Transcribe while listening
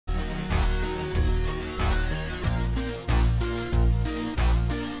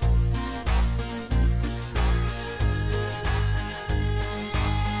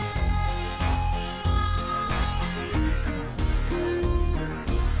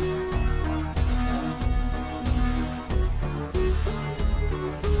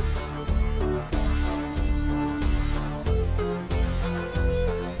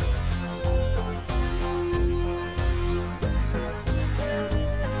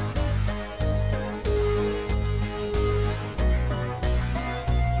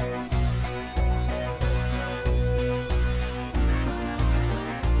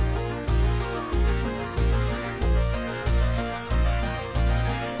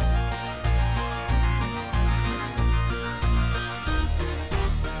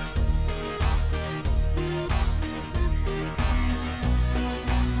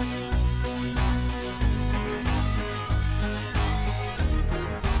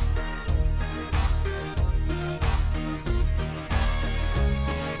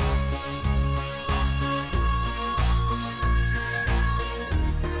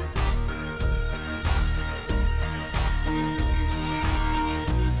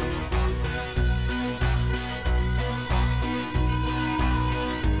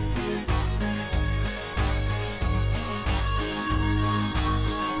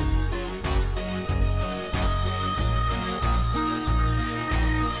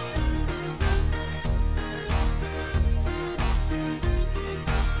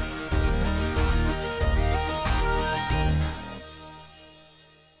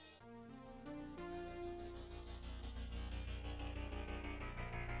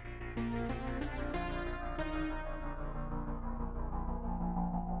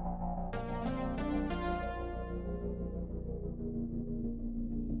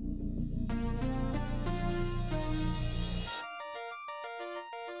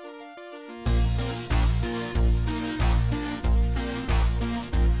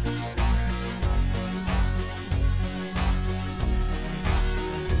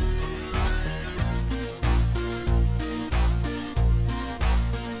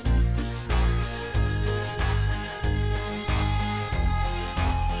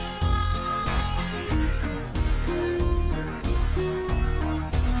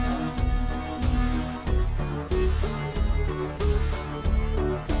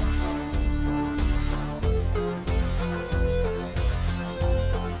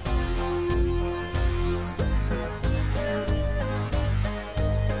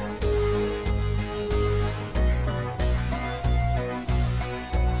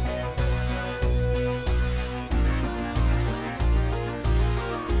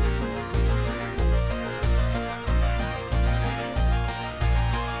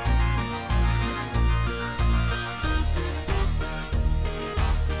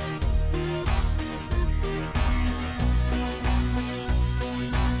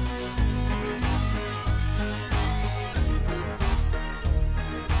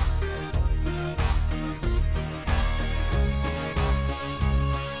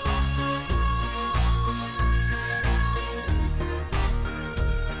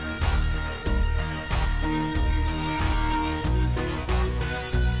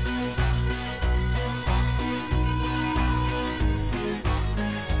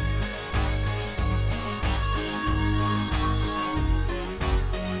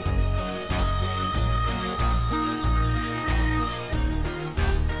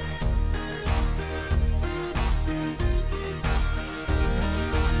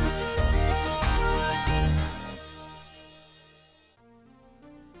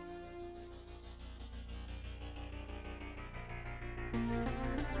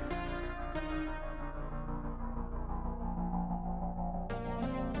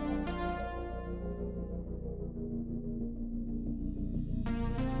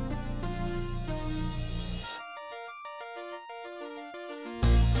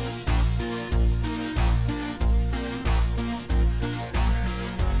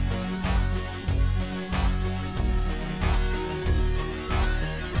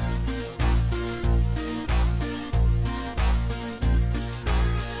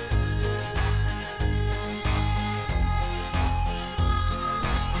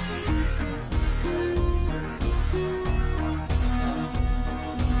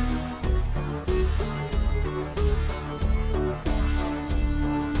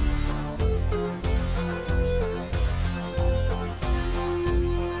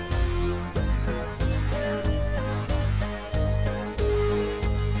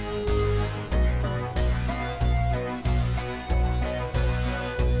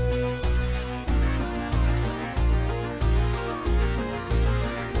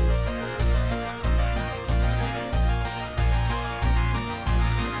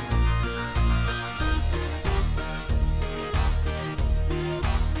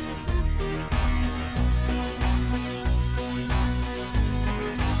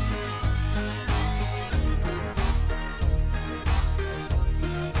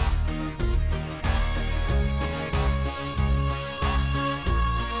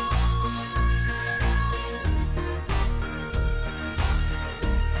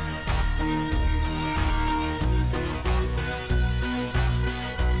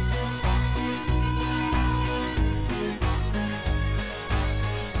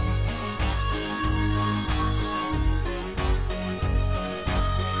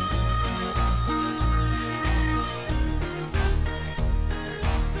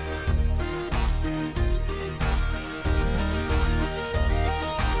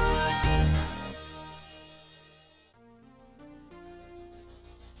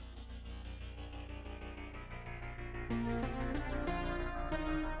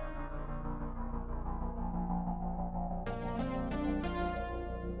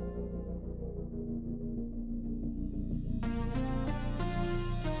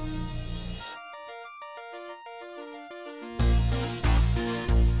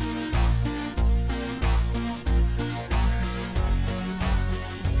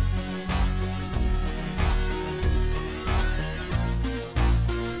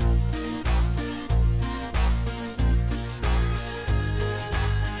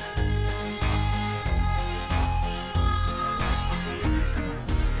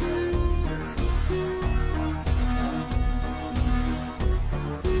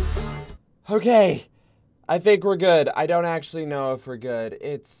Okay, I think we're good. I don't actually know if we're good.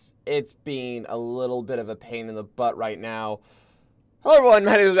 It's being a little bit of a pain in the butt right now. Hello everyone,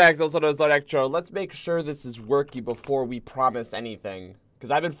 my name is Max, also known as LordEctro. Let's make sure this is working before we promise anything. Because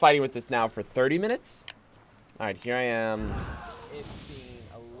I've been fighting with this now for 30 minutes. Alright, here I am. It's being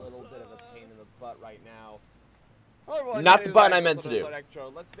a little bit of a pain in the butt right now. Hello everyone, not the button I meant to do.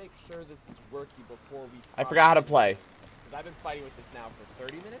 Let's make sure this is working before we I forgot how to play. Because I've been fighting with this now for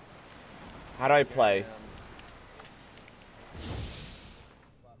 30 minutes. How do I play?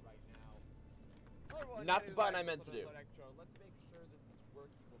 Not the button I meant to do.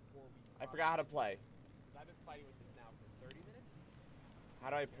 I forgot how to play. I've been fighting with this now for 30 minutes. How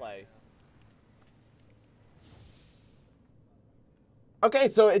do I play? Okay,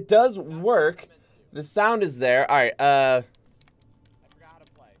 so it does work. The sound is there. All right. I forgot how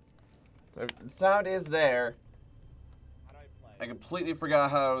to play. The sound is there. How do I play? I completely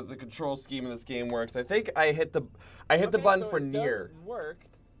forgot how the control scheme in this game works. I think I hit the button for near. Work.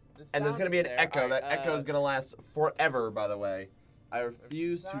 And there's gonna be an echo. That echo is gonna last forever, by the way. I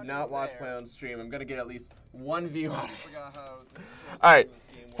refuse to not watch my own stream. I'm gonna get at least one view on it. Alright.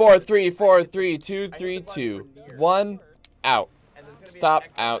 4, 3, 4, 3, 2, 3, 2. 1. Out. Stop.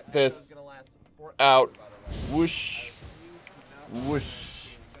 Out. This. Out. Whoosh. Whoosh.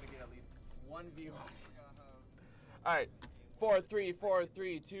 Alright. 4, 3, 4,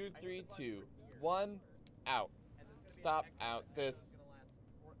 3, 2, 3, 2. 1. Out. Stop. Out. This.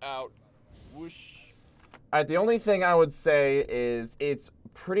 Out. Whoosh. Alright, the only thing I would say is it's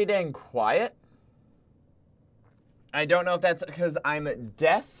pretty dang quiet. I don't know if that's because I'm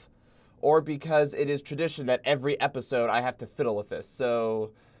deaf or because it is tradition that every episode I have to fiddle with this.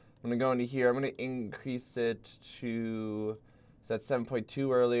 So I'm going to go into here. I'm going to increase it to, it's at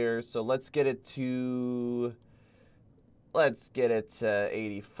 7.2 earlier. So let's get it to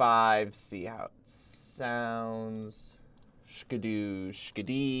 85, see how it sounds. Shkadoo,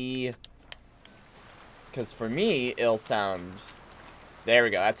 shkadee. Because for me, it'll sound... There we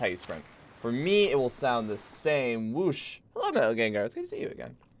go, that's how you sprint. For me, it will sound the same. Whoosh. Hello, Metal Gengar. It's good to see you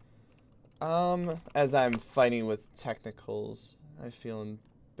again. As I'm fighting with technicals, I feel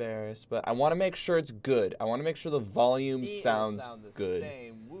embarrassed. But I want to make sure it's good. I want to make sure the volume sounds good.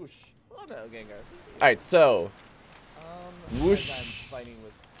 Same. Whoosh. Hello, Metal Gengar. Alright, so... whoosh.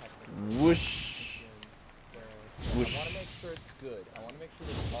 Whoosh. Whoosh. I want to make sure it's good. I want to make sure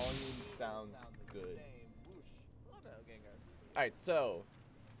the volume sounds good. Alright, so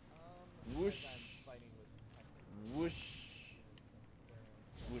whoosh, whoosh,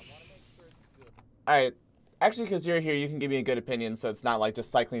 whoosh. Alright, actually, because you're here, you can give me a good opinion, so it's not like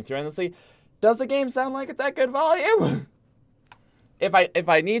just cycling through endlessly. Does the game sound like it's at good volume? If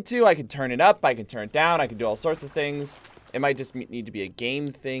I need to, I can turn it up, I can turn it down, I can do all sorts of things. It might just need to be a game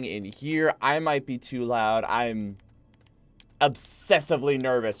thing in here. I might be too loud. I'm obsessively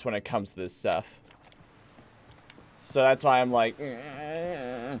nervous when it comes to this stuff. So that's why I'm like,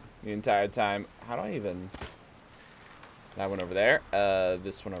 the entire time. How do I even... That one over there.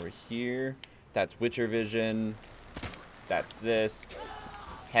 This one over here. That's Witcher Vision. That's this.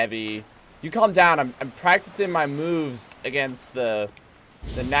 Heavy. You calm down. I'm practicing my moves against the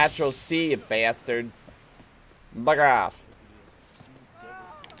natural sea, you bastard. Bugger off.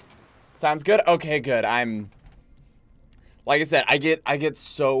 Sounds good? Okay, good. Like I said, I get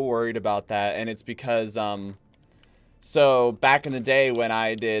so worried about that, and it's because, so back in the day when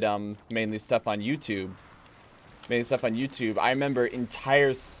I did mainly stuff on YouTube, I remember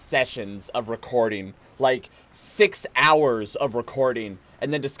entire sessions of recording, like 6 hours of recording,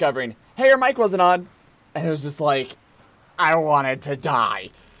 and then discovering, hey, your mic wasn't on, and it was just like, I wanted to die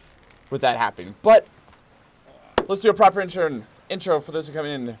with that happening. But let's do a proper intro for those who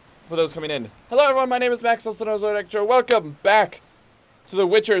coming in. Hello everyone, my name is Max, also known as LordEctro. Welcome back to The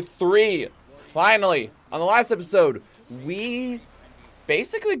Witcher 3. Finally, on the last episode, we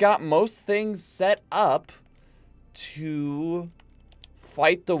basically got most things set up to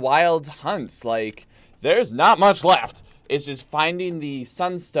fight the wild hunts. Like, there's not much left. It's just finding the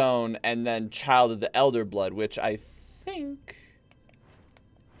Sunstone and then Child of the Elder Blood, which I think...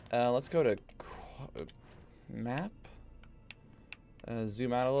 let's go to map.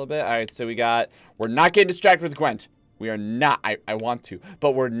 Zoom out a little bit. Alright, so we're not getting distracted with Gwent. We are not. I want to,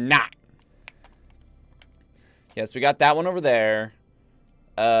 but we're not. Yes, we got that one over there.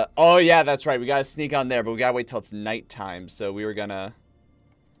 Oh yeah, that's right. We gotta sneak on there, but we gotta wait till it's nighttime. So we were gonna...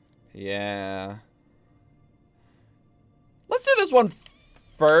 Yeah. Let's do this one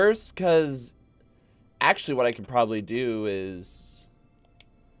first, because... Actually, what I could probably do is...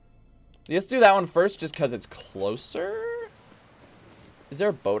 Let's do that one first, just because it's closer. Is there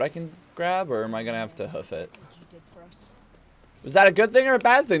a boat I can grab, or am I gonna have to hoof it? Was that a good thing or a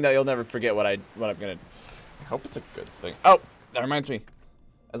bad thing that you'll never forget what I'm gonna? I hope it's a good thing. Oh, that reminds me.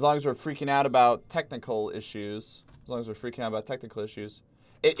 As long as we're freaking out about technical issues,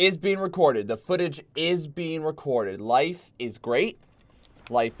 it is being recorded. The footage is being recorded. Life is great.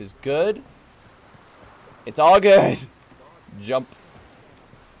 Life is good. It's all good. Jump.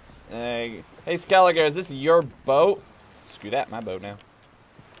 Hey, Skelliger, is this your boat? Screw that, my boat now.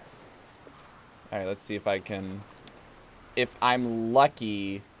 Alright, let's see if I can... If I'm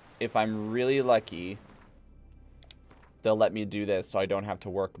lucky, if I'm really lucky, they'll let me do this so I don't have to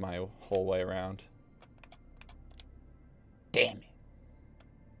work my whole way around. Damn it.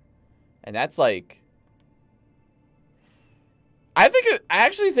 And that's like... I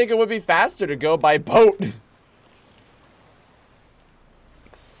actually think it would be faster to go by boat.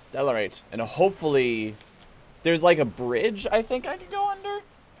 Accelerate. And hopefully there's like a bridge I think I could go under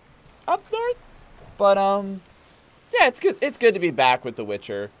up north. But yeah, it's good to be back with The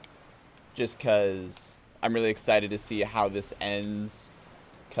Witcher. Just cause I'm really excited to see how this ends.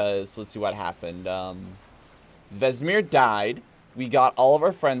 Cause let's see what happened. Vesemir died. We got all of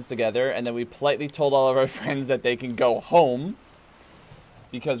our friends together, and then we politely told all of our friends that they can go home.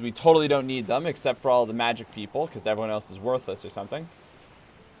 Because we totally don't need them, except for all the magic people, because everyone else is worthless or something.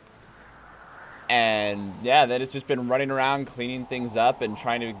 And, yeah, then it's just been running around, cleaning things up, and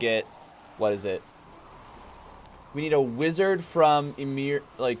trying to get... What is it? We need a wizard from Emir,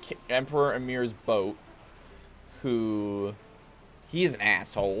 like, Emperor Emir's boat. Who... He's an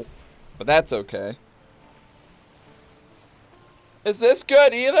asshole. But that's okay. Is this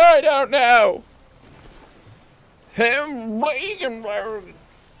good either? I don't know.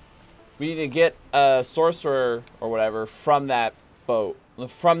 We need to get a sorcerer or whatever from that boat.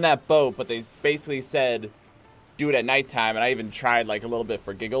 But they basically said do it at nighttime, and I even tried like a little bit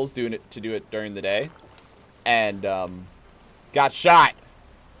for giggles to do it during the day. And got shot.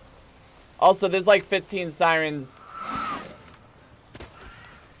 Also, there's like 15 sirens.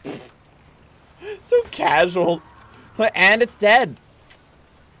 So casual. And it's dead.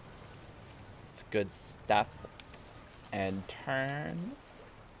 It's good stuff. And turn.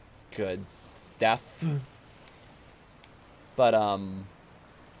 Good stuff. But, what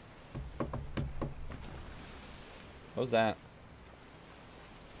was that?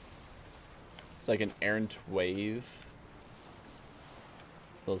 It's like an errant wave.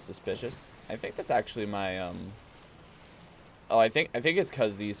 A little suspicious. I think that's actually my, Oh, I think it's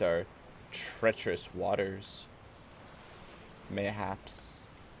because these are treacherous waters. Mayhaps.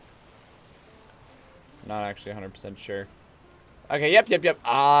 Not actually 100% sure. Okay, yep.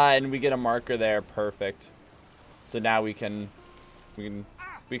 Ah, and we get a marker there. Perfect. So now we can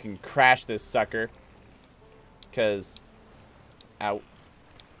crash this sucker. Cause out.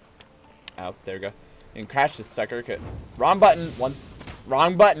 There we go. And crash this sucker. Wrong button.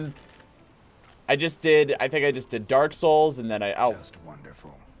 Wrong button. I think I just did Dark Souls and then Just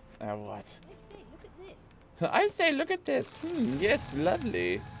wonderful. What? I say, look at this. Yes,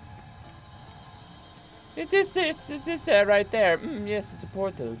 lovely. It is this there, right there. Yes, it's a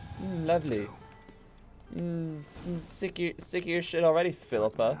portal. Lovely. Sick of your shit already,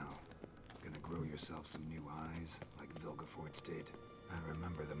 Philippa. Now, gonna grow yourself some new eyes, like Vilgefortz did. I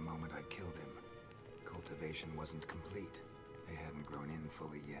remember the moment I killed him. Cultivation wasn't complete. They hadn't grown in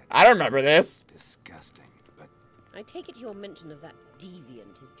fully yet. I don't remember this. Disgusting, but... I take it your mention of that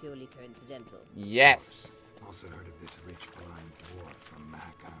deviant is purely coincidental. Yes. Also heard of this rich blind dwarf from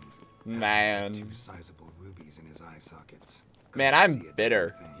Mahakam. Man. 2 sizable rubies in his eye sockets. Man, I'm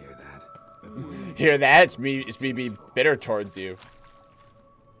bitter. Hear that? Hear that? It's me being bitter towards you.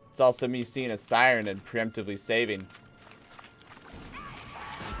 It's also me seeing a siren and preemptively saving.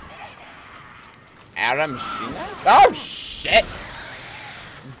 Adam Sheena? Oh shit!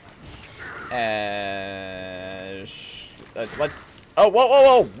 What? Oh,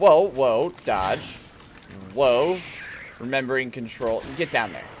 whoa, dodge. Whoa. Remembering control. Get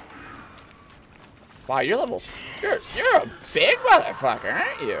down there. Wow, you're level... You're a big motherfucker,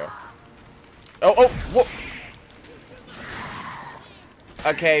 aren't you? Oh, whoa.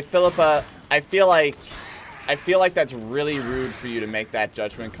 Okay, Philippa, I feel like that's really rude for you to make that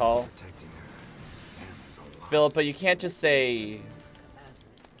judgment call. Philippa, you can't just say...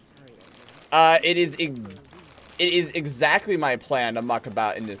 It is exactly my plan to muck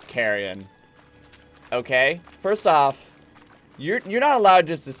about in this carrion. Okay? First off, you're not allowed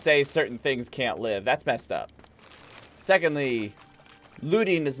just to say certain things can't live. That's messed up. Secondly,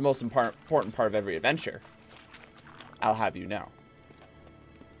 looting is the most important part of every adventure. I'll have you know.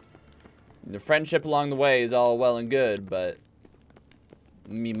 The friendship along the way is all well and good, but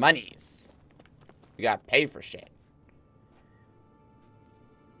Me monies. We gotta pay for shit.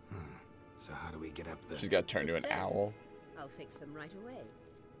 So how do we get up there? She's gotta turn to an owl. I'll fix them right away.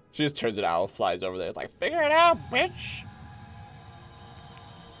 She just turns an owl, flies over there. It's like, figure it out, bitch.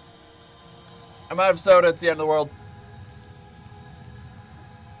 I'm out of soda. It's the end of the world.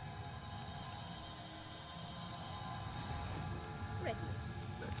 Ready.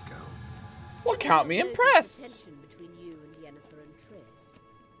 Let's go. Well, count me Notice the impressed. tension between you and Yennefer and Triss.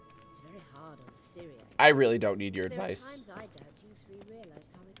 It's very hard on Ciri. I really don't need your There are advice. times I doubt you three realize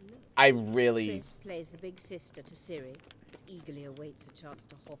how it looks. I really, Triss plays the big sister to Ciri, but eagerly awaits a chance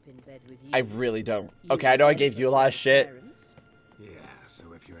to hop in bed with you. I really don't. You Okay, I know I gave Yennefer you a lot of shit. parents. Yeah,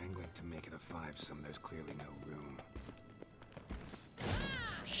 so if you're angling to make it a five-some, there's clearly no room.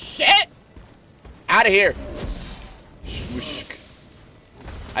 Shit! Out of here. Swoosh.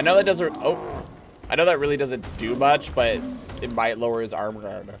 I know that doesn't. Oh, I know that really doesn't do much, but it might lower his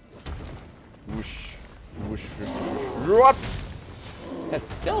armor. Whoosh, whoosh, whoosh, whoosh, whoop. That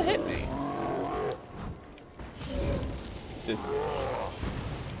still hit me. Just.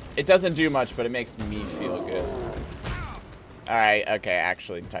 It doesn't do much, but it makes me feel good. All right. Okay.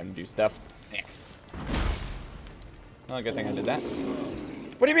 Actually, time to do stuff. Yeah. Well, good thing I did that.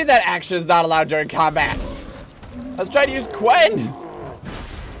 What do you mean that action is not allowed during combat? I was trying to use Quen.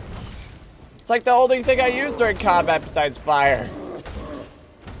 It's like the only thing I use during combat besides fire.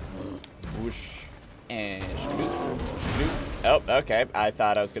 Whoosh. And shdoop, shdoop. Oh, okay. I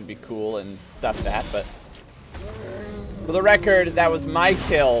thought I was going to be cool and stuff that, but... For the record, that was my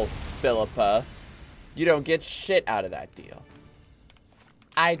kill, Philippa. You don't get shit out of that deal.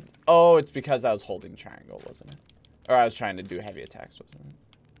 Oh, it's because I was holding triangle, wasn't it? Or I was trying to do heavy attacks, wasn't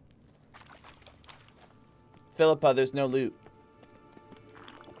it? Philippa, there's no loot.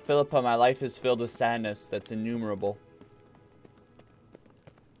 Philippa, my life is filled with sadness that's innumerable.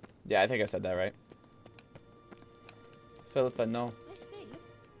 Yeah, I think I said that right. Philippa, no. I say,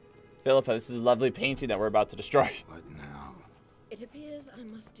 Philippa, this is a lovely painting that we're about to destroy. What now? it appears I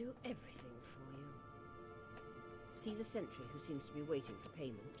must do everything for you. See the sentry who seems to be waiting for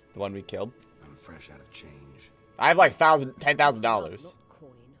payment? The one we killed? I'm fresh out of change. I have like $10,000. Not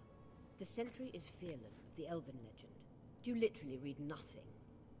coin. The sentry is Fearlan of the Elven legend. You literally read nothing.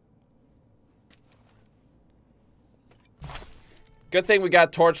 Good thing we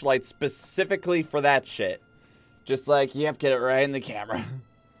got torchlight specifically for that shit. Just like, yep, get it right in the camera.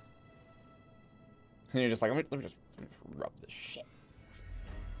 And you're just like, let me just rub this shit.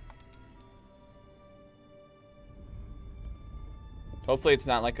 Hopefully it's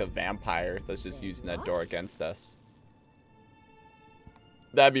not like a vampire that's just using that door against us.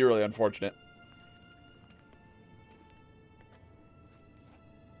 That'd be really unfortunate.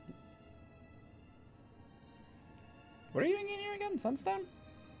 What are you doing in here again, Sunstone?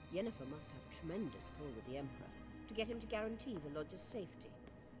 Yennefer must have tremendous pull with the Emperor to get him to guarantee the lodge's safety.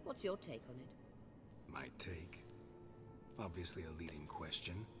 What's your take on it? My take? Obviously a leading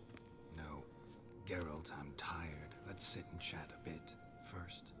question. No. Geralt, I'm tired. Let's sit and chat a bit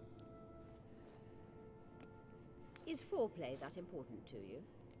first. Is foreplay that important to you?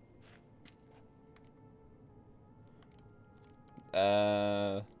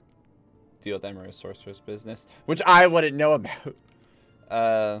 Deal with Emerald Sorcerer's business, which I wouldn't know about.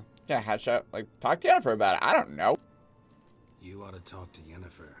 Yeah, headshot. Like, talk to Yennefer about it. I don't know. You ought to talk to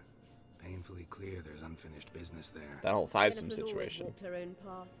Yennefer. Painfully clear there's unfinished business there. That whole Five-Sim Yennefer's always situation. walked her own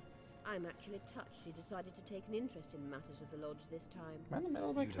path. I'm actually touched she decided to take an interest in matters of the lodge this time. Am I in the middle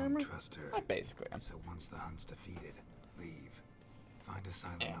of my You camera? don't trust her. I basically am. So once the hunt's defeated, leave. Find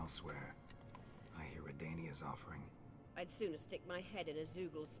asylum elsewhere. I hear Redania's offering. I'd sooner stick my head in a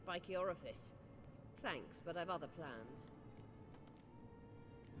Zoogl's spiky orifice. Thanks, but I've other plans.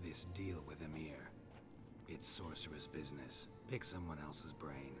 This deal with Emir. It's sorcerer's business. Pick someone else's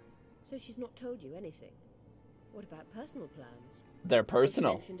brain. So she's not told you anything? What about personal plans? They're Has she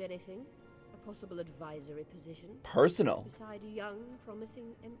personal. mentioned anything? A possible advisory position? Personal. Beside a young,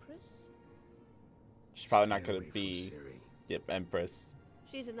 promising empress? She's probably not Stay going away to from be Ciri. the Empress.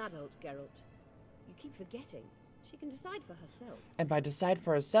 She's an adult, Geralt. You keep forgetting. She can decide for herself. And by decide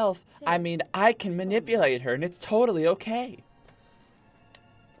for herself, I mean I can manipulate her, and it's totally okay.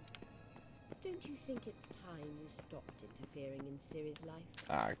 Don't you think it's time you stopped interfering in Ciri's life?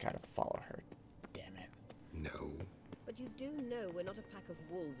 I gotta follow her. Damn it. No. But you do know we're not a pack of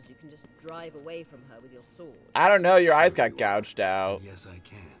wolves you can just drive away from her with your sword. I don't know. Your eyes Sure got you gouged out And yes, I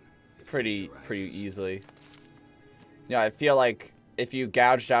can. if pretty need arises. easily. Yeah, I feel like if you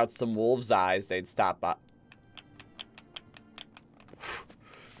gouged out some wolves' eyes, they'd stop by.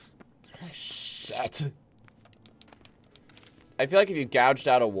 Shit. I feel like if you gouged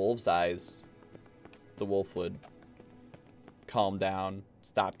out a wolf's eyes, the wolf would calm down,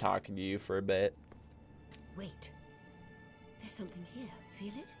 stop talking to you for a bit. Wait. There's something here.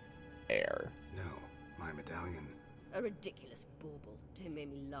 Feel it? Air. No, my medallion. A ridiculous bauble. Don't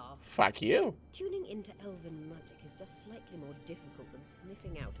make me laugh. Fuck you. Tuning into elven magic is just slightly more difficult than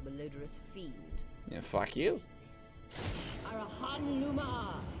sniffing out a malodorous fiend. Yeah, fuck you. Arahan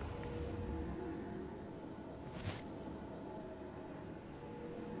Luma.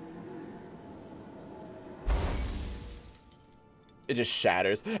 It just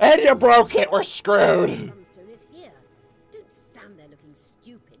shatters. And you broke it! We're screwed! Sunstone is here. Don't stand there looking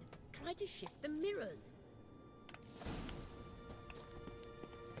stupid. Try to shift the mirrors.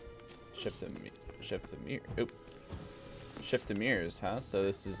 Shift the mirror. Oop. Shift the mirrors, huh? So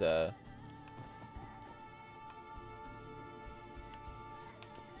this is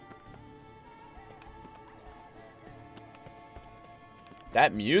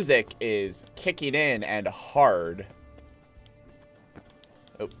that music is kicking in and hard.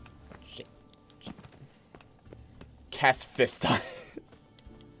 Oh, shit. Cast fist on it.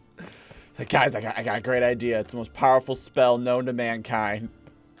 Like, guys, I got a great idea. It's the most powerful spell known to mankind.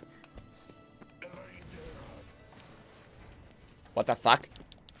 What the fuck?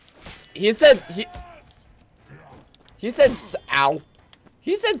 He said ow.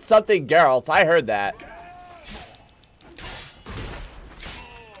 He said something Geralt. I heard that.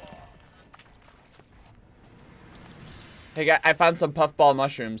 Hey guy, I found some puffball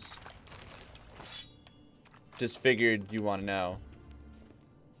mushrooms. Just figured you want to know.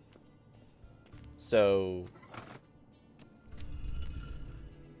 So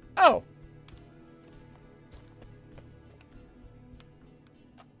oh.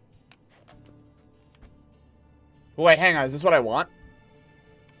 Wait, hang on. Is this what I want?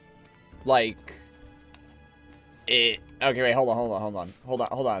 Like it. Okay, wait. Hold on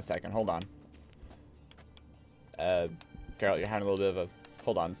a second. Hold on. Carol, you're having a little bit of a.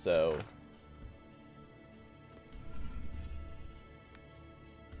 Hold on. So.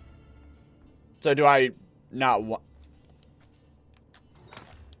 So do I not want?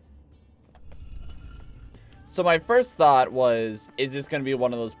 So my first thought was, is this going to be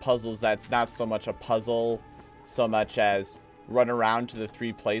one of those puzzles that's not so much a puzzle, so much as run around to the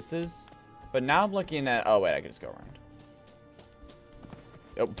 3 places? But now I'm looking at, oh wait, I can just go around.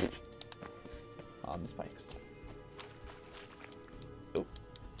 Oh, pfft. On the spikes. Oh,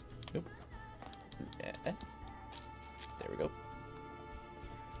 nope. There we go.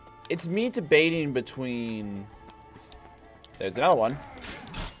 It's me debating between. There's another one.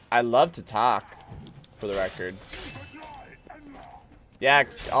 I love to talk, for the record. Yeah,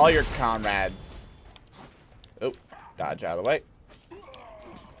 all your comrades. Oh, dodge out of the way.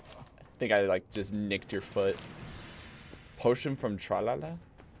 I think I like just nicked your foot. Potion from Tralala?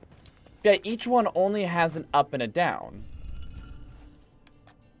 Yeah, each one only has an up and a down.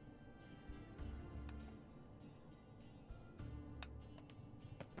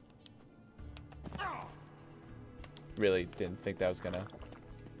 Really didn't think that was gonna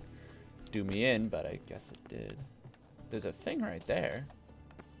do me in, but I guess it did. There's a thing right there.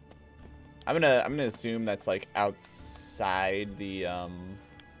 I'm gonna assume that's like outside the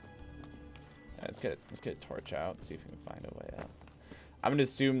let's get a torch out and see if we can find a way out. I'm gonna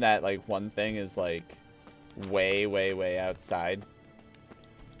assume that like one thing is like way outside.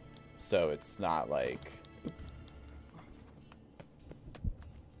 So it's not like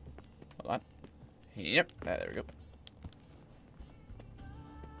hold on. Yep, there we go.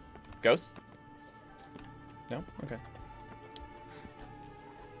 Ghost? No? Okay.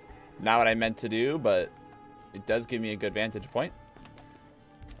 Not what I meant to do, but it does give me a good vantage point.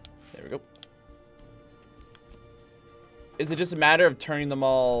 There we go. Is it just a matter of turning them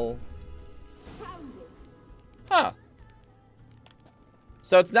all? Huh.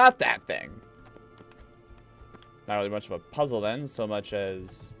 So it's not that thing. Not really much of a puzzle then, so much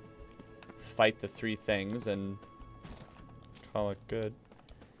as fight the 3 things and call it good.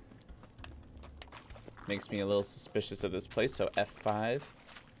 Makes me a little suspicious of this place, so F5.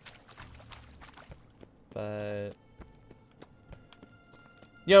 But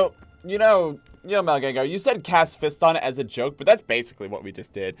you know, Malgengar, you said cast fist on it as a joke, but that's basically what we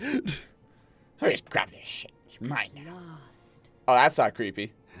just did. Let me just grab this shit. It's mine now. Lost. Oh, that's not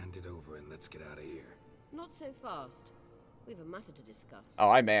creepy. Hand it over and let's get out of here. Not so fast. We've a matter to discuss. Oh,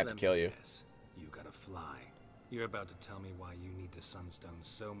 I may have to Let kill me you. guess. You gotta fly. You're about to tell me why you need the Sunstone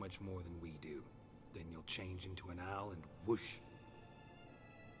so much more than we do. Then you'll change into an owl and whoosh.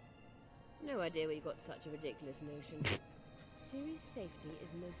 No idea where you got such a ridiculous notion. Ciri's safety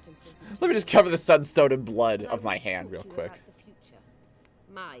is most important. Let me just cover the sunstone in blood of my hand real quick. About the future.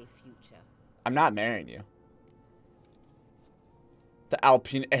 My future. I'm not marrying you. The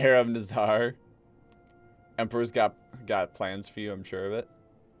Alpine heir of Nazar. Emperor's got plans for you, I'm sure of it.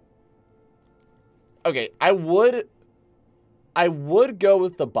 Okay, I would go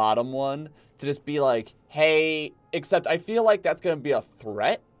with the bottom one to just be like, hey, except I feel like that's going to be a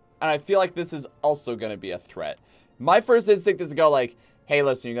threat. And I feel like this is also going to be a threat. My first instinct is to go like, hey,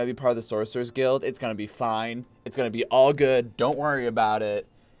 listen, you're going to be part of the Sorcerer's Guild. It's going to be fine. It's going to be all good. Don't worry about it.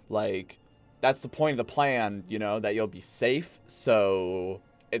 Like, that's the point of the plan, you know, that you'll be safe. So,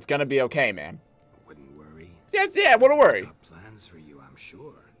 it's going to be okay, man. Wouldn't worry. Yes, yeah, wouldn't worry. Got plans for you, I'm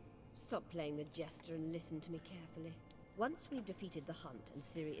sure. Stop playing the jester and listen to me carefully. Once we've defeated the hunt and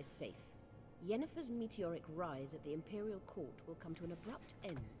Ciri is safe, Yennefer's meteoric rise at the Imperial Court will come to an abrupt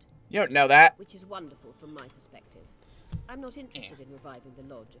end. You don't know that. Which is wonderful from my perspective. I'm not interested in reviving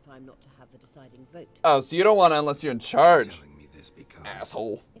the lodge if I'm not to have the deciding vote. Oh, so you don't want to unless you're in charge. Telling me this because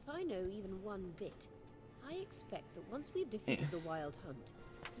Asshole. If I know even one bit, I expect that once we've defeated the wild hunt,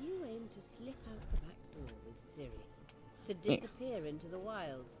 you aim to slip out the back door with Ciri. To disappear into the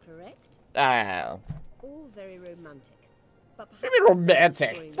wilds, correct? All very romantic. But perhaps I mean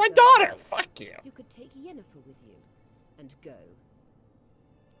romantic. It's my daughter. Fuck you. You could take Yennefer with you and go.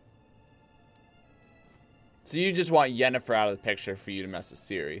 So you just want Yennefer out of the picture for you to mess with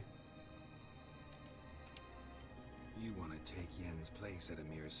Ciri. you want to take Yen's place at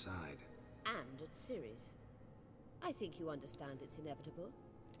Amir's side. And at Ciri's. I think you understand it's inevitable.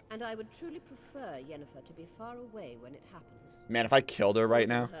 And I would truly prefer Yennefer to be far away when it happens. Man, if I killed her right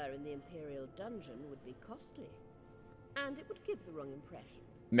now. Her in the Imperial dungeon would be costly. And it would give the wrong impression.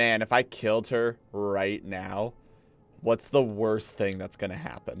 Man, if I killed her right now, what's the worst thing that's gonna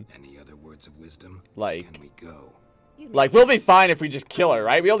happen? Any other words of wisdom? Like, Can we go? like we'll be fine if we just kill her,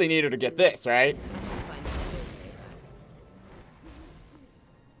 right? We only need her to get this, right?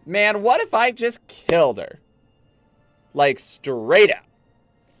 Man, what if I just killed her? Like, straight up.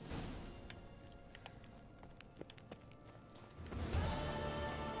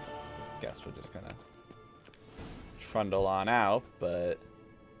 Guess we're just gonna trundle on out, but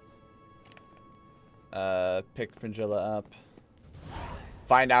pick Fringilla up.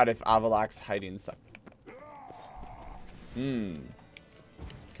 Find out if Avalok's hiding something. Can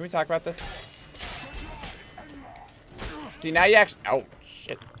we talk about this? See, now you actually... Oh,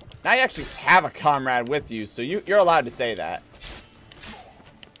 shit. Now you actually have a comrade with you, so you're allowed to say that.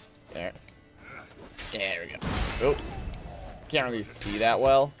 There. There we go. Oh. Can't really see that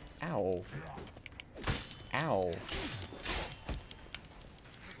well. Ow. Ow.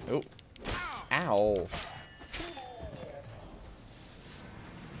 Oh. Ow.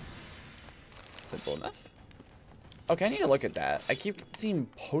 Simple enough. Okay, I need to look at that. I keep seeing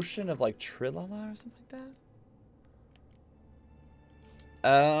potion of like Trillala or something like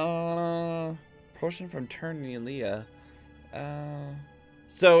that. Potion from Ternelia.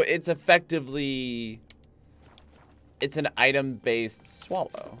 So it's effectively, it's an item-based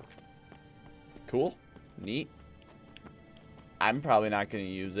swallow. Cool. Neat. I'm probably not going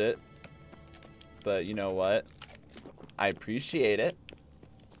to use it. But you know what? I appreciate it.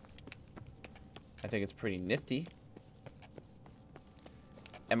 I think it's pretty nifty.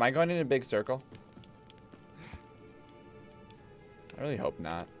 Am I going in a big circle? I really hope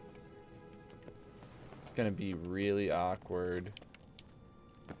not. It's gonna be really awkward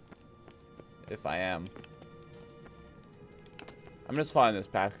if I am. I'm just following this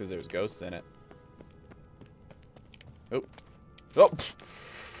path because there's ghosts in it. Oh. Oh!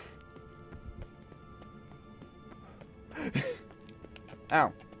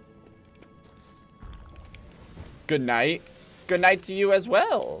 Ow. Good night. Good night to you as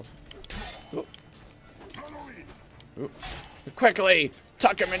well. Ooh. Ooh. Quickly,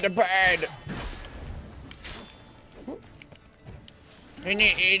 tuck him into bed. Ooh. He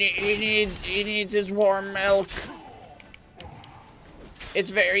needs his warm milk.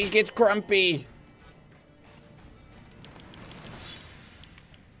 He gets grumpy.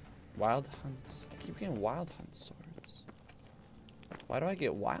 Wild hunts. I keep getting wild hunt swords. Why do I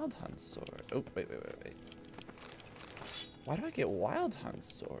get wild hunt sword? Oh, wait. Why do I get wild hunt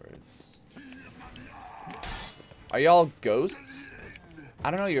swords? Are y'all ghosts?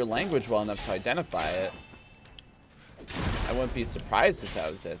 I don't know your language well enough to identify it. I wouldn't be surprised if that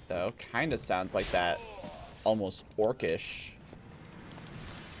was it, though. Kind of sounds like that. Almost orcish.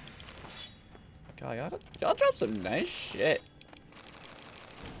 God, y'all drop some nice shit.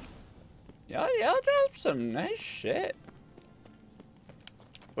 Y'all drop some nice shit.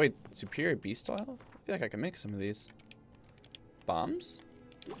 Wait, superior beast oil? I feel like I can make some of these. Bombs?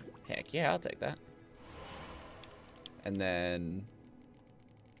 Heck yeah, I'll take that. And then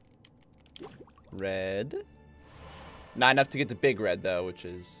red. Not enough to get the big red though, which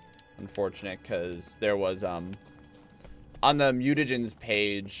is unfortunate because there was on the mutagens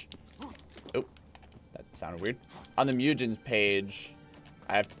page. Oh, that sounded weird. On the mutagens page,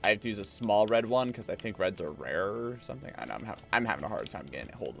 I have to use a small red one because I think reds are rare or something. I know I'm having a hard time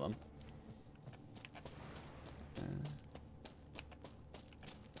getting a hold of them.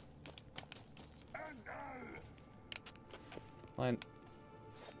 Well,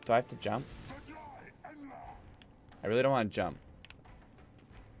 do I have to jump? I really don't want to jump.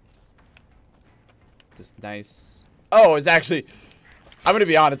 Just nice. Oh, it's actually, I'm gonna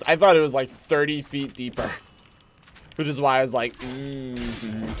be honest, I thought it was like 30 feet deeper. Which is why I was like,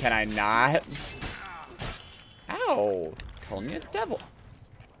 can I not? Ow. Call me a devil.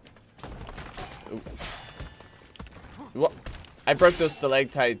 Ooh. Well, I broke those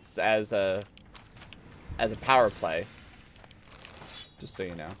stalactites as a power play. Just so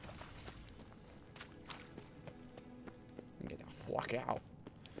you know. Get the fuck out.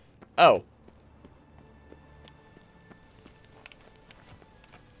 Oh.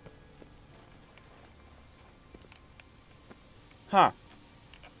 Huh.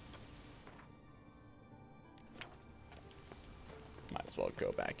 Might as well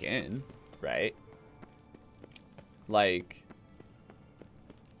go back in, right? Like,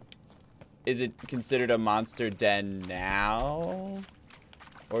 is it considered a monster den now?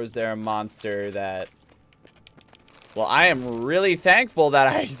 Or is there a monster that... Well, I am really thankful that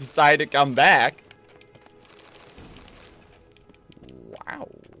I decided to come back. Wow.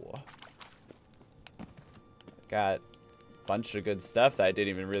 Got a bunch of good stuff that I didn't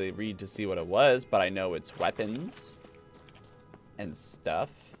even really read to see what it was, but I know it's weapons and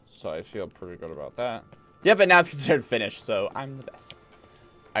stuff, so I feel pretty good about that. Yeah, but now it's considered finished, so I'm the best.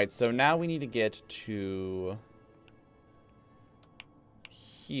 Alright, so now we need to get to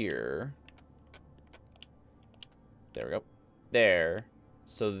here. There we go. There.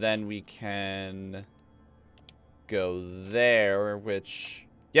 So then we can go there, which,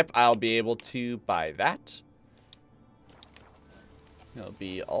 yep, I'll be able to buy that. It'll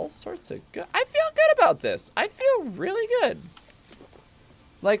be all sorts of good. I feel good about this. I feel really good.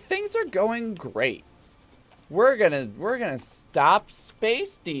 Like, things are going great. We're gonna stop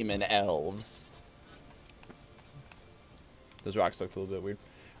Space Demon Elves. Those rocks look a little bit weird.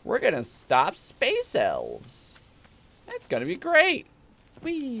 We're gonna stop Space Elves. It's gonna be great.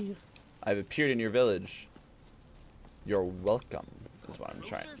 Whee! I've appeared in your village. You're welcome, is what I'm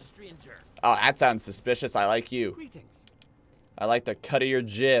trying. Oh, that sounds suspicious. I like you. I like the cut of your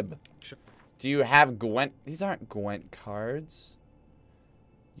jib. Do you have Gwent? These aren't Gwent cards.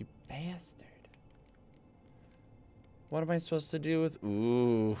 You bastard. What am I supposed to do with...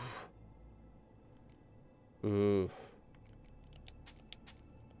 Ooh. Ooh.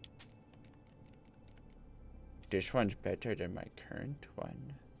 This one's better than my current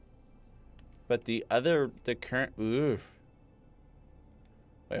one. But the current... Ooh.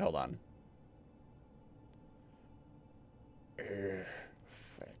 Wait, hold on.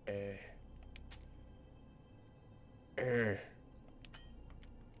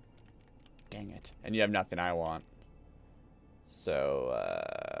 Dang it. And you have nothing I want. So,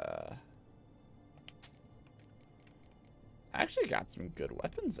 I actually got some good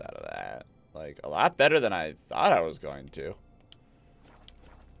weapons out of that. Like, a lot better than I thought I was going to.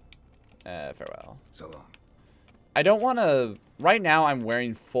 Farewell. So long. I don't want to... Right now, I'm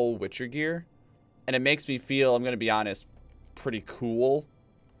wearing full Witcher gear. And it makes me feel, I'm going to be honest, pretty cool.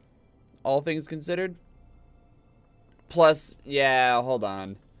 All things considered. Plus, yeah, hold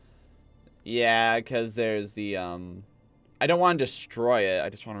on. Yeah, because there's the, I don't want to destroy it. I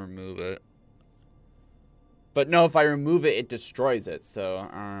just want to remove it. But no, if I remove it, it destroys it. So,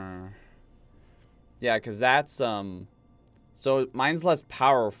 yeah, because that's, so mine's less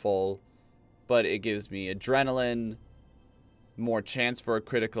powerful, but it gives me adrenaline, more chance for a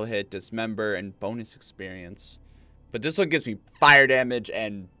critical hit, dismember, and bonus experience. But this one gives me fire damage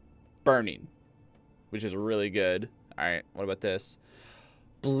and burning, which is really good. All right, what about this?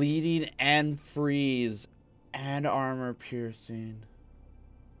 Bleeding and freeze and armor piercing.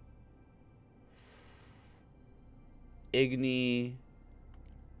 Igni.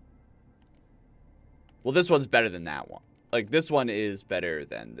 Well, this one's better than that one. Like, this one is better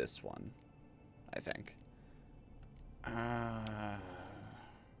than this one, I think.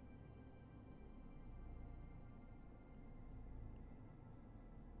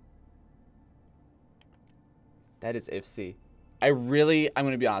 That is FC. I'm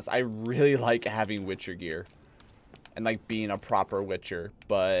going to be honest, I really like having Witcher gear. and like being a proper Witcher,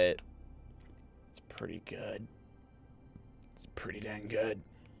 but it's pretty good. It's pretty dang good.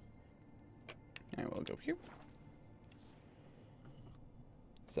 And we'll go here.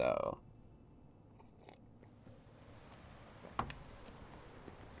 So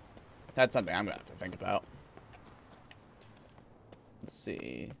that's something I'm gonna have to think about. Let's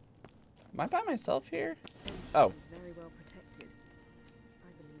see. Am I by myself here? Oh. Is very well protected.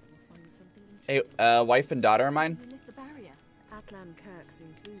 I believe we'll find something Hey, interesting. wife and daughter of mine. Lift the barrier. Atlan Kirk's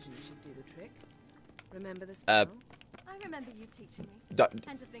inclusion should do the trick. Remember the spell? I remember you teaching me.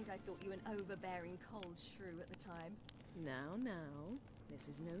 And to think I thought you an overbearing cold shrew at the time. Now, this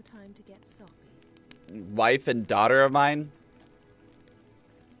is no time to get soppy. Wife and daughter of mine.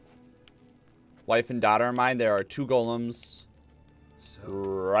 Wife and daughter of mine. There are 2 golems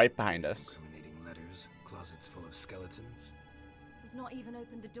right behind us. Incriminating letters, closets full of skeletons. We've not even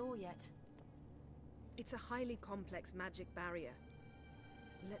opened the door yet. It's a highly complex magic barrier.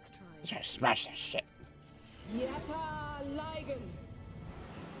 Let's try it. Try to smash that shit. Yata Ligen.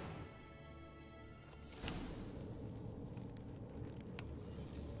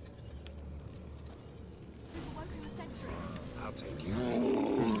 We've awoken the sentry. I'll take you.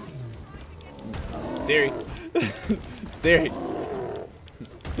 Siri. Siri.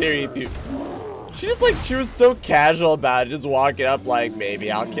 Siri, if you... She was so casual about it, just walking up like,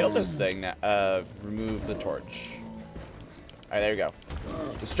 maybe I'll kill this thing now. Remove the torch. Alright, there we go.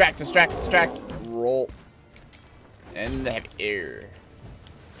 Distract, distract, distract. Roll. And the heavy air.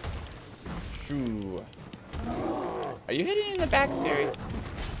 Shoo. Are you hitting in the back, Siri?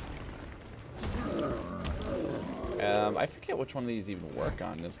 I forget which one of these even work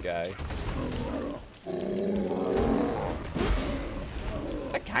on this guy.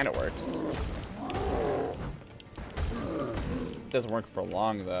 That kind of works. Doesn't work for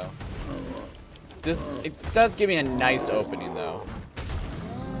long though. It does give me a nice opening though.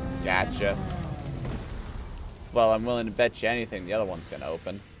 Gotcha. Well, I'm willing to bet you anything the other one's gonna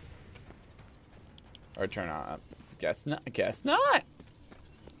open. Or turn on. Guess not. Guess not.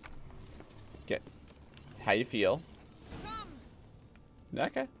 Get how you feel.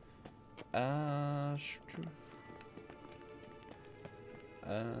 Okay.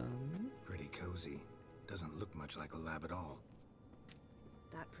 Pretty cozy. Doesn't look much like a lab at all.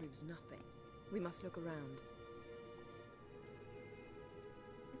 That proves nothing. We must look around.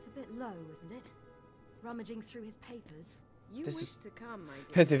 It's a bit low, isn't it? Rummaging through his papers. You This wish is- to come, my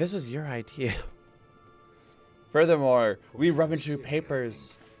dear. Hezzy, this was your idea. Furthermore, we rummage through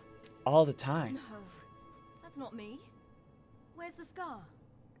papers all the time. No, that's not me. Where's the scar?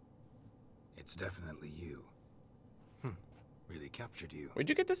 It's definitely you. Really captured you. Where'd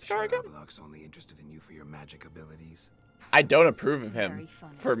you get this scar Sure, again? Avalok's only interested in you for your magic abilities. I don't approve of him Very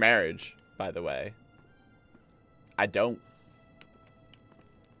funny. for marriage, by the way. I don't.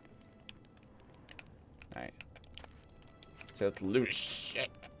 Alright. So let's loot his shit.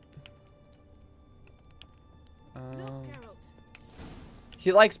 Look, Geralt.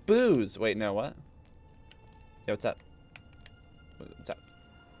 He likes booze. Wait, no, what? Yo, what's up? What's up?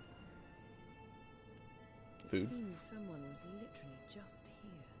 It Food? seems someone was literally just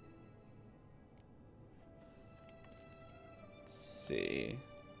here. Let's see.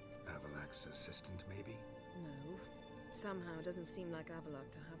 Avalok's assistant, maybe? No. Somehow it doesn't seem like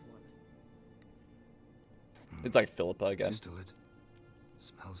Avalok to have one. It's like Philippa again. Distillate.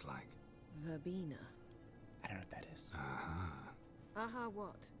 Smells like. Verbena. I don't know what that is. Aha,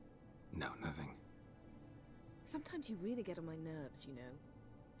 what? No, nothing. Sometimes you really get on my nerves, you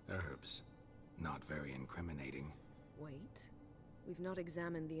know. Herbs. Not very incriminating. Wait. We've not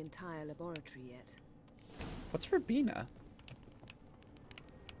examined the entire laboratory yet. What's Verbena?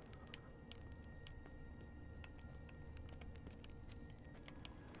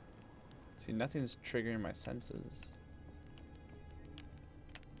 See, nothing's triggering my senses.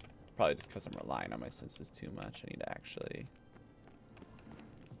 Probably just because I'm relying on my senses too much. I need to actually...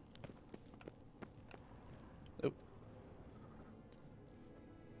 Oop.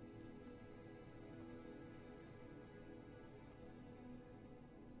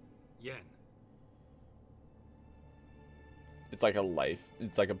 Yen. It's like a life.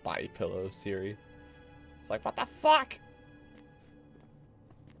 It's like a body pillow, Siri. It's like, what the fuck?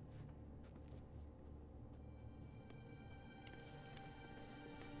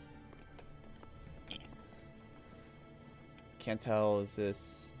 Can't tell, is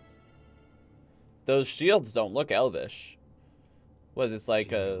this... Those shields don't look elvish. What is this,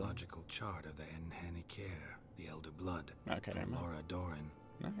 like a... Genealogical chart of the Enhanikare, the Elder Blood. Okay, never from mind. Laura Doran.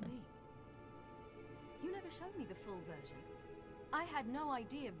 To me. You never showed me the full version. I had no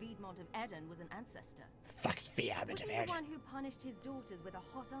idea Viedmont of Eden was an ancestor. Fuck's Viedmont Was of he Eden. the one who punished his daughters with a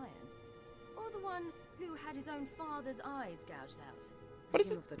hot iron? Or the one who had his own father's eyes gouged out? What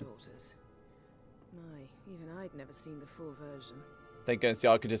is Him it? of the daughters. My, even I'd never seen the full version. Thank goodness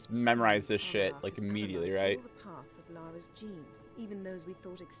y'all could just memorize this Seems shit Avalok like has immediately, analyzed right? all the parts of Lara's gene, even those we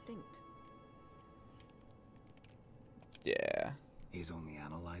thought extinct. Yeah. He's only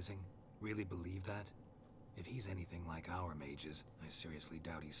analyzing? Really believe that? If he's anything like our mages, I seriously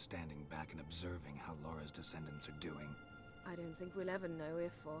doubt he's standing back and observing how Laura's descendants are doing. I don't think we'll ever know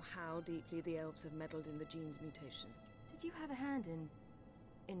if or how deeply the elves have meddled in the gene's mutation. Did you have a hand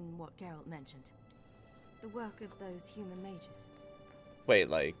in what Geralt mentioned? The work of those human mages? Wait,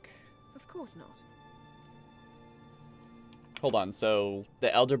 like... Of course not. Hold on, so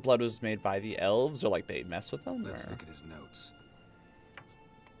the Elder Blood was made by the elves, or like they mess with them? Let's or? look at his notes.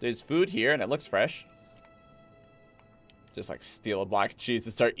 There's food here, and it looks fresh. Just like steal a block of cheese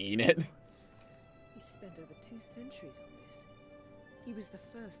and start eating it. He spent over 2 centuries on this. He was the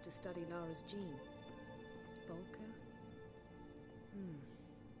first to study Lara's gene. Volker?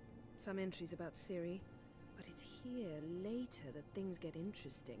 Some entries about Ciri, but it's here later that things get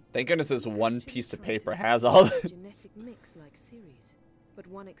interesting. Thank goodness this one Actually piece of tried to paper has all create a this. genetic mix like Ciri's, but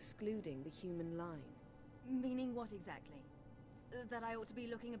one excluding the human line. Meaning what exactly? That I ought to be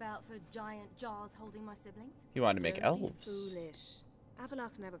looking about for giant jars holding my siblings? You wanted to make Don't be elves. foolish.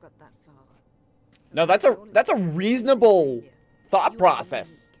 Avalok never got that far. No, that's a reasonable thought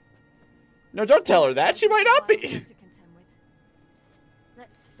process. No, don't tell her that. She might not To be. contend with.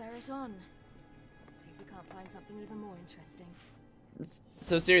 Let's ferret on. See if we can't find something even more interesting.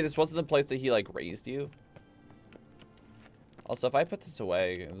 So, Siri, this wasn't the place that he, like, raised you? Also, if I put this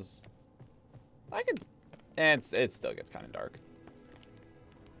away, it was... I could... And it still gets kind of dark.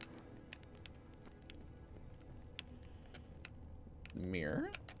 Mirror?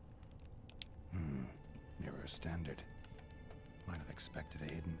 Mirror standard. Might have expected a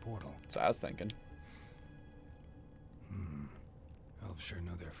hidden portal. So I was thinking. Elves sure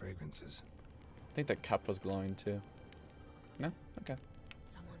know their fragrances. I think the cup was glowing, too. No? Okay.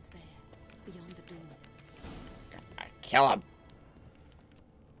 Someone's there, beyond the door. I kill him.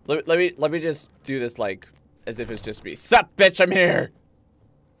 Let me just do this, like, as if it's just me. Sup, bitch, I'm here!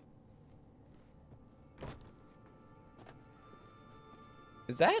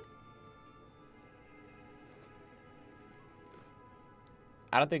 Is that?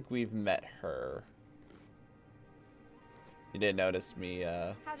 I don't think we've met her. You didn't notice me,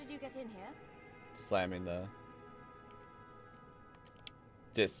 How did you get in here? slamming the...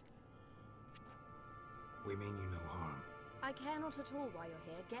 Just... We mean you no harm. I care not at all why you're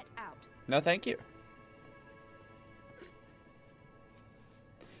here. Get out. No, thank you.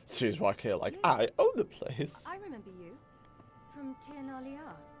 She's walking like, I own the place. I remember you. From Tirnalia.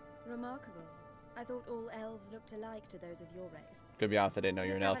 Remarkable. I thought all elves looked alike to those of your race. To be honest, I didn't know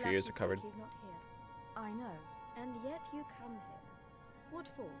you're an elf. Your ears are Avalok covered. He's not here. I know. And yet you come here. What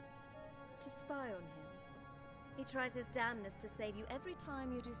for? To spy on him. He tries his damnedest to save you every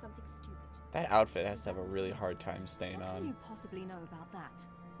time you do something stupid. That outfit has to have a really hard time staying What can on. you possibly know about that?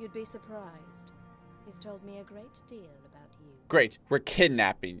 You'd be surprised. He's told me a great deal about you. Great, we're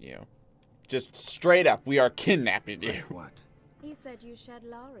kidnapping you. Just straight up, we are kidnapping you. Like what? He said you shared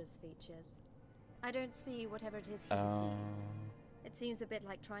Lara's features. I don't see whatever it is he Oh. sees. It seems a bit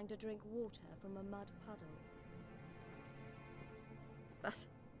like trying to drink water from a mud puddle. But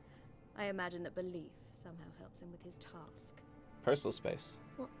I imagine that belief somehow helps him with his task. Personal space.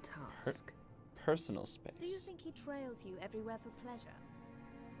 What task? Personal space. Do you think he trails you everywhere for pleasure?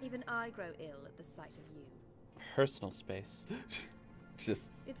 Even I grow ill at the sight of you. Personal space.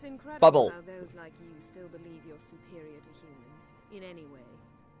 Just It's incredible Bubble. how those like you still believe you're superior to humans, in any way.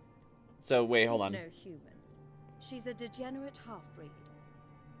 so wait, hold She's on. no human. She's a degenerate half-breed.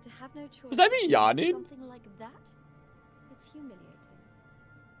 To have no choice. Was that me but to do yawning? Something like that? It's humiliating.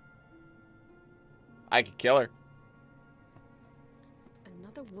 I could kill her.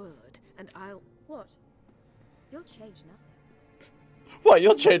 Another word, and I'll... What? You'll change nothing. What?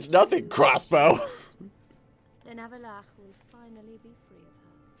 You'll change nothing, crossbow. Then Avalok will finally be free of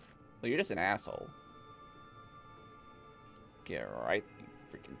her. Well, you're just an asshole. Get right, you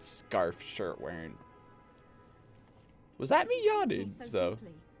freaking scarf shirt wearing. Was that me He hates me yawning? so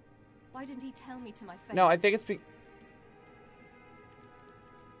deeply. Why didn't he tell me to my face? No, I think it's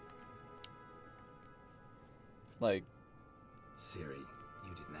like, Ciri,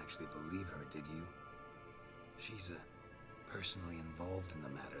 you didn't actually believe her, did you? She's personally involved in the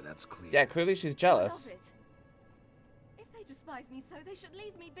matter, that's clear. yeah, clearly she's What jealous. of it? If they despise me so, they should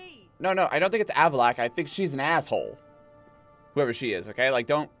leave me be. No, I don't think it's Avalok. I think she's an asshole. Whoever she is, okay? Like,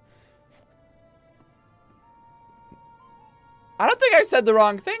 don't... I don't think I said the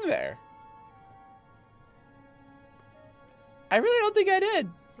wrong thing there. I really don't think I did.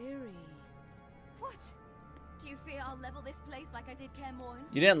 Siri. What? Do you fear I'll level this place like I did Kaer Morhen?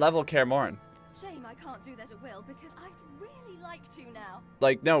 You didn't level Kaer Morhen. Shame I can't do that at will, because I'd really like to now.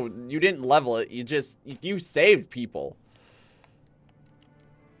 Like, no, you didn't level it. You just... You saved people.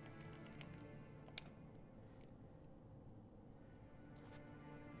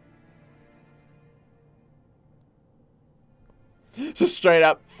 Just straight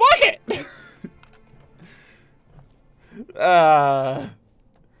up, fuck it!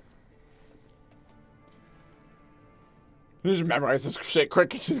 Just memorize this shit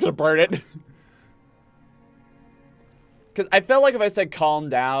quick, she's gonna burn it. Because I felt like if I said calm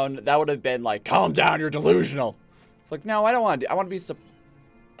down, that would have been like, calm down, you're delusional. It's like, no, I don't want to. I want to be...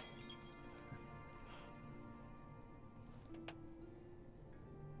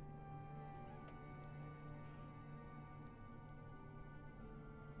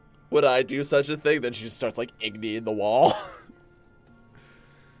 Would I do such a thing? Then she just starts like igniting the wall.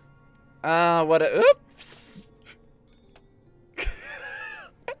 What a... Oops.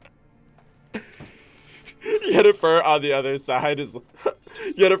 Yennefer on the other side is...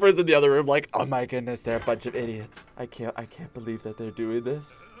 Yennefer's in the other room like, oh my goodness, they're a bunch of idiots. I can't believe that they're doing this.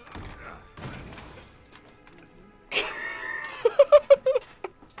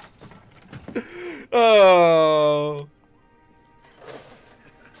 Oh...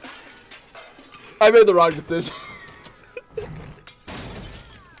 I made the wrong decision.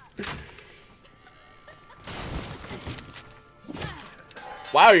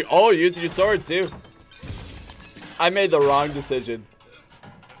 Wow, you're using your sword too. I made the wrong decision.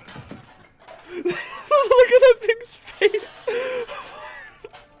 Look at that thing's face.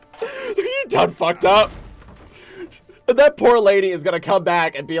 You done fucked up. And that poor lady is gonna come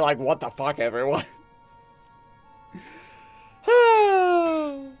back and be like, what the fuck, everyone?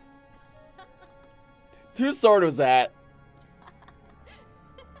 Whose sword was that?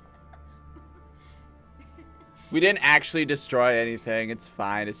 We didn't actually destroy anything. It's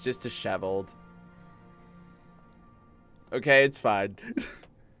fine. It's just disheveled. Okay, it's fine.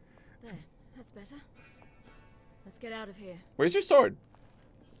 There, that's better. Let's get out of here. Where's your sword?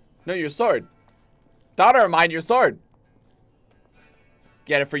 No, your sword. Daughter of mine, your sword.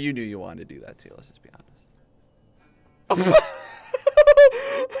 Get it for you knew you wanted to do that too. Let's just be honest.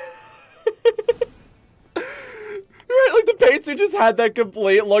 Right, like the painter just had that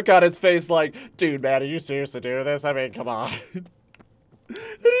complete look on his face like, dude, man, are you serious to do this? I mean, come on. And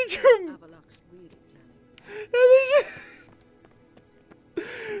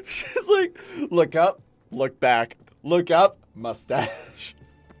she's like, look up, look back, look up, mustache.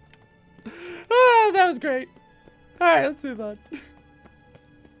 Ah, that was great. All right, let's move on.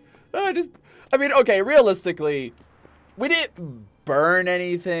 I mean, okay, realistically, we didn't burn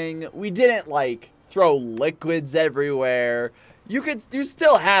anything. We didn't, like, throw liquids everywhere. You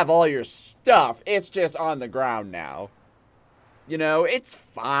still have all your stuff. It's just on the ground now. You know, it's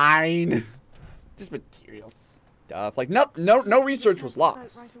fine. Just material stuff. Like, no research was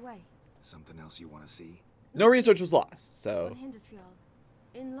lost. Right away. Something else you want to see? No research was lost, so. On Hindersfjall,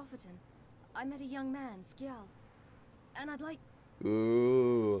 in Lofoten, I met a young man, Skjal, and I'd like...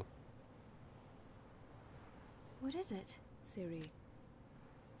 Ooh. What is it? Siri.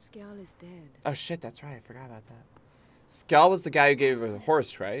 Skjal is dead. Oh shit, that's right. I forgot about that. Skjal was the guy who gave her the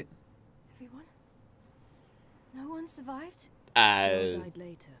horse, right? Everyone? No one survived? Skjal died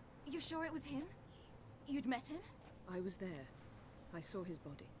later. You sure it was him? You'd met him? I was there. I saw his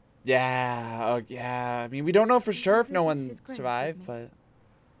body. Yeah. Oh yeah. I mean, we don't know for sure if no one His grave survived, with me.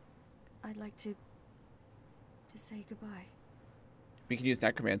 but I'd like to say goodbye. we can use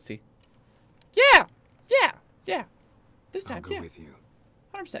necromancy. Yeah. Yeah. Yeah. This time, I'll go yeah. with you.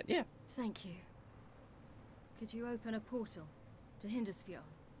 100%, yeah. Thank you. Could you open a portal to Hindersfjall?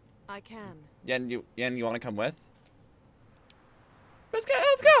 I can. Yen, you want to come with? Let's go.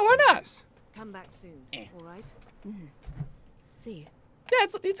 Why not? Come back soon. All right. Mm-hmm. See you. Yeah,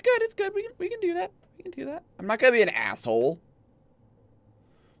 it's good. It's good. We can do that. We can do that. I'm not gonna be an asshole.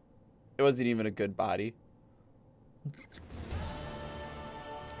 It wasn't even a good body.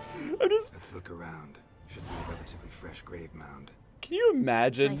 Let's look around. Should be a relatively fresh grave mound. Can you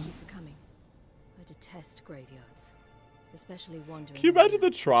imagine? Thank you for coming. I detest graveyards, especially wandering. Can you imagine the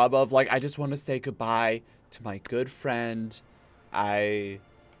trauma of like, I just want to say goodbye to my good friend. Like,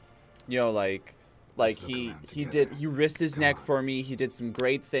 Like, Let's look around he together. risked his Come neck on. for me. He did some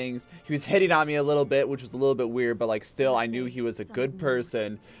great things. He was hitting on me a little bit, which was a little bit weird, but like still I knew he was a good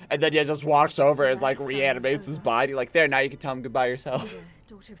person. And then he just walks over and like reanimates his body. Like, there, now you can tell him goodbye yourself.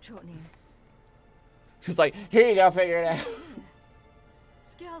 Daughter of Trotnir. He's like, here you go, figure it out.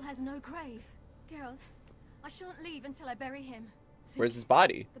 Skjall has no grave. Geralt, I shan't leave until I bury him. Where's his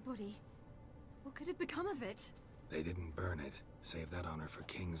body? The body. What could have become of it? They didn't burn it. Save that honor for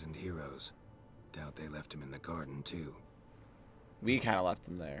kings and heroes. Doubt they left him in the garden, too. We kind of left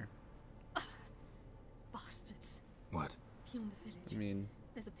him there. Bastards. What? Beyond the village. I mean,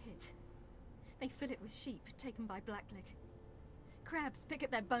 There's a pit. They fill it with sheep taken by Blackleg. Crabs pick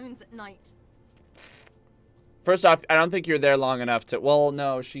at their bones at night. first off, I don't think you're there long enough to... Well,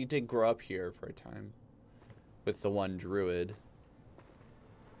 no, she did grow up here for a time. With the one druid.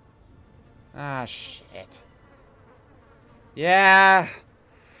 Ah, shit. Yeah.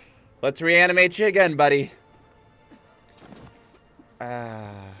 Let's reanimate you again, buddy.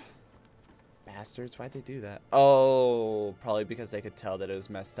 Bastards, why'd they do that? Oh, probably because they could tell that it was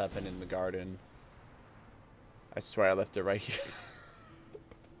messed up and in the garden. I swear I left it right here.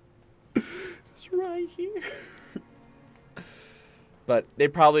 It's right here. But they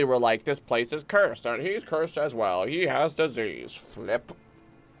probably were like, this place is cursed, and he's cursed as well. He has disease. Flip.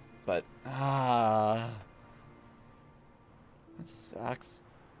 But, that sucks.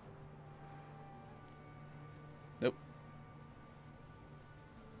 Nope.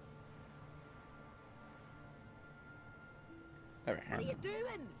 What are you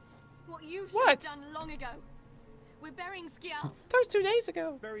doing? What you should What? have done long ago. We're burying Skjall. That was 2 days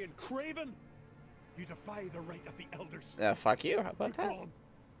ago. Burying Craven? You defy the right of the elders. Fuck you. How about that? Begone.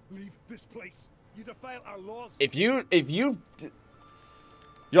 Leave this place. You defile our laws. If you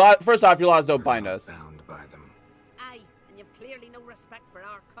first off, your laws don't bind us. Bound by them. Aye, and you've clearly no respect for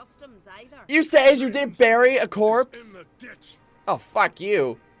our customs either. You say you did bury a corpse? In the ditch. Oh, fuck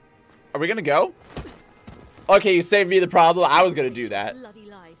you. Are we gonna go? Okay, you saved me the problem. I was gonna do that. Bloody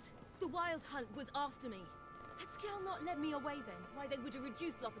lies. The Wild Hunt was after me. Had Skjall not led me away then, why they would have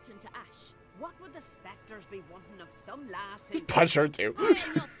reduced Lofoten to ash. What would the spectres be wanting of some lass who... Punch her too. I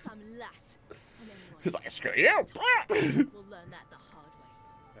am not some lass. And anyone He's like, screw you. will learn that the hard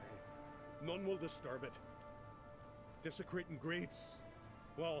way. None will disturb it. Desecrating graves.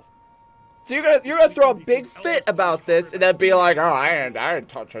 Well, So you're gonna throw a big fit about this and then be like, oh, I ain't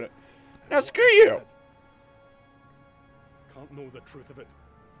touching it. Now screw you. can't know the truth of it.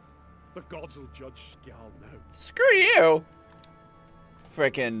 The gods will judge Skjall now. Screw you.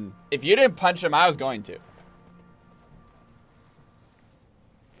 Frickin', if you didn't punch him, I was going to.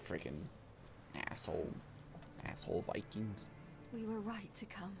 Frickin' asshole Vikings. We were right to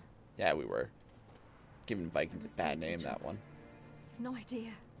come. Yeah, we were. Giving Vikings a bad name, that one. You've no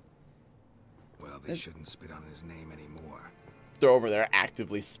idea. Well, they shouldn't spit on his name anymore. They're over there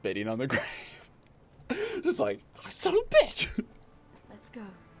actively spitting on the grave. Just like, oh, son of a bitch. Let's go.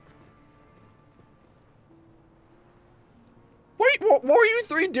 What were you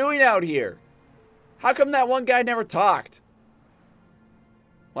three doing out here? How come that one guy never talked?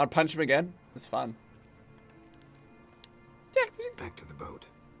 Want to punch him again? It's fun. Yeah, Back to the boat.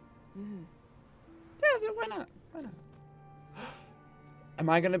 yeah, why not? Why not? Am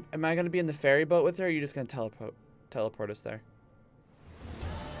I gonna be in the ferry boat with her, or are you just gonna teleport us there?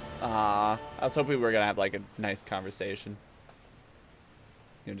 I was hoping we were gonna have like a nice conversation.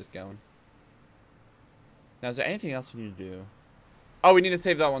 You're just going. Now, is there anything else we need to do? Oh, we need to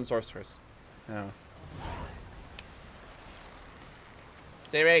save that one sorceress. No.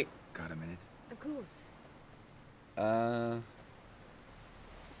 Stay right. Got a minute? Of course.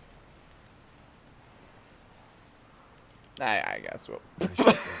 I guess we'll.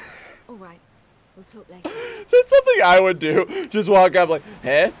 All right. We'll talk later. That's something I would do. Just walk up like,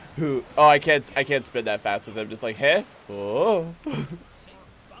 hey, who? Oh, I can't spin that fast with him. Just like, hey, oh.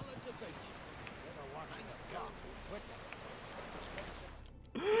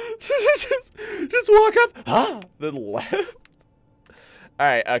 just walk up, then left. All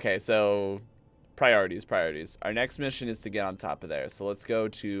right, okay. So, priorities. Our next mission is to get on top of there. So let's go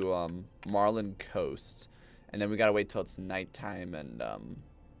to Marlin Coast, and then we gotta wait till it's nighttime and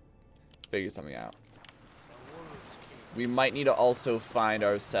figure something out. We might need to also find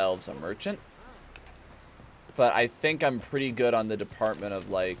ourselves a merchant. But I think I'm pretty good on the department of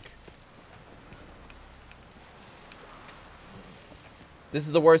like... This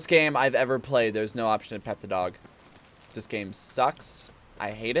is the worst game I've ever played. There's no option to pet the dog. This game sucks.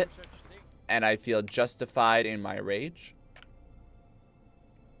 I hate it. And I feel justified in my rage.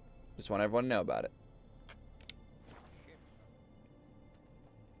 Just want everyone to know about it.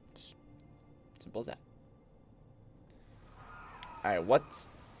 It's Simple as that. Alright, what's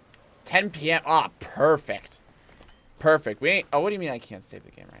 10 p.m.? Ah, oh, perfect. Perfect. We ain't. Oh, what do you mean I can't save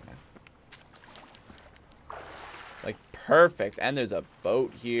the game right now? Like, perfect. And there's a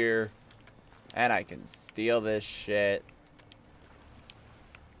boat here. And I can steal this shit.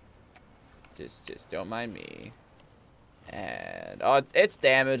 Just don't mind me. And, oh, it's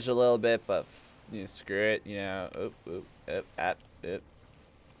damaged a little bit, but, you know, screw it, you know. Oop, oop, oop, oop, oop.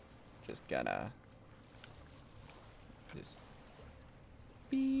 Just gonna. Just.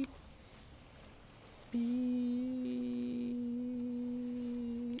 Beep. Beep.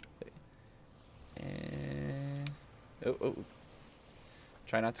 And. Oh, oh.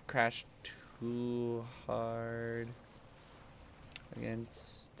 Try not to crash too hard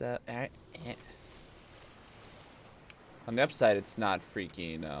against that. On the upside, it's not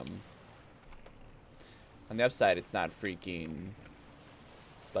freaking. On the upside, it's not freaking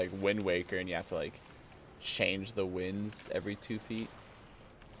like Wind Waker, and you have to like change the winds every 2 feet.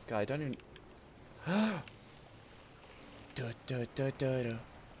 God, I don't even.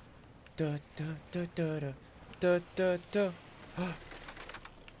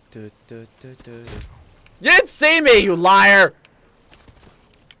 You didn't see me, you liar!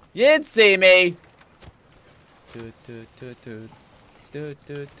 You didn't see me!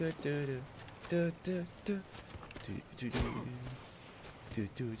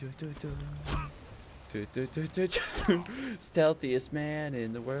 Stealthiest man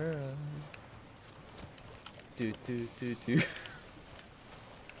in the world.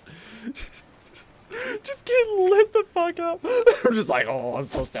 Just getting lit the fuck up. I'm just like, oh, I'm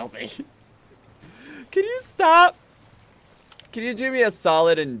so stealthy. Can you stop? Can you do me a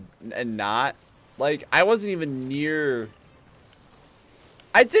solid and not? Like, I wasn't even near.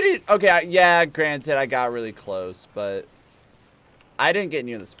 I didn't. Okay, yeah, granted, I got really close, but I didn't get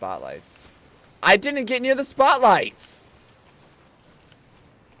near the spotlights. I didn't get near the spotlights.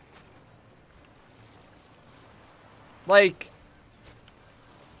 Like,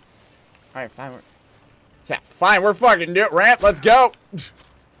 all right, fine. Yeah, fine. We're fucking do it. Ramp. Let's go.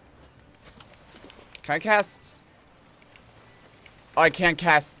 Can I cast? Oh, I can't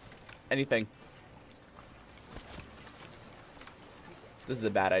cast anything. This is a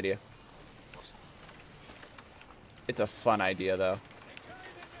bad idea. It's a fun idea, though.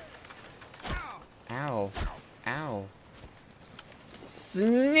 Ow. Ow.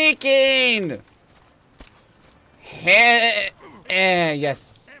 Sneaking!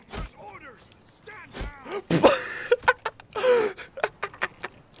 Yes.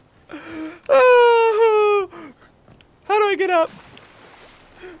 Oh, how do I get up?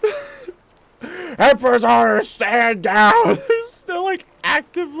 Emperor's orders, stand down! They're still like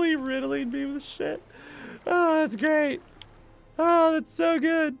actively riddling me with shit. Oh, that's great. Oh, that's so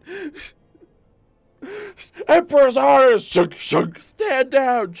good. Emperor's orders, shunk, shunk, stand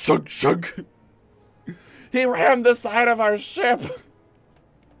down, shunk, shunk. He rammed the side of our ship.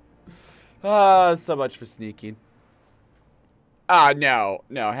 Ah, so much for sneaking. Ah, no,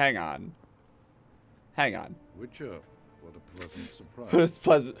 hang on. Hang on. Witcher, what a pleasant surprise. It's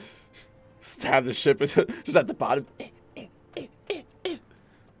pleasant. Stab the ship just at the bottom.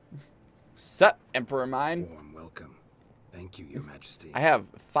 Sup, Emperor mine? Warm welcome. Thank you, Your Majesty. I have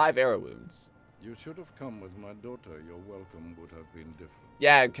 5 arrow wounds. You should have come with my daughter. Your welcome would have been different.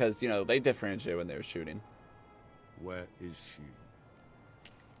 Yeah, because, you know, they differentiate when they were shooting. Where is she?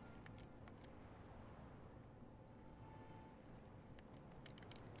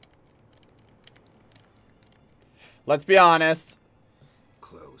 Let's be honest.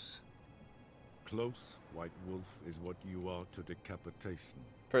 Close. Close, White Wolf, is what you are to decapitation.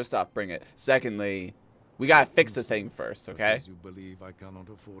 First off, bring it. Secondly, we gotta fix the thing first, okay? Because you believe I cannot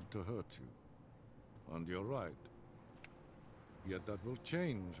afford to hurt you. And you're right. Yet that will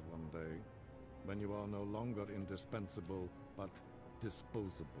change one day, when you are no longer indispensable, but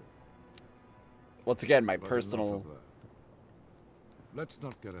disposable. Once again, my But personal... enough of that. Let's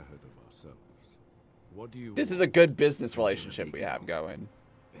not get ahead of ourselves. What do you This want? is a good business relationship we have going.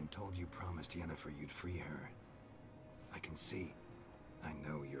 Been told you promised Yennefer you'd free her. I can see. I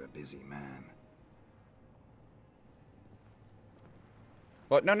know you're a busy man.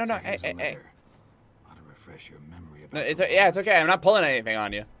 What? No, So hey. here's a letter. Ought to refresh your memory about No, it's, the yeah, it's launch. okay. I'm not pulling anything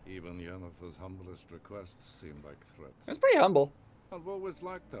on you. Even Yennefer's humblest requests seem like threats. It's pretty humble. I've always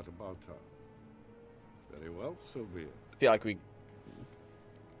liked that about her. Very well, so be it. I feel like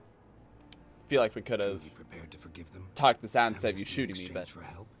we could have Truly prepared to forgive them? talked this out And instead of you risk you in shooting me, but exchange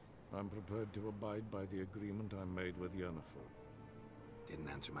for help? I'm prepared to abide by the agreement I made with Yennefer. Didn't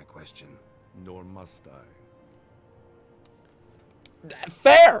answer my question. Nor must I.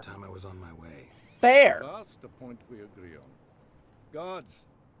 Fair. Time I was on my way. Fair. That's the point we agree on. Guards,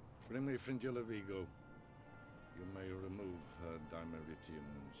 bring me Fringilla Vigo. You may remove her Dimeritian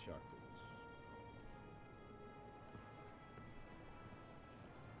shackles.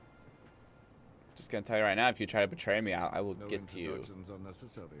 Just gonna tell you right now, if you try to betray me, I will No get to you. introductions are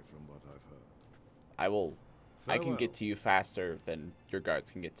necessary from what I've heard. I will. I can Farewell. get to you faster than your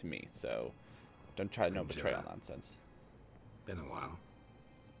guards can get to me. So, don't try no betrayal nonsense. Been a while.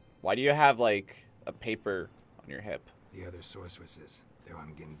 Why do you have like a paper on your hip? The other sorceresses, they're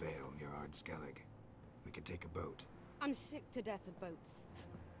on Ginvale near Ardskellig. We could take a boat. I'm sick to death of boats.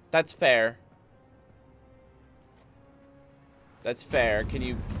 That's fair. That's fair.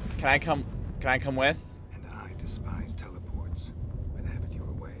 Can I come with? And I despise teleports, but have it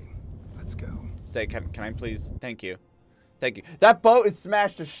your way. Let's go. Say, can I please? Thank you. Thank you. That boat is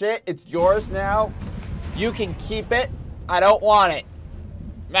smashed to shit. It's yours now. You can keep it. I don't want it.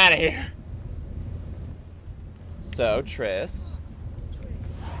 I'm out of here. So, Triss.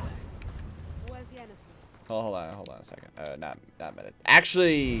 Where's Yennefer? Oh, hold on a second. Not a minute.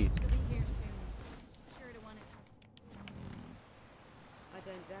 Actually, She'll be here soon. She's sure to want to talk. I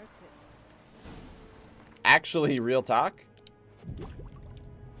don't doubt it. actually, real talk.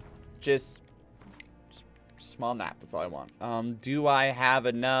 Just small nap. That's all I want. Do I have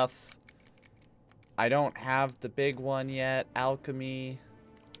enough? I don't have the big one yet. Alchemy.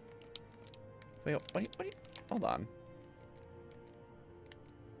 Wait, what? Hold on.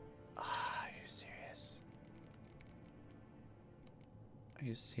 Are you serious? Are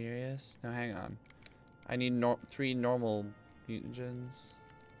you serious? No, hang on. I need 3 normal mutagens.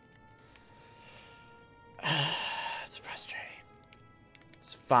 It's frustrating.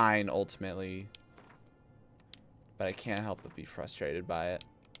 It's fine, ultimately. But I can't help but be frustrated by it.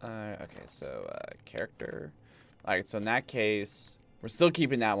 Okay, so, character. Alright, so in that case, we're still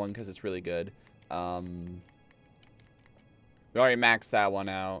keeping that one because it's really good. We already maxed that one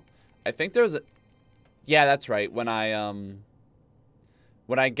out. I think there was a... Yeah, that's right. When I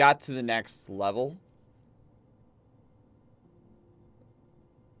got to the next level...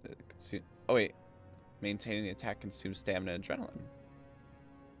 Oh, wait. Maintaining the attack consumes stamina and adrenaline.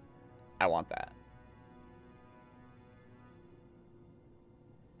 I want that.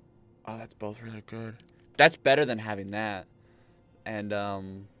 Oh, that's both really good. That's better than having that. And,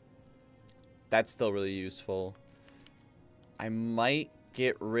 that's still really useful. I might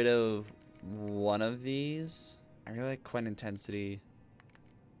get rid of one of these. I really like Quen Intensity.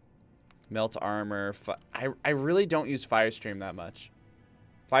 Melt Armor. I really don't use Firestream that much.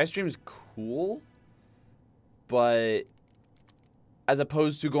 Firestream is cool, but as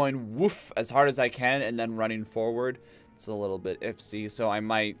opposed to going woof as hard as I can and then running forward, it's a little bit iffy. So I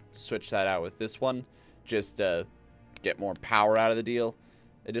might switch that out with this one just to get more power out of the deal.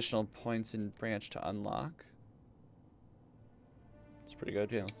 Additional points in branch to unlock. It's pretty good.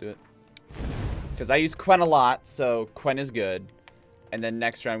 Yeah, let's do it. Because I use Quen a lot, so Quen is good. And then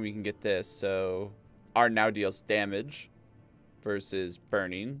next round we can get this. So Art now deals damage versus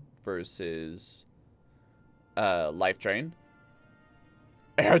burning versus life drain.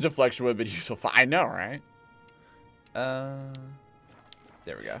 Air deflection would be useful. I know, right?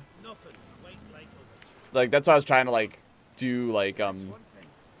 There we go. Like that's what I was trying to like do, like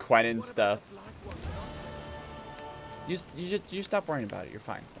Quen and stuff. You stop worrying about it. You're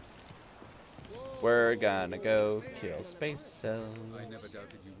fine. We're gonna go kill space cells. I never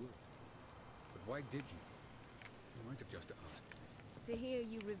doubted you would. But why did you? You might have just asked. To hear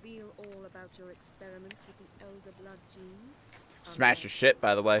you reveal all about your experiments with the Elder Blood gene. Smash your shit,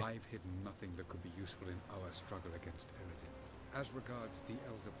 by the way. I've hidden nothing that could be useful in our struggle against Eredin. As regards the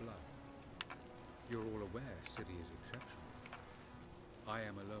Elder Blood, you're all aware Ciri is exceptional. I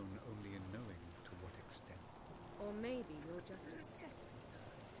am alone only in knowing to what extent. Or maybe you're just obsessed with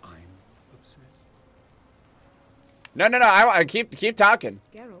her. I'm obsessed. No. I keep talking.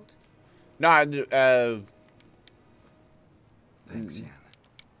 Geralt. No, Thanks, Yen.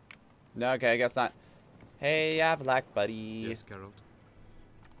 no, okay, I guess not. Hey, Avlac buddy. Yes, Geralt.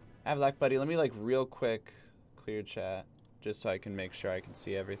 Avlac buddy, let me like real quick clear chat just so I can make sure I can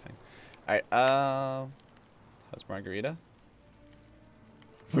see everything. All right, how's Margarita?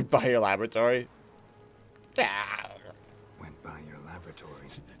 Went by your laboratory. Went by your laboratory.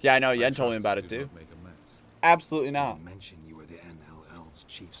 Yeah, I know. Yen told me about it too. Make a mess. Absolutely not. You mentioned you were the NL Elves'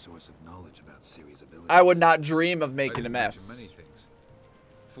 chief source of knowledge about Ciri's abilities. I would not dream of I making a didn't mess. mention many things.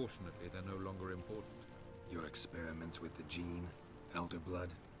 Fortunately, they're no longer important. Your experiments with the gene, Elder Blood,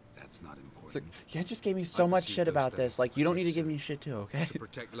 that's not It's important. like, Yen just gave me so I much pursued shit those about steps this. Like, you don't need to protect give me Ciri. shit too, okay? To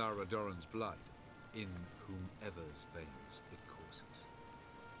protect Lara Doran's blood, in whomever's veins it courses.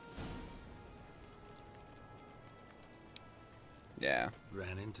 Yeah.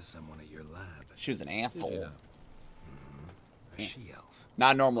 Ran into someone at your lab. She was an asshole. Did you know? A she-elf.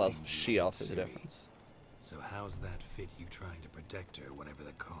 Not normal elf. Named She-elf is a Ciri. difference. So how's that fit you trying to protect her, whatever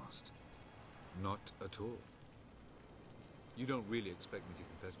the cost? Not at all. You don't really expect me to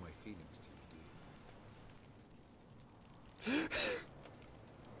confess my feelings to you, do you?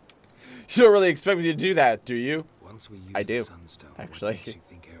 You don't really expect me to do that, do you? Once we use I do, the Sunstone, actually. what makes you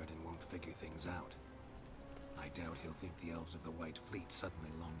think Aradin won't figure things out? I doubt he'll think the Elves of the White Fleet suddenly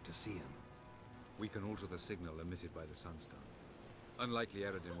long to see him. We can alter the signal emitted by the Sunstone. Unlikely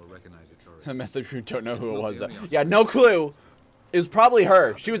Aradin will recognize its I origin. messed up. You don't know It's who it not was. the only Yeah, no clue. It was probably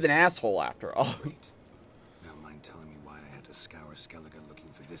her. She was an asshole after all. Wait. Now mind telling me why I had to scour Skellige looking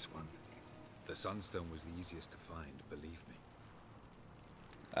for this one? The Sunstone was the easiest to find, believe me.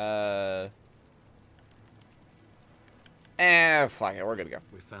 Fuck it. We're gonna go.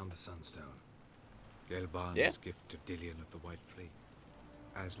 We found the Sunstone. Gelban's Yeah. gift to Dillion of the White Fleet.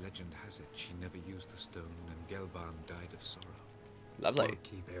 As legend has it, she never used the stone, and Gelban died of sorrow. Lovely. Won't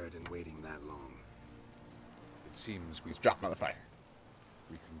keep Aradin waiting that long. It seems we've Let's drop another fire.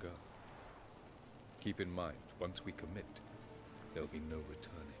 We can go. Keep in mind, once we commit, there'll be no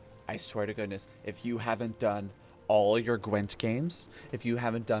returning. I swear to goodness, if you haven't done all your Gwent games, if you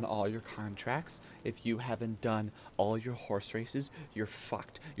haven't done all your contracts, if you haven't done all your horse races, you're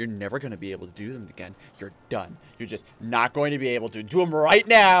fucked. You're never going to be able to do them again. You're done. You're just not going to be able to do them right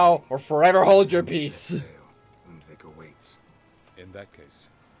now or forever hold your peace. Undvik awaits. In that case,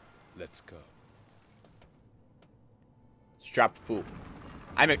 let's go. Strapped fool.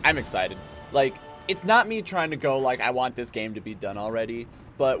 I'm excited. Like, it's not me trying to go like I want this game to be done already,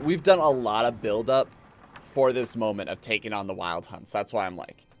 but we've done a lot of build up for this moment of taking on the wild hunts. That's why I'm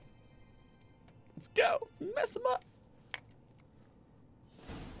like, let's go. Let's mess them up.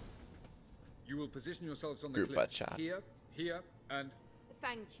 You will position yourselves on the Group butt cliffs. shot. Here, and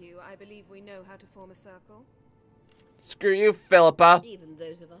Thank you. I believe we know how to form a circle. Screw you, Philippa. Even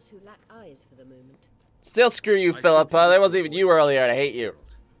those of us who lack eyes for the moment. Still screw you, Philippa. That wasn't even you earlier, and I hate you.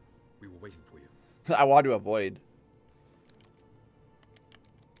 we were waiting for you. I want to avoid.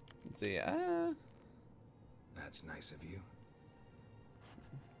 Let's see. That's nice of you.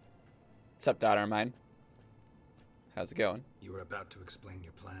 What's up, daughter of mine? How's it going? You were about to explain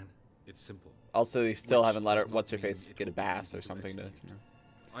your plan? It's simple. Also, they still Which haven't let her, does not what's her mean face, it get a will be bath easy or to something to, execute.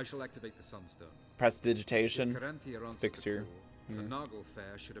 I shall activate the Sunstone. press digitation. If Caranthea answers Fix the your- call, the Nargle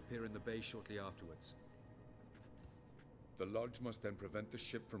Fair should appear in the bay shortly afterwards. The Lodge must then prevent the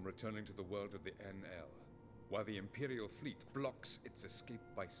ship from returning to the world of the NL, while the Imperial fleet blocks its escape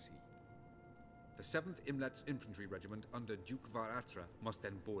by sea. The 7th Imlet's Infantry Regiment under Duke Varatra must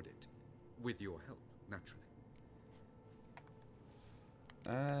then board it. With your help, naturally.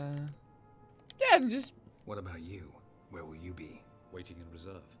 Yeah, just What about you? Where will you be? Waiting in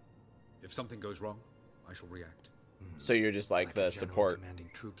reserve. If something goes wrong, I shall react. so you're just like a the general support. commanding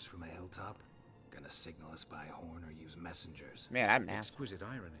troops from a hilltop? Gonna signal us by horn or use messengers? Man, I'm an asshole. Exquisite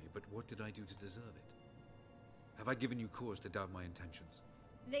irony, but what did I do to deserve it? Have I given you cause to doubt my intentions?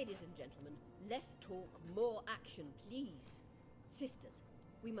 Ladies and gentlemen, less talk, more action, please. Sisters,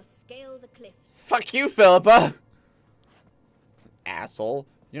 we must scale the cliffs. Fuck you, Philippa. Asshole.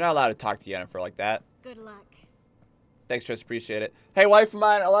 You're not allowed to talk to Yennefer like that. Good luck. Thanks, Tris. Appreciate it. Hey, wife of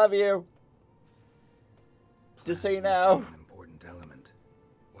mine, I love you. Just so you Plan's know. missing an important element.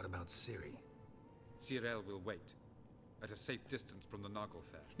 What about Ciri? Cyril will wait, at a safe distance from the Nargle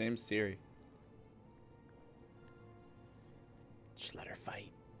Fair. Name's Siri. Just let her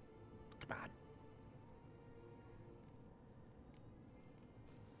fight. Come on.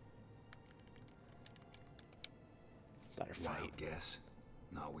 Let her fight. Wild guess.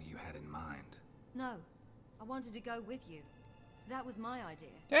 Not what you had in mind. No, I wanted to go with you. That was my idea.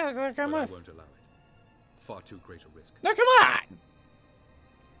 Yeah, come But I on. won't allow it. Far too great a risk. No, come on.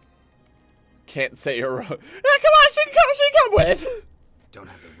 Can't say you're wrong. No, come on, she can come with. Don't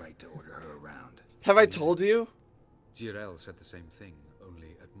have the right to order her around. Have I told you? Cyril said the same thing,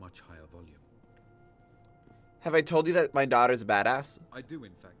 only at much higher volume. Have I told you that my daughter's a badass? I do,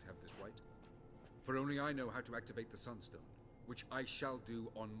 in fact, have this right. For only I know how to activate the Sunstone, which I shall do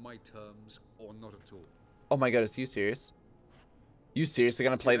on my terms or not at all. Oh my goodness, you serious? You seriously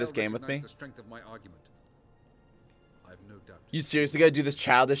gonna play Cyril this game with me? recognized the strength of my argument. I've no doubt. You seriously gonna do this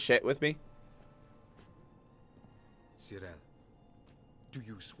childish shit with me? Cyril, do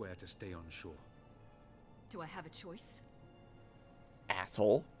you swear to stay on shore? Do I have a choice?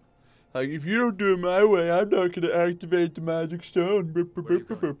 Asshole. Like, if you don't do it my way, I'm not gonna activate the magic stone. Where are you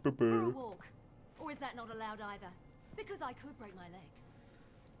going? For a walk. Or is that not allowed either? Because I could break my leg.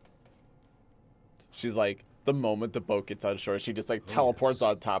 She's like, The moment the boat gets on shore, she just like teleports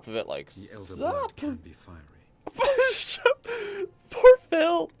on top of it like, The elder blood sup? can be fiery. Poor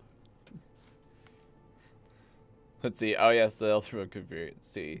Phil. Let's see. Oh yes, the elder could be. Let's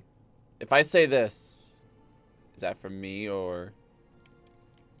see. If I say this, is that from me or?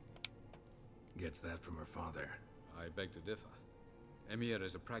 Gets that from her father. I beg to differ. Emir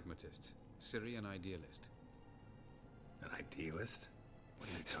is a pragmatist, Ciri an idealist. An idealist? What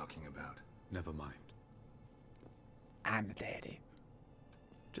are you talking about? Never mind. I'm the daddy.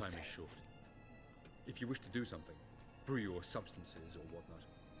 Just Time is short. If you wish to do something, brew your substances or whatnot,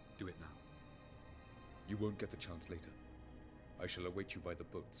 do it now. You won't get the chance later. I shall await you by the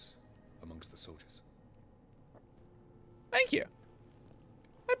boats, amongst the soldiers. Thank you.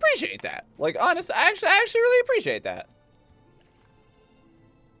 I appreciate that. Like, honestly, I actually really appreciate that.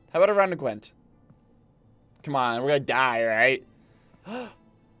 How about a round of Gwent? Come on, we're gonna die, right?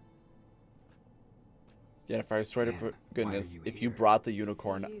 Jennifer, I swear to goodness, if you brought the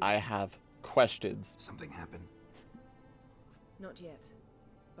unicorn, I have questions. Something happened? Not yet,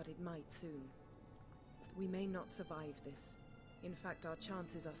 but it might soon. We may not survive this. In fact, our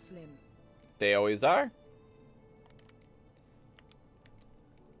chances are slim. They always are.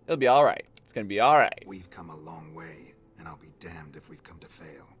 It'll be alright. It's gonna be alright. We've come a long way, and I'll be damned if we've come to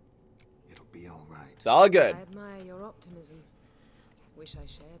fail. It'll be alright. It's all good. I admire your optimism. Wish I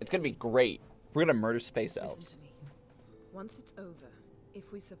shared It's gonna be great. We're gonna murder space elves. Listen to me. Once it's over,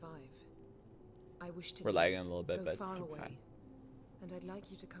 if we survive, I wish to We're lagging a little bit, go but far we're away, fine. and I'd like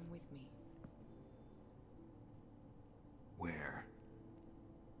you to come with me. Where?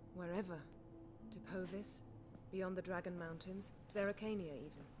 Wherever. To Povis, beyond the Dragon Mountains, Zeracania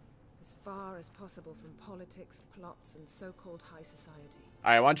even. As far as possible from politics, plots, and so-called high society.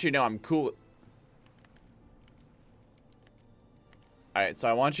 Alright, I want you to know I'm cool. Alright, so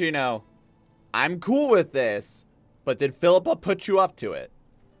I want you to know I'm cool with this, but did Philippa put you up to it?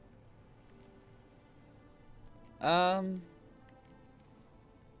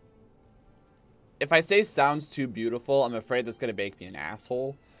 If I say sounds too beautiful, I'm afraid that's gonna make me an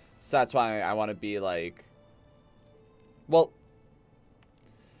asshole. So that's why I want to be like, well,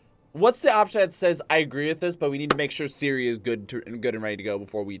 what's the option that says I agree with this, but we need to make sure Ciri is good and ready to go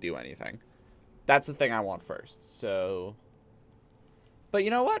before we do anything? That's the thing I want first. So, but you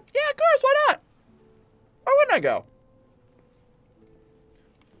know what? Yeah, of course. Why not? Why wouldn't I go?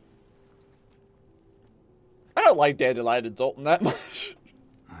 I don't like Dandelion and Zoltan that much.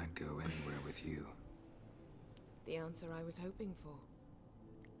 I'd go anywhere with you. The answer I was hoping for.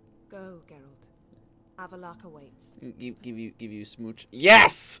 Go, Geralt. Avalok awaits. Give you smooch.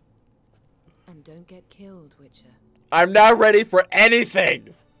 Yes! And don't get killed, Witcher. I'm not ready for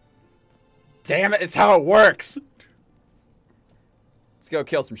anything. Damn it, it's how it works. Let's go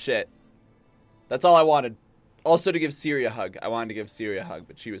kill some shit. That's all I wanted. Also to give Ciri a hug. I wanted to give Ciri a hug,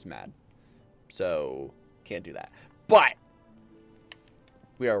 but she was mad. So, can't do that. But,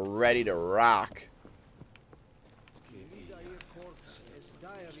 we are ready to rock.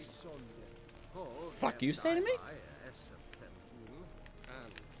 Fuck you say to me?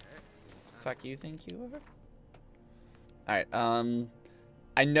 Fuck you think you are? Alright,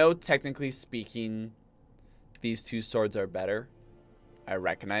 I know technically speaking, these two swords are better. I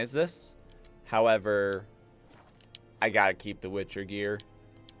recognize this. However, I gotta keep the Witcher gear.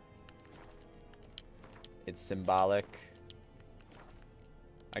 It's symbolic.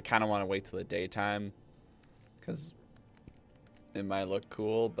 I kind of want to wait till the daytime, because it might look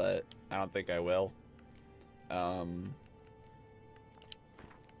cool, but I don't think I will. I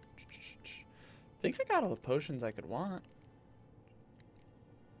think I got all the potions I could want.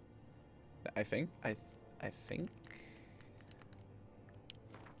 I think I do. I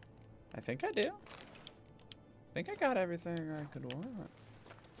think I got everything I could want.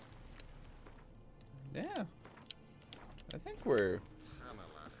 Yeah. I think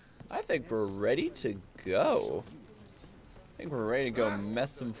we're ready to go. I think we're ready to go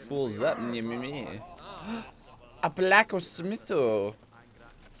mess some fools up. A blacksmitho.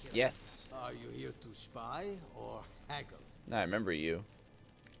 Yes. Are you here to spy or haggle? Nah, I remember you.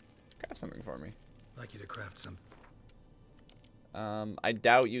 Craft something for me. I'd like you to craft some. I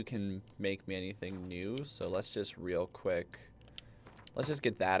doubt you can make me anything new, so let's just real quick. Let's just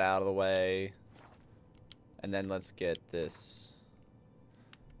get that out of the way. And then let's get this.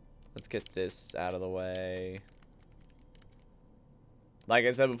 Let's get this out of the way. Like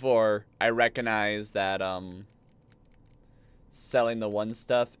I said before, I recognize that selling the one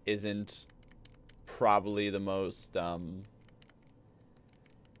stuff isn't probably the most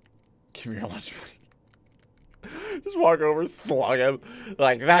give me your lunch money. Just walk over, slug him.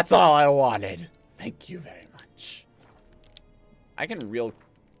 Like, that's all I wanted. Thank you very much. I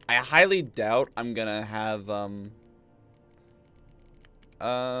highly doubt I'm gonna have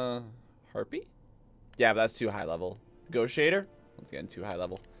Harpy? Yeah, but that's too high level. Negotiator? Once again, too high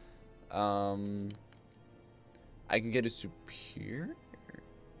level. I can get a superior?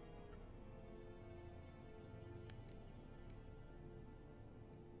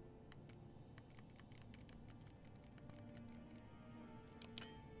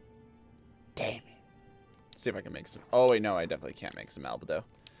 Damn it. See if I can make some. Oh, wait, no, I definitely can't make some albedo.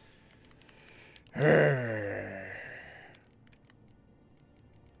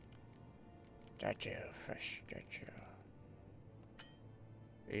 Fresh.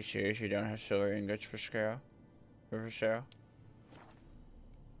 Are you serious you don't have silver ingots for Scarrow? Or for Scarrow?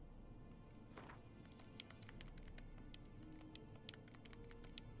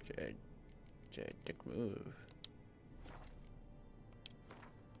 Dick move.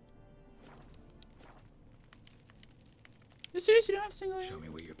 You serious? You don't have single? Show me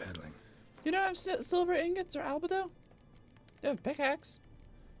what you're peddling. You don't have silver ingots or albedo? You have pickaxe.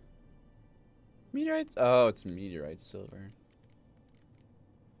 Meteorites? Oh, it's meteorite silver.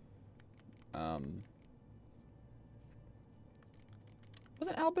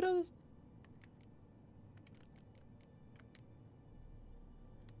 Wasn't albedo?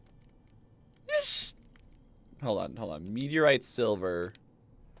 Yes. Hold on. Meteorite silver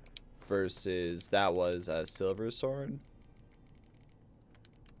versus that was a silver sword.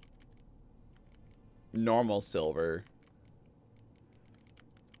 Normal silver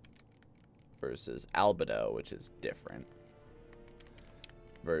versus albedo, which is different.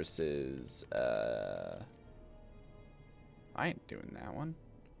 Versus I ain't doing that one.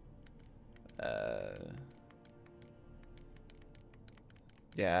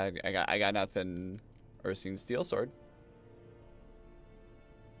 Yeah, I got nothing. Ursine steel sword.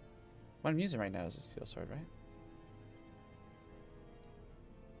 What I'm using right now is a steel sword, right?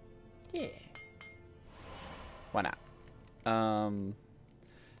 Yeah. Why not?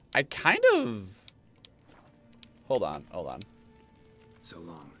 I kind of. Hold on. So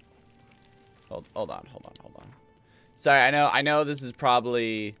long. Hold on. Sorry, I know this is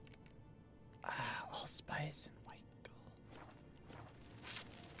probably allspice and white gold.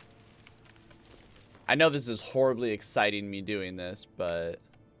 I know this is horribly exciting me doing this, but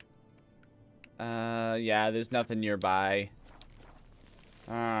yeah, there's nothing nearby.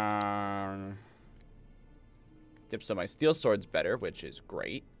 Yep, so my steel sword's better, which is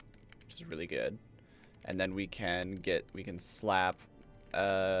great, which is really good. And then we can slap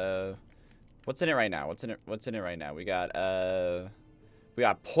what's in it right now? What's in it right now? We got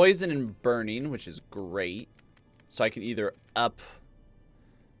poison and burning, which is great. So I can either up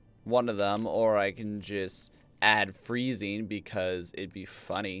one of them or I can just add freezing because it'd be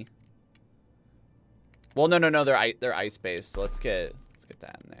funny. Well, no, they're ice based. So let's get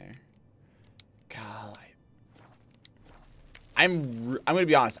that in there. God, I'm gonna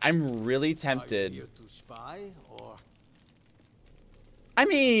be honest. I'm really tempted. Are you here to spy, or? I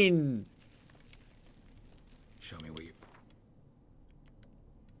mean, show me what you.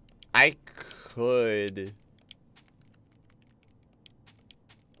 I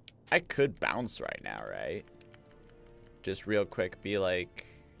could bounce right now, right? Just real quick, be like,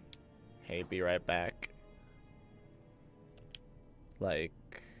 "Hey, be right back." Like,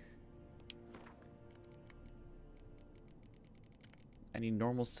 I need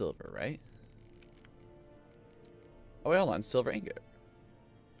normal silver, right? Oh, wait, hold on. Silver ingot.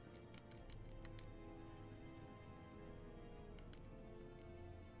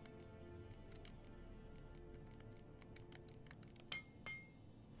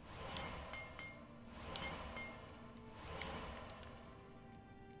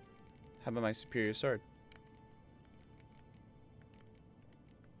 How about my superior sword?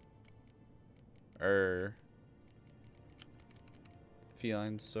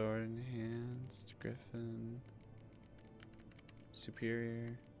 Feline sword enhanced, griffin,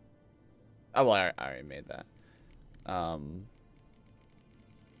 superior. Oh well, I already made that.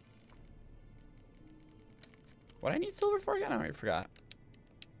 What I need silver for again? I already forgot.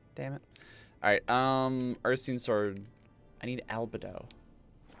 Damn it. All right. Ursine sword. I need albedo.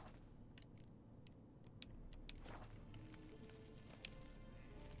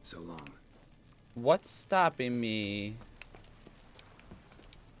 So long. What's stopping me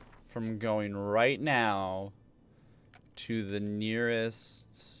from going right now to the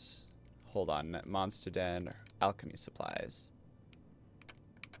nearest, hold on, monster den or alchemy supplies?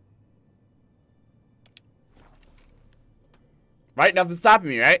 Right, nothing's stopping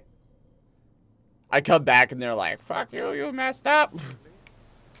me, right? I come back and they're like, fuck you, you messed up.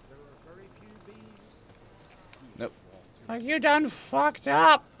 Nope. Like, you done fucked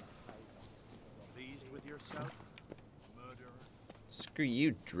up. Pleased with yourself, murderer? Screw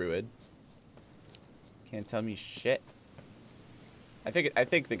you, druid. Can't tell me shit. I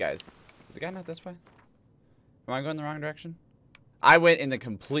think the guy's... Is the guy not this way? Am I going the wrong direction? I went in the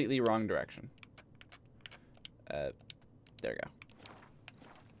completely wrong direction. There we go.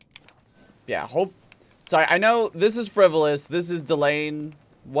 Yeah, Sorry, I know this is frivolous. This is delaying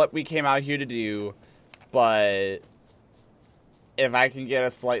what we came out here to do. But if I can get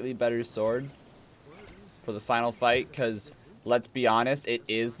a slightly better sword for the final fight, because let's be honest, it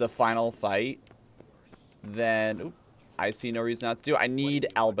is the final fight, then oop, I see no reason not to do it. I need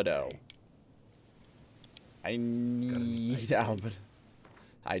albedo. I need albedo.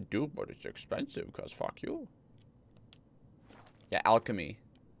 I do, but it's expensive because fuck you. Yeah, alchemy.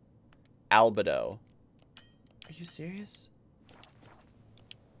 Albedo. Are you serious?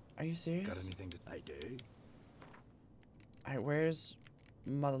 Are you serious? Got anything to... I do. Alright, where's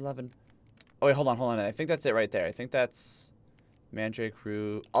Mother Lovin'? Oh, wait, hold on. I think that's it right there. I think that's Mandrake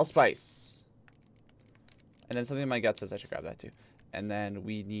Root. Allspice. And then something in my gut says I should grab that too. And then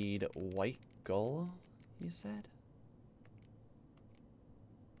we need White Gull, you said?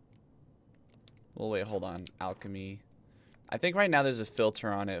 Well, wait, hold on. Alchemy. I think right now there's a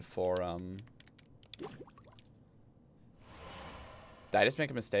filter on it for, Did I just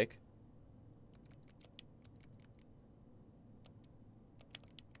make a mistake?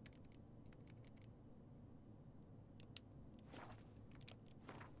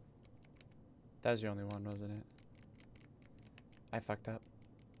 That was your only one, wasn't it? I fucked up.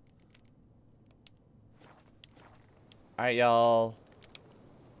 Alright, y'all.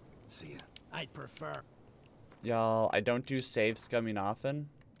 See ya. I'd prefer. Y'all, I don't do save scumming often.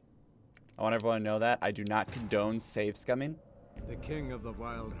 I want everyone to know that. I do not condone save scumming. The king of the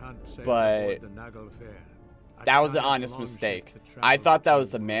wild hunt sailed But aboard the Nagle Fair. that was an honest mistake. I thought that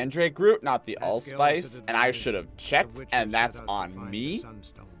was the Mandrake Root, not the Allspice, and I should have checked, and that's on me.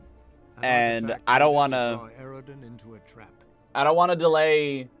 And I don't want to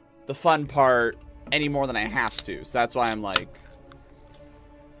delay the fun part any more than I have to. So that's why I'm like,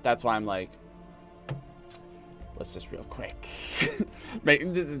 let's just real quick.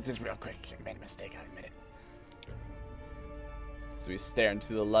 Just real quick. I made a mistake, I admit it. So we stare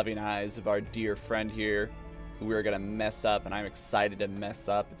into the loving eyes of our dear friend here, who we're going to mess up, and I'm excited to mess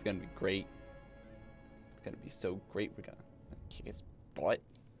up. It's going to be great. It's going to be so great. We're going to kick his butt.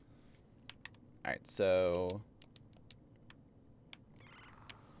 Alright, so...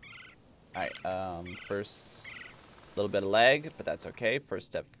 Alright, first, a little bit of lag, but that's okay. First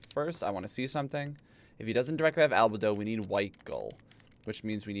step first, I want to see something. If he doesn't directly have albedo, we need White Gull, which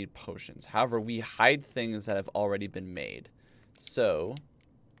means we need potions. However, we hide things that have already been made. So,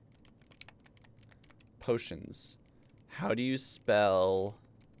 potions. How do you spell...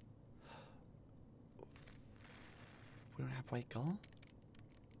 We don't have White Gull?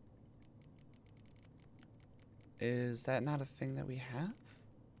 Is that not a thing that we have?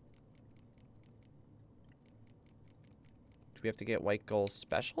 Do we have to get White Gull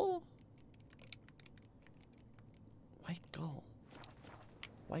special? White Gull.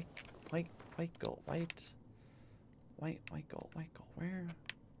 White Gull. White Gull.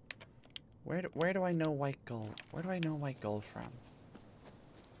 Where do I know White Gull? Where do I know White Gull from?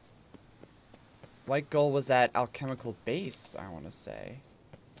 White Gull was at Alchemical Base, I want to say.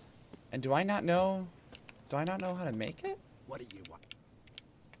 And do I not know how to make it? What do you want?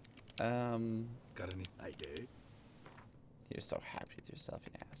 Got any? I do. You're so happy with yourself,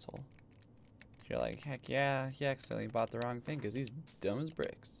 you asshole. You're like, heck yeah, he accidentally bought the wrong thing because he's dumb as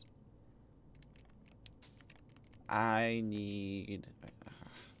bricks. I need...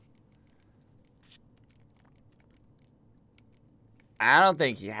 I don't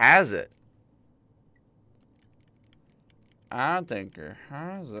think he has it. I don't think he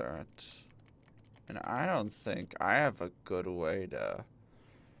has it. And I don't think I have a good way to...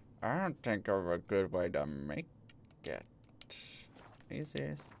 I don't think I have a good way to make it. Are you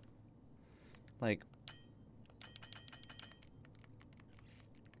serious? Like...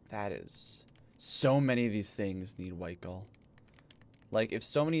 That is... So many of these things need White Gull. Like, if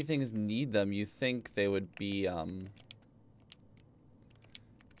so many things need them, you think they would be,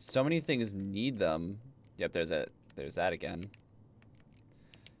 So many things need them. Yep, there's that again.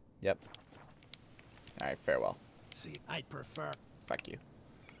 Yep. Alright, farewell. See, I'd prefer. Fuck you.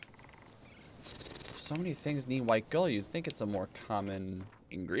 So many things need White Gull, you'd think it's a more common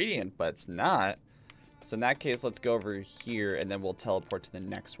ingredient, but it's not. So in that case, let's go over here, and then we'll teleport to the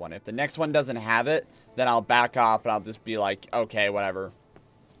next one. If the next one doesn't have it, then I'll back off, and I'll just be like, okay, whatever.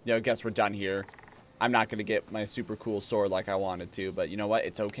 You know, guess we're done here. I'm not going to get my super cool sword like I wanted to, but you know what?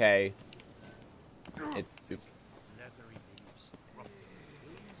 It's okay.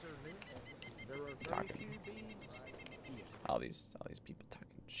 All these people talking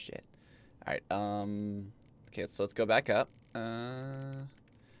shit. All right. Okay, so let's go back up.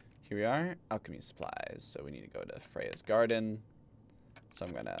 Here we are. Alchemy supplies. So we need to go to Freya's garden. So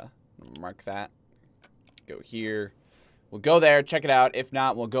I'm gonna mark that. Go here. We'll go there, check it out. If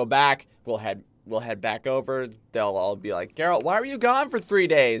not, we'll go back. We'll head back over. They'll all be like, Geralt, why were you gone for 3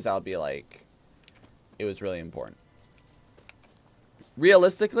 days? I'll be like, it was really important.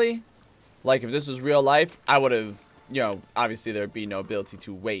 Realistically, like if this was real life, I would have, you know, obviously there'd be no ability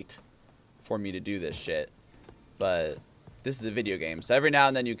to wait for me to do this shit. But this is a video game, so every now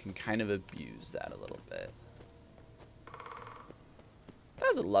and then you can kind of abuse that a little bit. That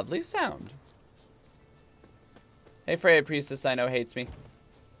was a lovely sound. Hey, Freya Priestess, I know hates me.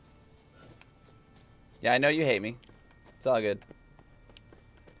 Yeah, I know you hate me. It's all good.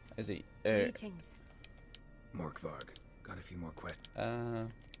 Is he? Greetings. Morkvarg, got a few more questions.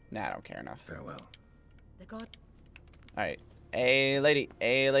 Nah, I don't care enough. Farewell. The god. All right. Hey, lady.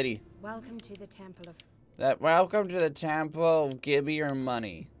 Hey, lady. Welcome to the Temple of... Welcome to the temple. Give me your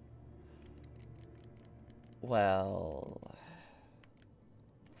money. Well...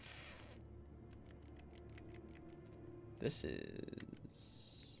 This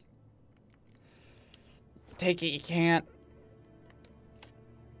is... Take it, you can't.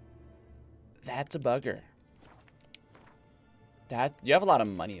 That's a bugger. You have a lot of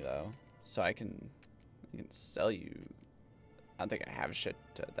money, though. So I can sell you... I don't think I have shit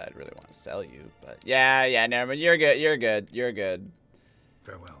that I'd really want to sell you, but yeah, never mind. You're good.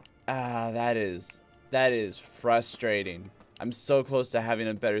 Farewell. That is frustrating. I'm so close to having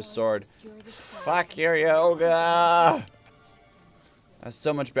a better sword. Fuck your yoga. It's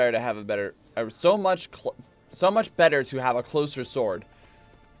so much better to have a better, so much better to have a closer sword.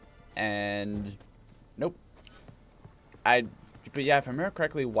 And nope. But yeah, if I remember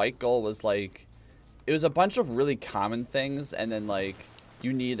correctly, White Gull was like. It was a bunch of really common things, and then, like,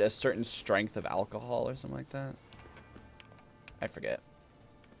 you need a certain strength of alcohol or something like that. I forget.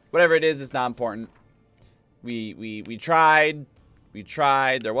 Whatever it is, it's not important. We tried. We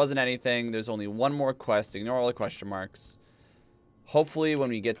tried. There wasn't anything. There's only one more quest. Ignore all the question marks. Hopefully, when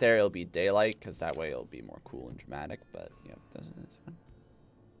we get there, it'll be daylight, because that way it'll be more cool and dramatic, but, yeah, that's fine.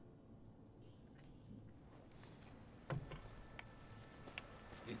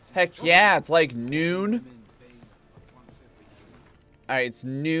 Heck yeah, it's like noon. Alright, it's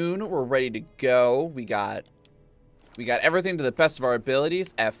noon. We're ready to go. We got everything to the best of our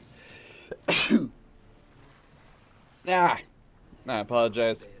abilities. I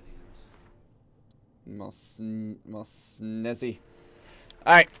apologize. Most snizzy.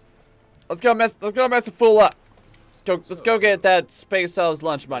 Alright. Let's go mess a fool up. Let's go get that Space Elves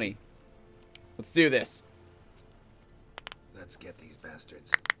lunch money. Let's do this. Let's get these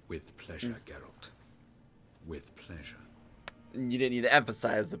bastards. With pleasure, Geralt. With pleasure. You didn't need to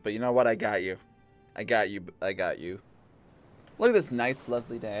emphasize it, but you know what? I got you. I got you. Look at this nice,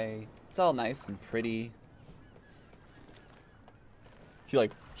 lovely day. It's all nice and pretty.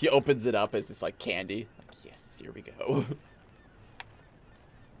 He opens it up as it's like candy. Like, yes, here we go.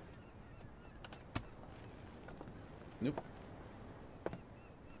 Nope.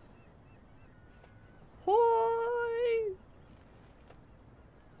 Hi.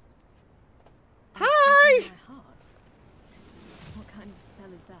 Hi. My heart. What kind of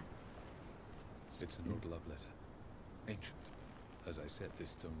spell is that? It's an old love letter. Ancient. As I said,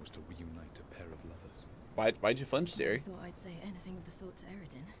 this stone was to reunite a pair of lovers. Why'd you flinch, Siri? I thought I'd say anything of the sort to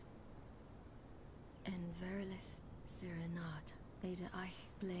Eredin. En verilith Sirenad. Leda Eich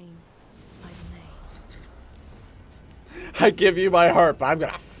Blaine I give you my heart, but I'm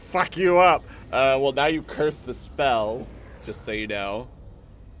gonna fuck you up. Well, now you curse the spell, just so you know.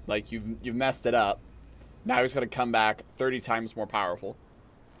 Like, you've messed it up. Now he's gonna come back 30 times more powerful.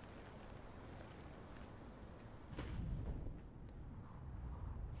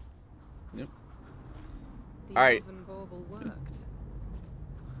 Yep. Alright. Worked.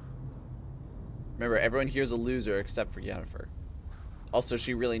 Remember, everyone here's a loser except for Yennefer. Also,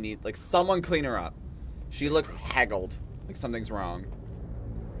 she really needs, like, someone clean her up. She looks haggled. Like something's wrong.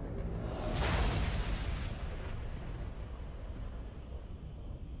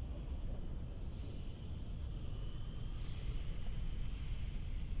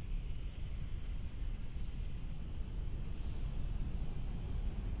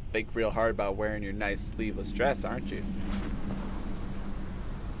 Think real hard about wearing your nice sleeveless dress, aren't you?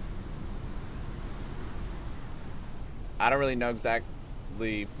 I don't really know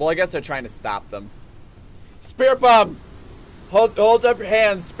exactly. Well, I guess they're trying to stop them Spirit bomb! Hold up your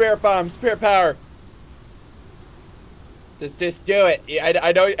hands. Spirit bomb. Spirit power. Just do it.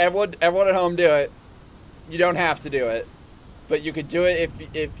 I know everyone at home do it. You don't have to do it. But you could do it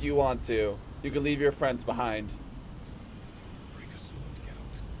if you want to. You could leave your friends behind. Break a sword,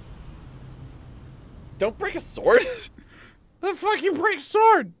 Geralt. Don't break a sword? How the fuck you break a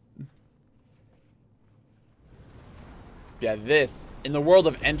sword? Yeah, this. In the world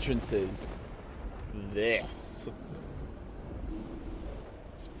of entrances, this.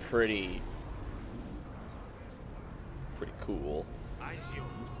 It's pretty cool.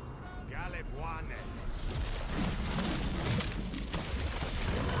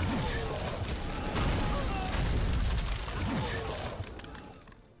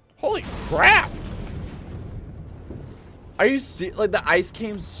 Holy crap! Are you see like the ice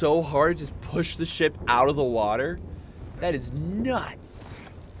came so hard, just pushed the ship out of the water? That is nuts.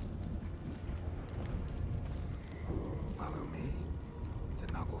 Follow me.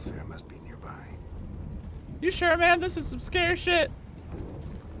 The Knuckle Fair must be nearby. You sure, man? This is some scary shit.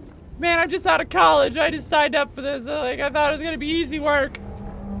 Man, I'm just out of college. I just signed up for this. Like, I thought it was gonna be easy work.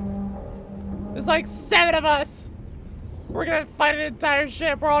 There's like 7 of us. We're gonna fight an entire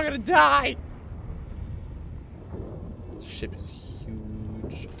ship. We're all gonna die. This ship is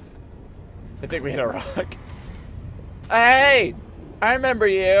huge. I think we hit a rock. Hey! I remember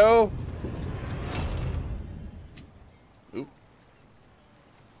you. Oop.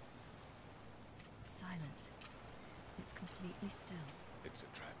 Silence. It's completely still. It's a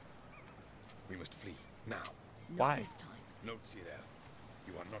trap. We must flee, now. Why? Not this time. No, Cyril.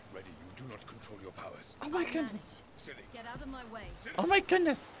 You are not ready. You do not control your powers. Oh my goodness. Silly. Get out of my way. Oh my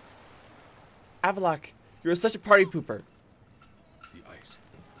goodness. Avalok, you're such a party pooper. The ice.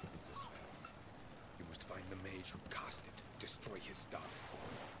 It's a spell. You must find the mage who cast it. Destroy his stuff.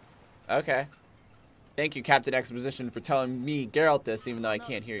 Okay. Thank you, Captain Exposition, for telling me, Geralt, this, even though I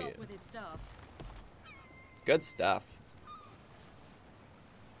can't hear you. With his stuff. Good stuff.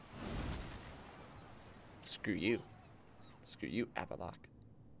 Screw you. Screw you, Avalok.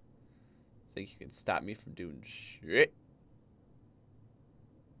 Think you can stop me from doing shit?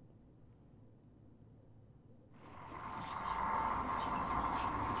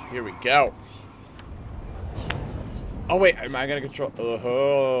 Here we go. Oh wait, am I gonna control?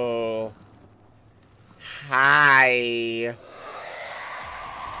 Oh. Hi.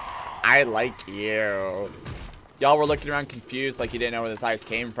 I like you. Y'all were looking around confused like you didn't know where this ice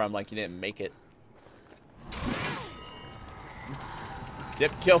came from, like you didn't make it.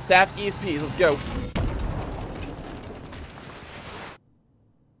 Yep, kill staff, ease peas, let's go.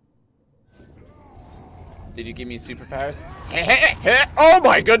 Did you give me superpowers? Oh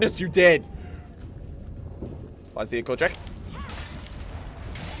my goodness, you did! Want to see a cool trick?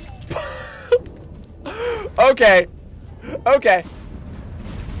 Okay. Okay.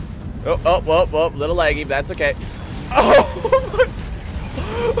 Oh, little laggy, but that's okay. Oh!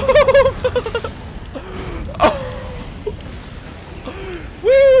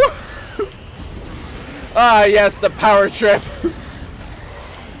 Woo! Ah, yes, the power trip.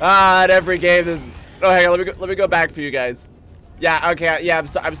 Ah, at every game there's... Oh, hang on, let me go back for you guys. Yeah, okay, yeah, I'm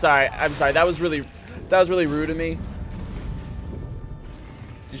sorry. That was really rude of me.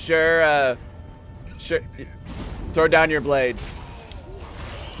 You sure, sure, throw down your blade.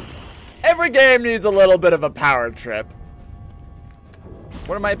 Every game needs a little bit of a power trip.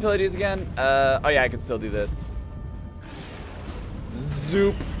 What are my abilities again? Oh yeah, I can still do this.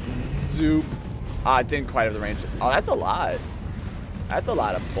 Zoop, zoop. Ah, it didn't quite have the range. Oh, that's a lot. That's a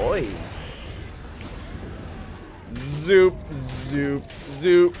lot of boys. Zoop, zoop,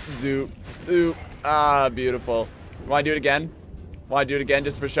 zoop, zoop, zoop. Ah, beautiful. Want to do it again? Want to do it again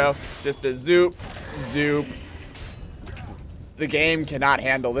just for show? Just a zoop, zoop. The game cannot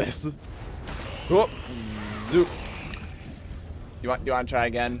handle this. Whoop, zoop. Do you want to try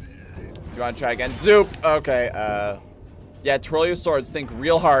again? Do you want to try again? Zoop. Okay. Yeah. Twirl your swords. Think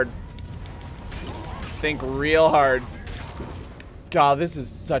real hard. Think real hard. God, this is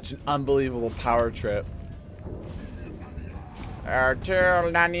such an unbelievable power trip.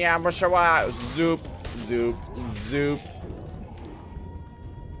 Zoop, zoop, zoop.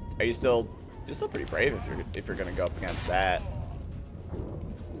 Are you still? You're still pretty brave if you're gonna go up against that.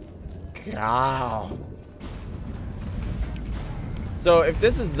 God. So if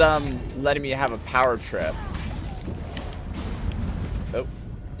this is them letting me have a power trip. Oh,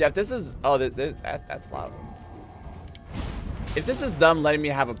 yeah. If this is that's loud. If this is them letting me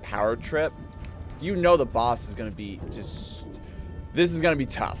have a power trip, you know the boss is gonna be just. This is gonna be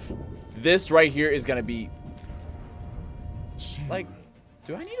tough. This right here is gonna be. Like,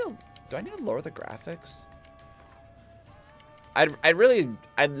 do I need to lower the graphics?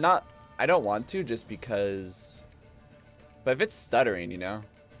 I don't want to just because. But if it's stuttering, you know.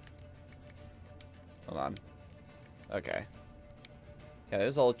 Hold on. Okay. Yeah,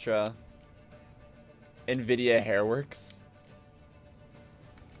 there's Ultra. NVIDIA Hairworks.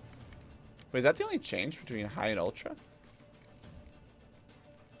 Wait, is that the only change between high and ultra?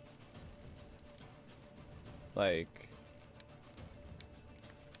 Like,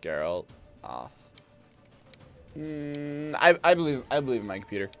 Geralt off. I believe in my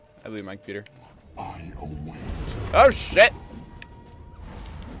computer. I believe in my computer. Oh shit!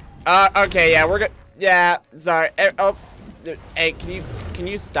 Okay, yeah, we're good. Yeah, sorry. Oh, hey, can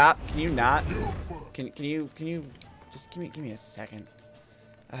you stop? Can you not? Can you just give me a second?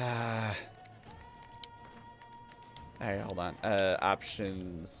 Alright, hold on.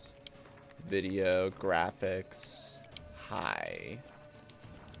 Options, video, graphics, high.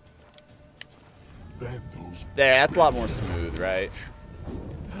 There, that's a lot more smooth, right?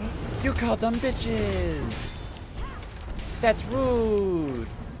 You called them bitches! That's rude!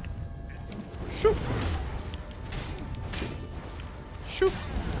 Shoop! Shoop!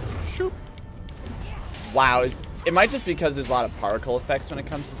 Shoop! Wow, it might just because there's a lot of particle effects when it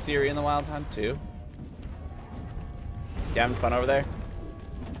comes to Ciri in the Wild Hunt, too. You having fun over there?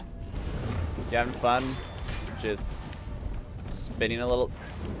 You having fun? Just spinning a little.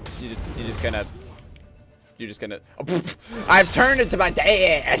 You're just gonna. Oh, poof, I've turned into my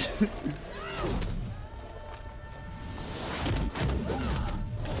dad.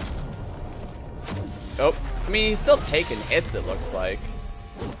 Oh, I mean he's still taking hits. It looks like.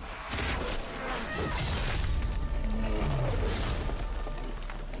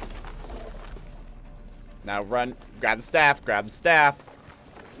 Now run, grab the staff, grab the staff.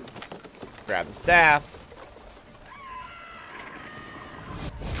 Grab the staff.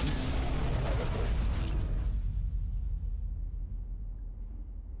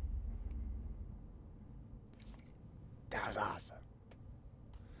 That was awesome.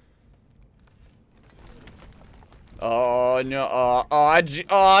 Oh no, oh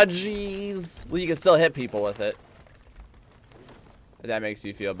jeez. Well, you can still hit people with it. If that makes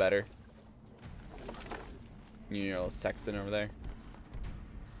you feel better. Your little sexton over there.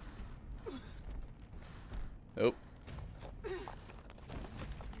 Oh.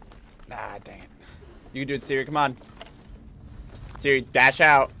 Ah, dang it. You can do it, Ciri. Come on. Ciri, dash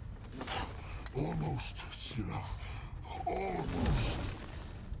out. Almost, Sira. Almost.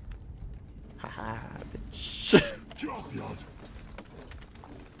 Haha, bitch.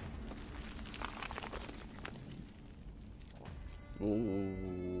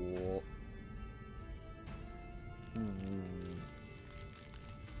 Ooh.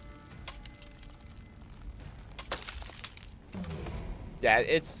 Yeah,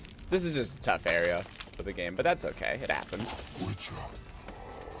 this is just a tough area for the game, but that's okay. It happens. Witcher,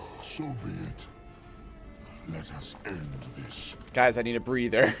 so be it. Let us end this. Guys, I need a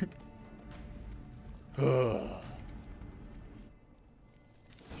breather.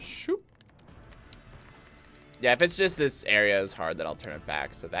 Shoop. Yeah, if it's just this area is hard, then I'll turn it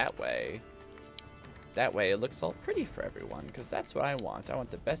back. So that way it looks all pretty for everyone, because that's what I want. I want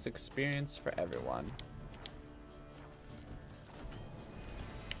the best experience for everyone.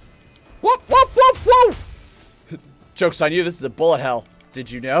 Whoop, whoop, whoop, whoop! Joke's on you, this is a bullet hell. Did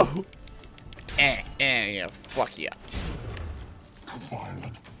you know? Yeah, fuck you.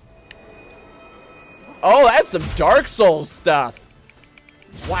 Violent. Oh, that's some Dark Souls stuff.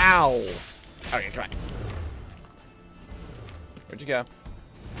 Wow. Okay, come on. Where'd you go?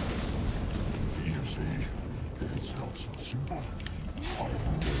 You see, it's not so simple. I know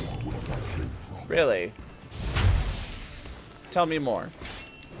where that came from. Really? Tell me more.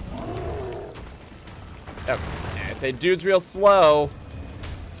 Oh, I say dude's real slow.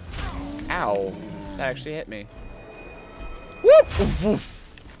 Ow. That actually hit me. Whoop!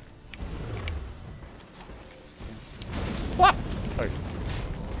 What?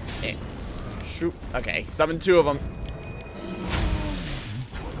 Okay. Shoot. Okay, summon two of them.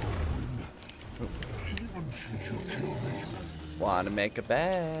 Wanna make a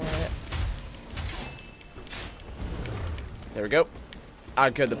bet? There we go. Ah,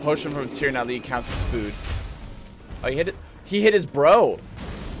 good. The potion from Tyr now lead counts as food. Oh, he hit it. He hit his bro.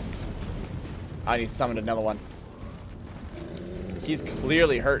 I need to summon another one. He's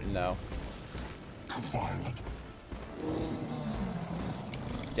clearly hurting though. Violent.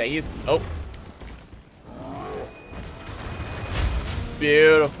 Yeah, he's. Oh.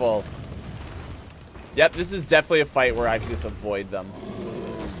 Beautiful. Yep, this is definitely a fight where I can just avoid them.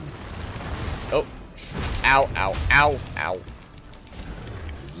 Oh. Ow, ow, ow, ow.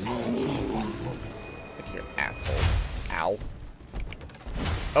 Look here, asshole. Ow.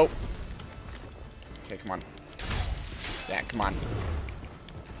 Oh. Okay, come on. Yeah, come on.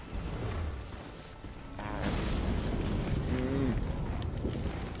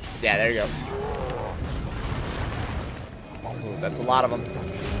 Yeah, there you go. Ooh, that's a lot of them.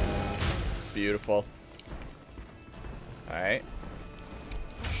 Beautiful. Alright.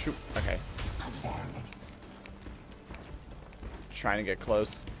 Shoot. Okay. Trying to get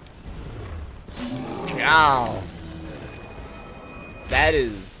close. Ow. That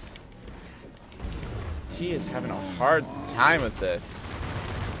is... T is having a hard time with this.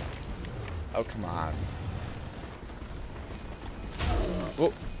 Oh, come on.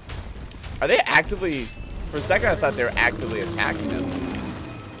 Whoa. Are they actively... For a second, I thought they were actively attacking him.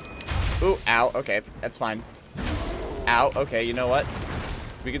 Ooh, ow. Okay, that's fine. Ow. Okay, you know what?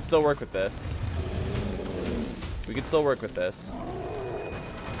 We can still work with this. We can still work with this.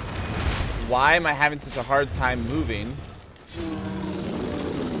 Why am I having such a hard time moving?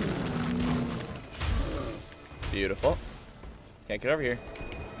 Beautiful. Can't get over here.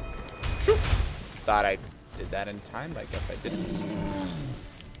 Shoot. Thought I did that in time, but I guess I didn't.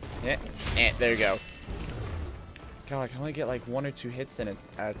 Yeah, there you go. God, I can only get like 1 or 2 hits in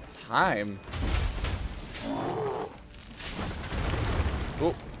at a time.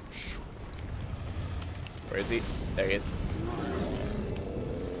 Oh. Where is he? There he is.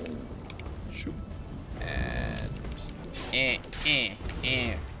 Shoot. And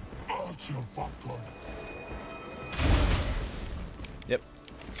Yep.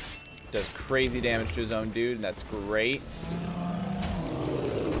 Does crazy damage to his own dude, and that's great.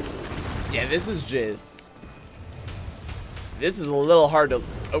 Yeah, this is just... This is a little hard to...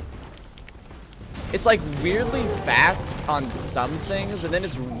 Oh. It's like weirdly fast on some things, and then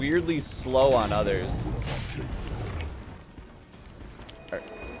it's weirdly slow on others. Right.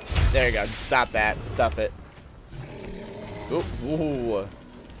 There you go. Stop that. Stuff it. Ooh. Ooh.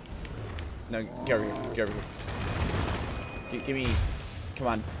 No, get over here. Get over here. Give me... Come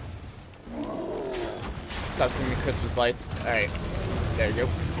on. Stop sending me Christmas lights. Alright. There you go.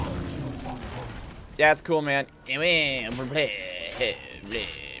 Yeah, it's cool, man. I'm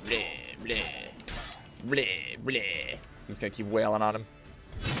just gonna keep wailing on him.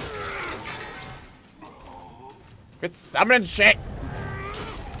 Quit summoning shit!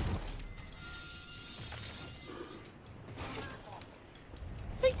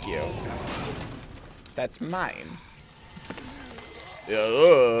 Thank you. That's mine.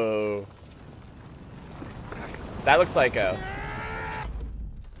 Oh. That looks like a...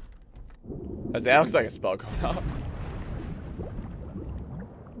 That looks like a spell going off.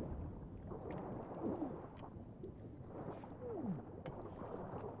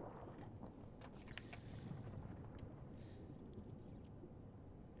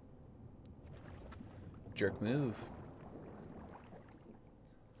 Jerk move.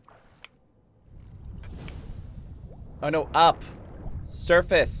 Oh no, up.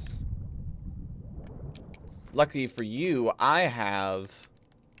 Surface. Luckily for you, I have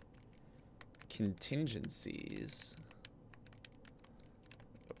contingencies.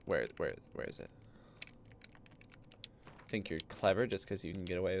 Where is it? Think you're clever just because you can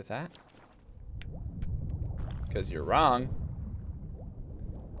get away with that? Because you're wrong.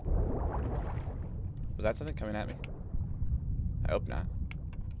 Was that something coming at me? I hope not.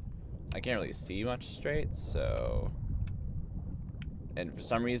 I can't really see much straight, so... And for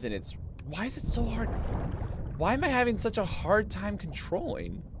some reason it's... Why is it so hard? Why am I having such a hard time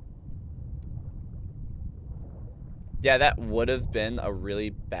controlling? Yeah, that would have been a really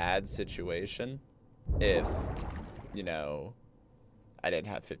bad situation if, you know, I didn't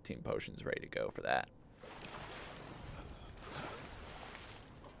have 15 potions ready to go for that.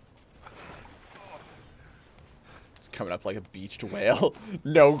 It's coming up like a beached whale.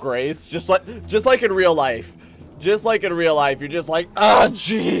 No grace. Just like in real life. Just like in real life, you're just like, ah,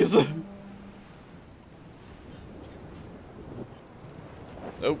 jeez.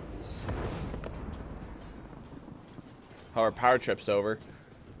 Nope. Our power trip's over.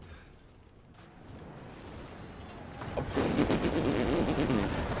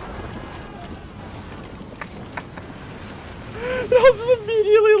 It just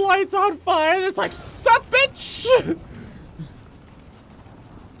immediately lights on fire. There's like, sup, bitch!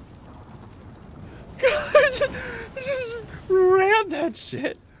 God, just ran that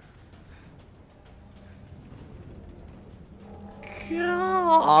shit.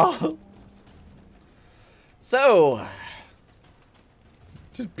 God. So,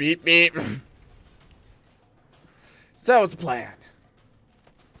 just beep beep. So what's the plan?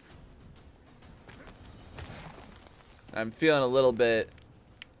 I'm feeling a little bit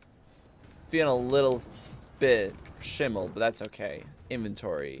shimmeled, but that's okay.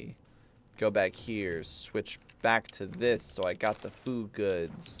 Inventory. Go back here. Switch back to this so I got the food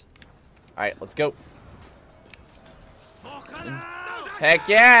goods. Alright, let's go. Heck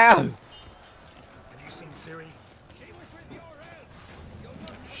yeah! Have you seen Ciri?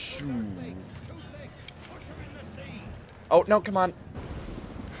 Oh, no, come on.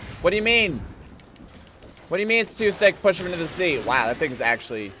 What do you mean? What do you mean it's too thick? Push him into the sea. Wow, that thing's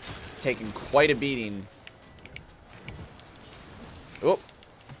actually taking quite a beating. Oh.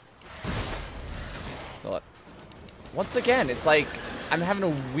 Once again, it's like I'm having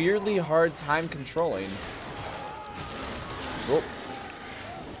a weirdly hard time controlling. Oh.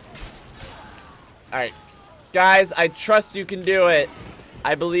 Alright. Guys, I trust you can do it.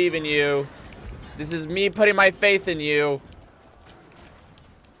 I believe in you. This is me putting my faith in you.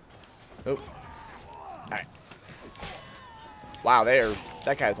 Oh. Alright. Wow,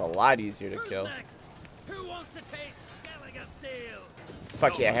 that guy's a lot easier to kill. Who wants to taste Skelliger steel?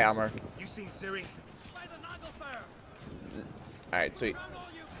 Fuck yeah, hammer. You seen Ciri? By the Nagelfur. Alright, sweet. Drown all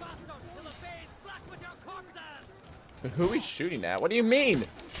you bastards till the bay's black with your corpses. Who are we shooting at? What do you mean?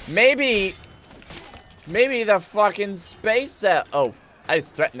 Maybe the fucking space oh, I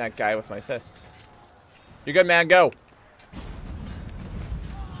just threatened that guy with my fists. You're good, man. Go.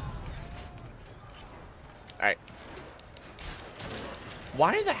 Alright.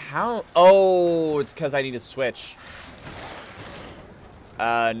 Why the hell? Oh, it's because I need to switch.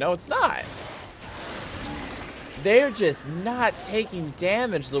 No, it's not. They're just not taking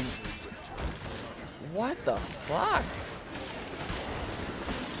damage. What the fuck?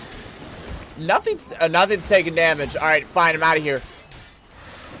 Nothing's taking damage. All right, fine. I'm out of here.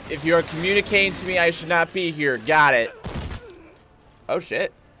 If you're communicating to me, I should not be here. Got it. Oh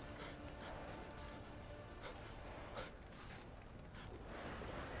shit.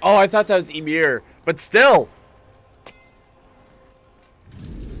 Oh, I thought that was Emir, but still.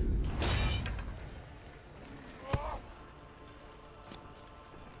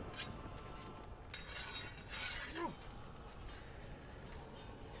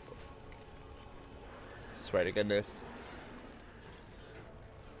 Swear to goodness.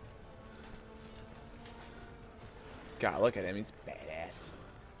 God, look at him. He's badass.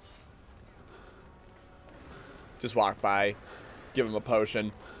 Just walk by. Give him a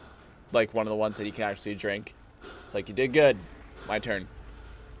potion. Like one of the ones that he can actually drink. It's like, you did good. My turn.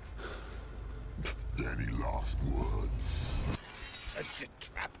 Any last words? Exit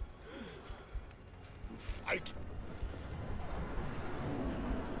trap. Fight.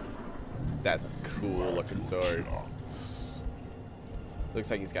 That's a cool looking sword.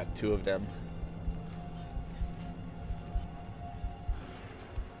 Looks like he's got two of them.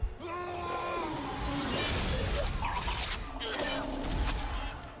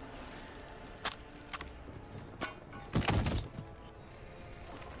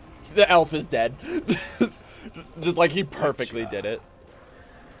 The elf is dead. Just like he perfectly did it.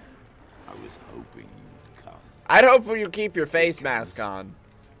 I was hoping you'd come. I'd hope you keep your face mask on.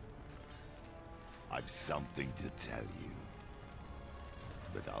 I've something to tell you,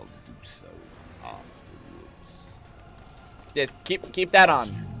 but I'll do so afterwards. Yes, keep that on.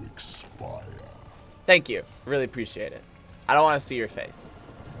 You expire. Thank you. Really appreciate it. I don't want to see your face.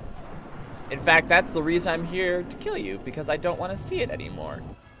 In fact, that's the reason I'm here to kill you, because I don't want to see it anymore.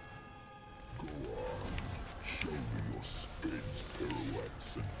 Go on. Show me your spins,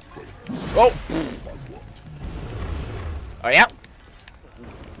 pirouettes, and feints. Oh! I want to know. Oh, yeah?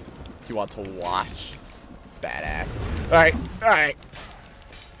 You want to watch? Badass. Alright, alright.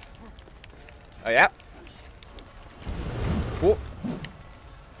 Oh, yeah? Whoop.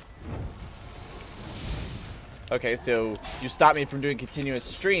 Okay, so you stopped me from doing continuous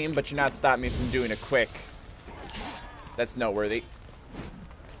stream, but you're not stopping me from doing a quick. That's noteworthy.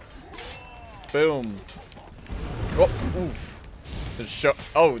 Boom. Oh,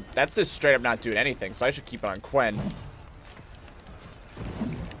 oof. Oh, that's just straight up not doing anything, so I should keep it on Quen.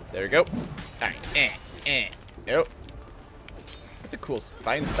 There we go. Alright, Nope. That's a cool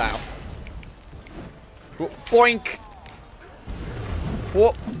fighting style. Whoop. Boink!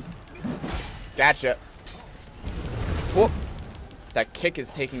 Whoop. Gotcha. Whoop. That kick is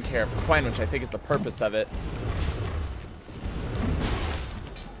taking care of Quen, which I think is the purpose of it.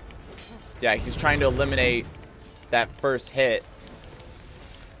 Yeah, he's trying to eliminate that first hit.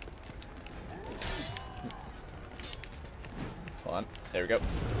 Hold on. There we go.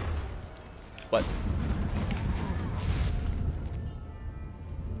 What?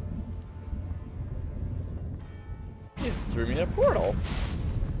 He just threw me in a portal.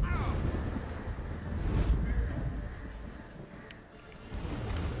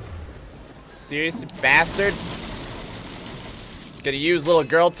 Seriously, bastard? Gonna use little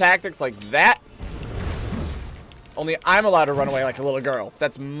girl tactics like that. Only I'm allowed to run away like a little girl.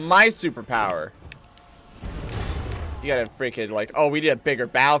 That's my superpower. You gotta freaking like, oh, we need a bigger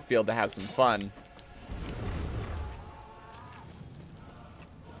battlefield to have some fun.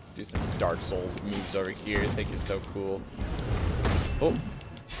 Do some Dark Souls moves over here. I think you're so cool. Oh.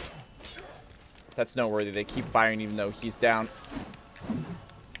 That's noteworthy. They keep firing even though he's down.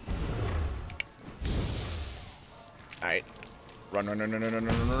 Alright. Run, run, run, run, run, run,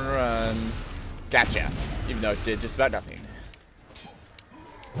 run, run. Gotcha. Even though it did just about nothing.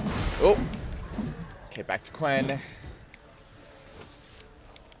 Oh. Okay, back to Quen.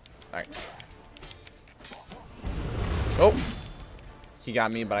 Alright. Oh. He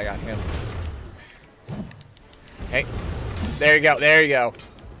got me, but I got him. Okay. There you go. There you go.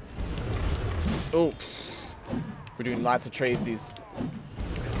 Oh. We're doing lots of tradesies.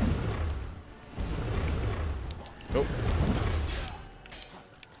 Oh.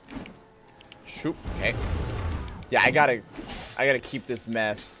 Shoot. Okay. Yeah, I gotta keep this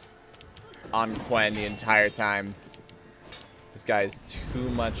mess on Quen the entire time. This guy's too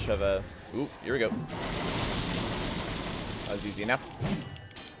much of a... Ooh, here we go. That was easy enough.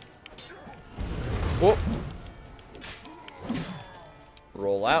 Whoa.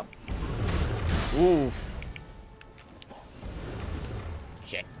 Roll out. Oof.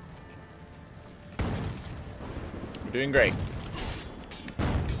 Shit. We're doing great.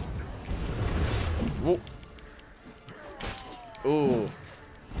 Whoa. Oof.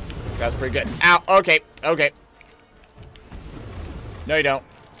 That was pretty good. Ow. Okay. Okay. No, you don't.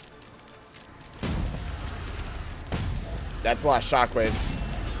 That's a lot of shockwaves.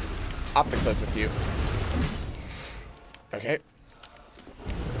 Off the cliff with you. Okay.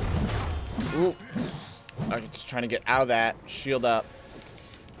 Ooh. Okay, just trying to get out of that. Shield up.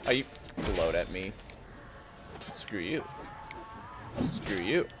 Oh, you gloat at me. Screw you. Screw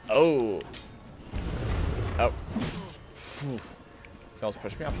you. Oh. Oh. Whew. You almost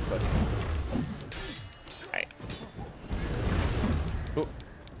pushed me off the cliff. Alright. Ooh.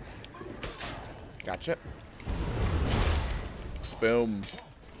 Gotcha. Boom.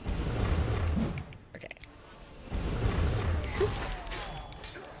 Okay.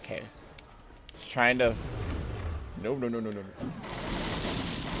 Okay. Just trying to... No, no, no, no, no, no.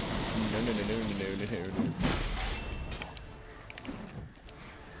 No, no, no, no, no, no, no, no.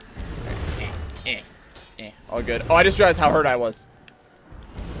 All good. Oh, I just realized how hurt I was.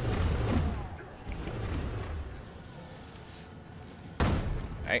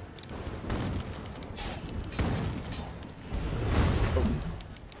 Alright. Oh.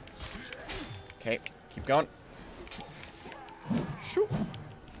 Okay, keep going. Shoot.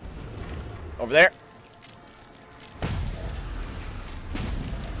 Over there.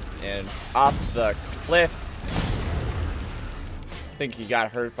 And off the cliff. I think he got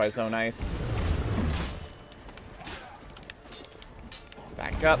hurt by his own ice.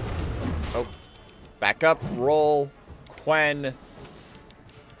 Back up. Oh. Back up. Roll. Quen.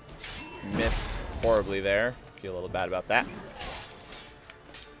 Missed horribly there. Feel a little bad about that.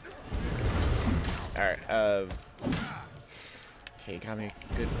 Alright. Okay, got me a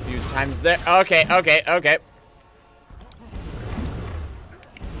good few times there. Okay, okay, okay.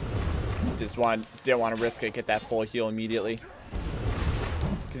 Didn't want to risk it. Get that full heal immediately.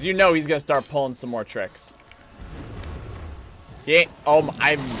 Because you know he's going to start pulling some more tricks. He ain't... Oh,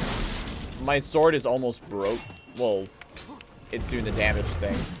 my sword is almost broke. Well, it's doing the damage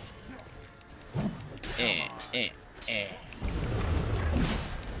thing.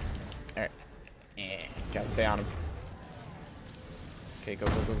 Alright. Gotta stay on him. Okay, go,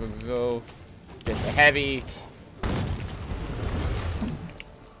 go, go, go, go, go. Get the heavy.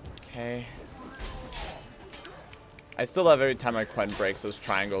 Okay. I still love every time my Quen breaks, those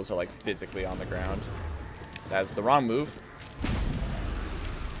triangles are like physically on the ground. That's the wrong move.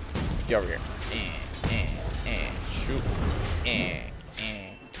 Get over here. Shoot.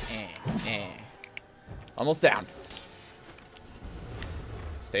 Almost down.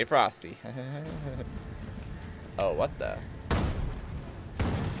 Stay frosty. Oh, what the?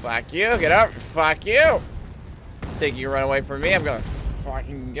 Fuck you. Get up. Fuck you. Think you can run away from me? I'm gonna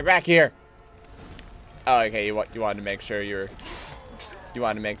fucking get back here. Oh, okay. You wanted to make sure you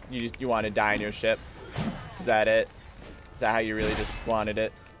wanted to die in your ship. Is that it? Is that how you really just wanted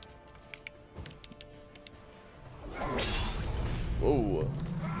it? Ooh.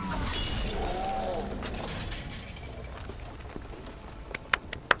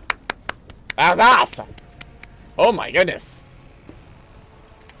 That was awesome. Oh my goodness.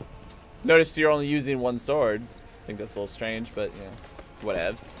 Noticed you're only using one sword. I think that's a little strange, but yeah,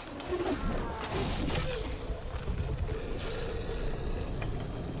 whatevs.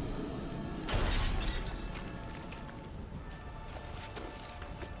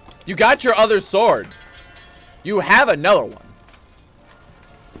 You got your other sword. You have another one.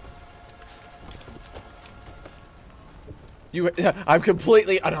 I'm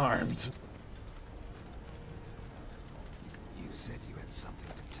completely unarmed. You said you had something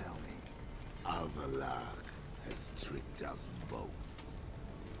to tell me. Alvalar has tricked us both.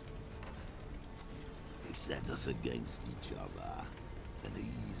 He set us against each other, and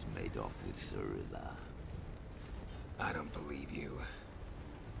he's made off with Cirilla. I don't believe you.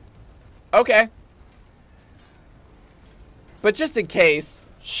 Okay. But just in case.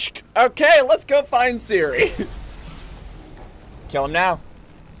 Okay, let's go find Ciri. Kill him now.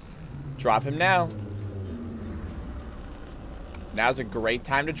 Drop him now. Now's a great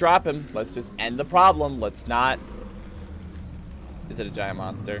time to drop him. Let's just end the problem. Let's not... Is it a giant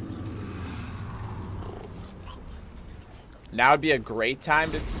monster? Now would be a great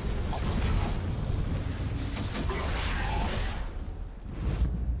time to...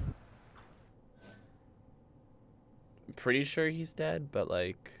 I'm pretty sure he's dead, but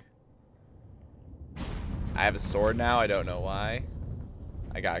like... I have a sword now. I don't know why.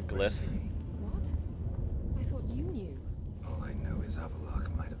 I got a glyph. What? I thought you knew. All I know is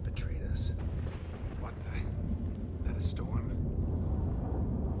Avallac'h might have betrayed us. What the? That a storm?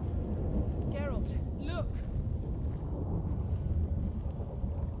 Geralt, look!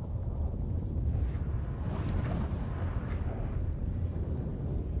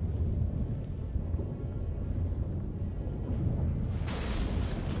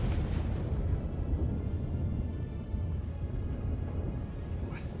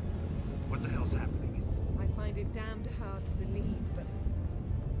 What the hell's happening? I find it damned hard to believe, but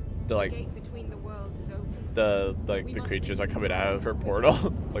The like the gate between the worlds is open. the creatures are coming out of her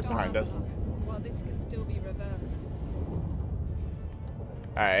portal, like behind us. While this can still be reversed.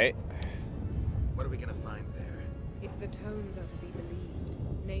 Alright. What are we gonna find there? If the tomes are to be believed,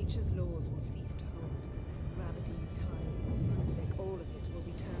 nature's laws will cease to hold. Gravity, time, Undvik, all of it will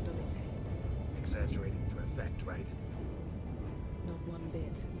be turned on its head. Exaggerating for effect, right? Not one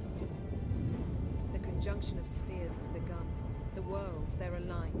bit. The conjunction of spheres has begun. The worlds, they're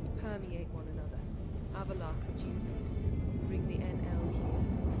aligned, permeate one another. Avallac'h could use this. Bring the NL here,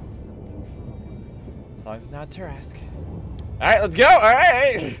 or something far worse. As long as it's not Tarask. Alright, let's go!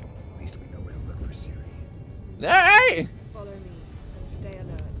 Alright! At least we know where to look for Ciri. Alright! Follow me, and stay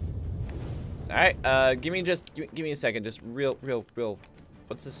alert. Alright, give me a second. Just real.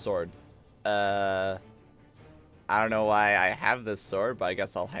 What's this sword? I don't know why I have this sword, but I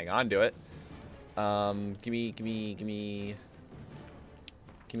guess I'll hang on to it. Give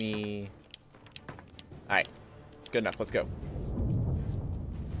me. Alright. Good enough, let's go.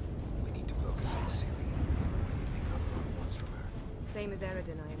 We need to focus on Ciri. What do you think Avallac'h wants from her? Same as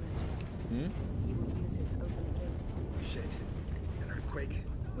Eredin, I imagine. He will use it to open a gate. Shit. An earthquake?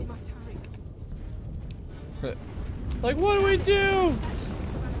 We must hurry. Like, what do we do? That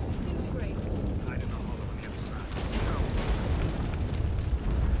ship's about to disintegrate. Hide in the hollow on the other side.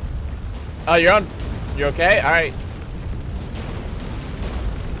 Oh, you're on. You okay? Alright.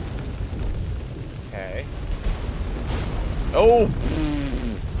 Okay. Oh!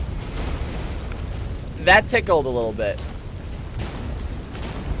 That tickled a little bit.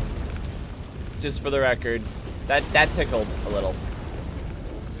 Just for the record. That tickled a little.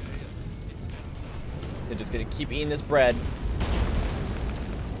 They're just gonna keep eating this bread.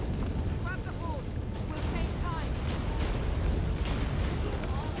 Grab the horse. We'll save time.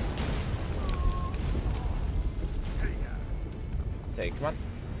 Take, come on.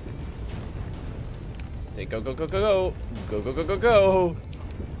 Say go, go, go, go, go. Go, go, go, go, go.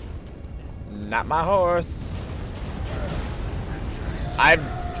 Not my horse. I'm...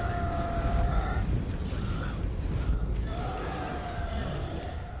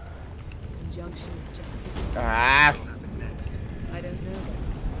 Conjunction is just beginning. Ah. I don't know that.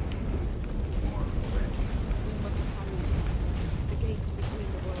 We must hurry. The gates between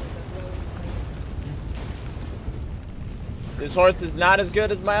the worlds are growing higher. This horse is not as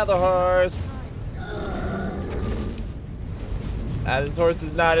good as my other horse. This horse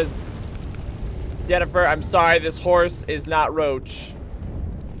is not as... Jennifer, I'm sorry, this horse is not Roach.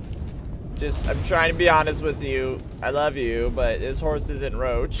 Just, I'm trying to be honest with you. I love you, but this horse isn't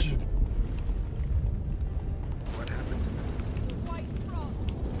Roach. What happened to them? The white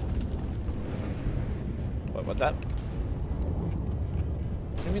frost. What's that?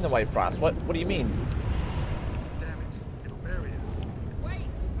 What do you mean the white frost? What do you mean? Damn it. It'll bury us. Wait!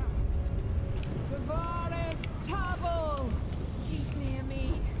 Kavaris Tavel! Keep near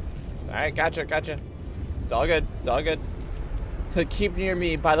me. Alright, gotcha. It's all good. It's all good. Keep near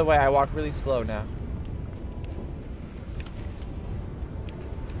me. By the way, I walk really slow now.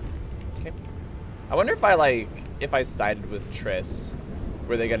 I wonder if I sided with Triss,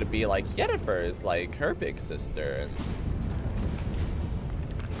 were they gonna be like Yennefer's, like her big sister?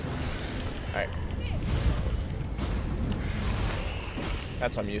 Alright.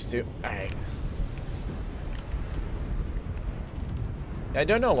 That's what I'm used to. Alright. I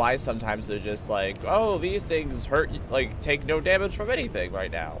don't know why sometimes they're just like, oh, these things hurt, like, take no damage from anything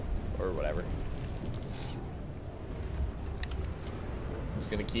right now. Or whatever. I'm just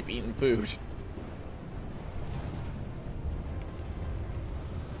gonna keep eating food.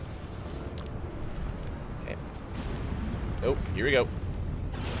 Okay. Oh, here we go.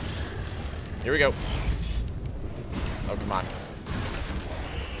 Here we go. Oh, come on.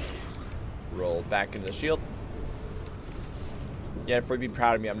 Roll back into the shield. Yeah, Ford, be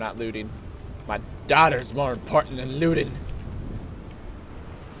proud of me. I'm not looting. My daughter's more important than looting.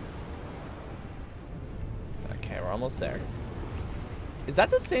 Okay, we're almost there. Is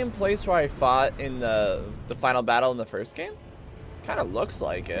that the same place where I fought in the final battle in the first game? Kind of looks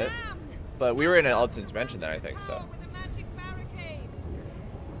like it. But we were in an alternate dimension there, I think, so.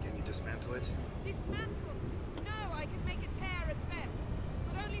 Can you dismantle it? Dismantle? No, I can make a tear at best.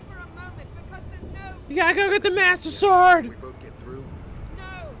 But only for a moment, because there's no... You gotta go get the Master Sword! We both get through?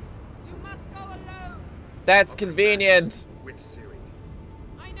 No! You must go alone! That's convenient! With Ciri.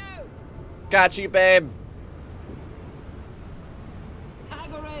 I know! Got you, babe!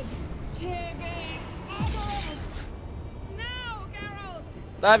 Agared! Tiggy! Agared! Now, Geralt!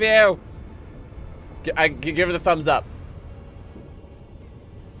 Love you! Give her the thumbs up.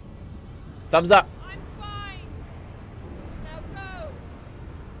 Thumbs up. I'm fine. Now go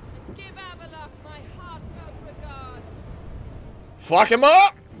and give Avallac'h my heartfelt regards. Fuck him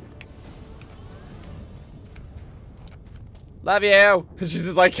up! Love you! She's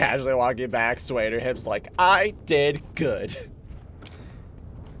just like casually walking back, swaying her hips like, I did good.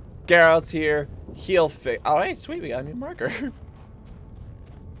 Geralt's here. He'll fix. Oh, hey, sweet, we got a new marker.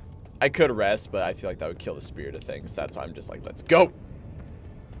 I could rest, but I feel like that would kill the spirit of things. That's why I'm just like, let's go.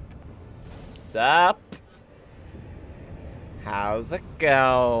 Sup? How's it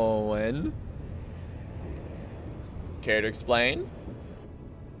going? Care to explain?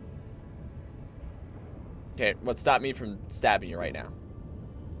 Okay, what stopped me from stabbing you right now?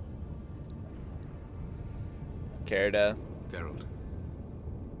 Care to? Geralt.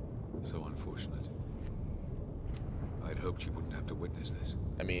 So unfortunate. I'd hoped you wouldn't have to witness this.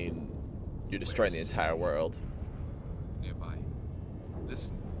 I mean, you're destroying the entire world. Nearby.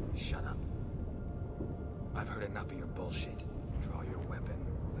 Listen. Shut up. I've heard enough of your bullshit. Draw your weapon.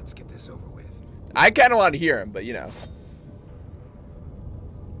 Let's get this over with. I kind of want to hear him, but you know.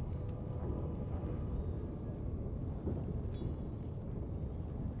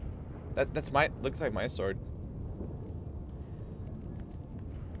 That's my, looks like my sword.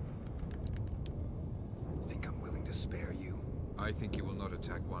 Think I'm willing to spare you? I think you will not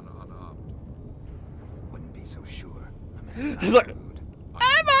attack one unarmed. Wouldn't be so sure. I'm in a He's like, mood.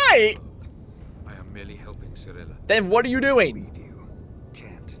 am I? I am merely helping Cirilla. Then what are you doing? Believe you.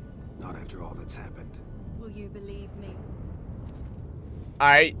 Can't. Not after all that's happened. Will you believe me?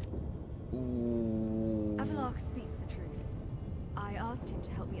 Avallac'h speaks the truth. I asked him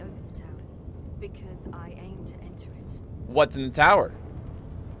to help me open the tower because I aim to enter it. What's in the tower?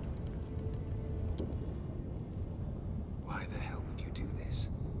 Why the hell would you do this?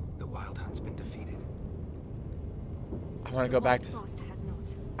 The Wild Hunt's been defeated. I want to go back to. Frost has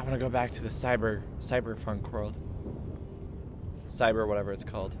not. I want to go back to the cyberpunk world. Cyber, whatever it's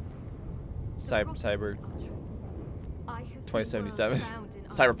called. Cyber. I have 2077.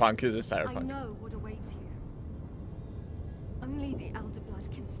 Cyberpunk is a cyberpunk. I know what awaits you. Only the Elder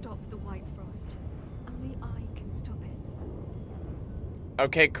Blood can stop the White Frost. Only I can stop it.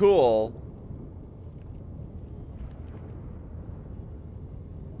 Okay, cool.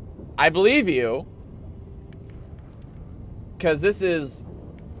 I believe you. Because this is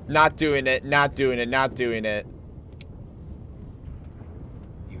not doing it, not doing it, not doing it.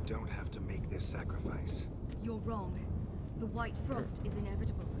 You don't have to make this sacrifice. You're wrong. The White Frost is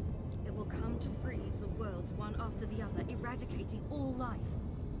inevitable. It will come to freeze the worlds one after the other, eradicating all life.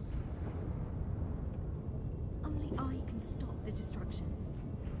 Only I can stop the destruction.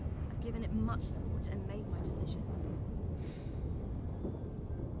 I've given it much thought and made my decision.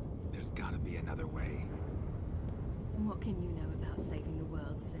 There's gotta be another way. What can you know about saving the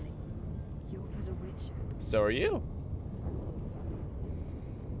world, silly? You're but a witcher. So are you.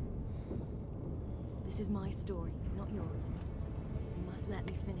 This is my story, not yours. You must let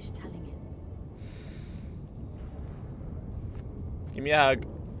me finish telling it. Give me a hug.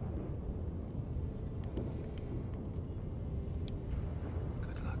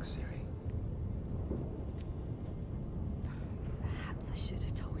 Good luck, Ciri. Perhaps I should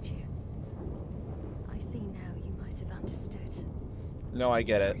have told you. I see now you might have understood. No, I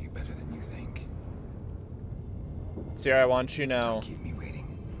get it. You better than you think. Sierra, I want you to know. Don't keep me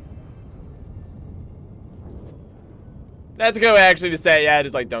waiting. That's a good way actually to say it. Yeah,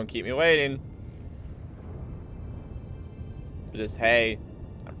 just like, don't keep me waiting. But just, hey,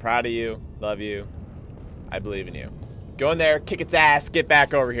 I'm proud of you, love you, I believe in you. Go in there, kick its ass, get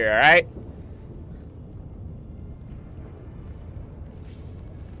back over here, alright?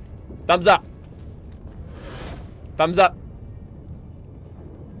 Thumbs up. Thumbs up.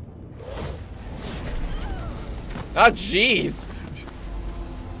 Oh, jeez.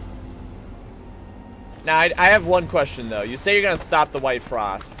 Now, I have one question, though. You say you're going to stop the White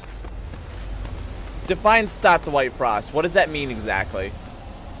Frost. Define stop the White Frost. What does that mean exactly?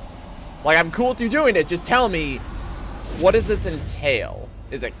 Like, I'm cool with you doing it. Just tell me, what does this entail?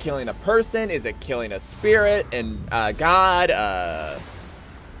 Is it killing a person? Is it killing a spirit and God?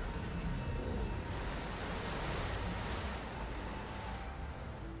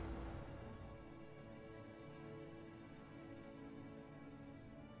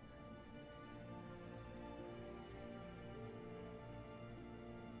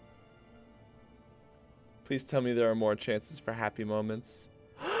 Please tell me there are more chances for happy moments.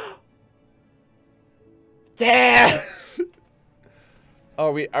 Damn!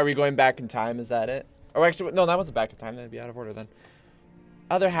 Oh, are we going back in time? Is that it? Oh, actually, no, that wasn't back in time. That'd be out of order then.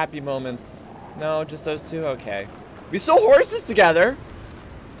 Other happy moments. No, just those two? Okay. We stole horses together.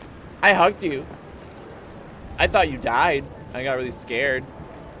 I hugged you. I thought you died. I got really scared.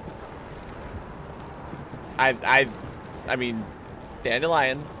 I mean,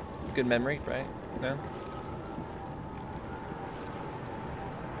 dandelion. Good memory, right? No?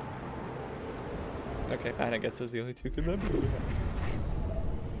 Okay, fine. I guess those are the only two good memories.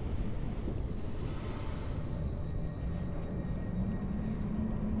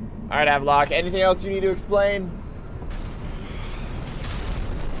 Alright, Havelock. Anything else you need to explain?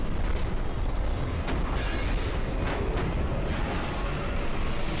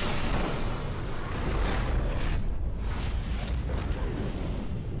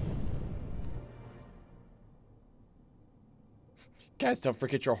 Guys, don't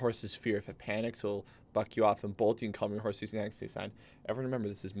forget your horse's fear. If it panics, it'll buck you off and bolt. You can calm your horse using the XD sign. Everyone remember,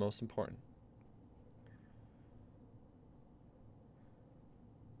 this is most important.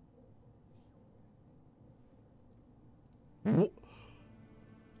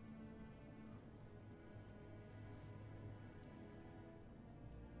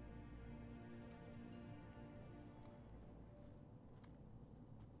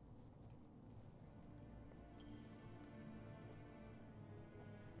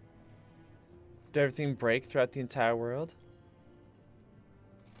 Did everything break throughout the entire world?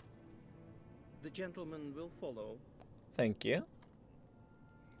 The gentleman will follow. Thank you.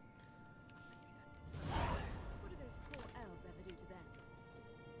 What do those poor elves ever do to them?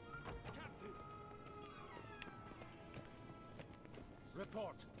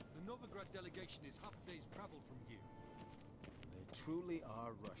 Report. The Novigrad delegation is half a day's travel from here. They truly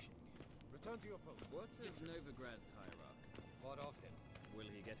are rushing. Return to your post. What is Novigrad's hierarch? What of him? Will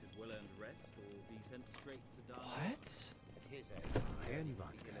he get his well-earned rest, or be sent straight to Darnell? What? At his age,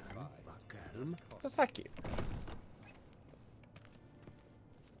 Oh, fuck you.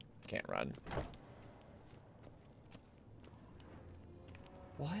 Can't run.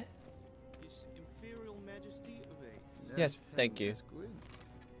 What? His Imperial Majesty awaits. Yes, thank you.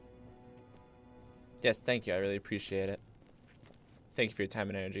 Yes, thank you. I really appreciate it. Thank you for your time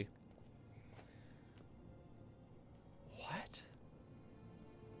and energy. What?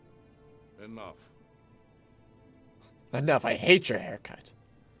 Enough. Enough. I hate your haircut.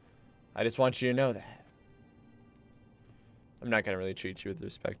 I just want you to know that. I'm not gonna really treat you with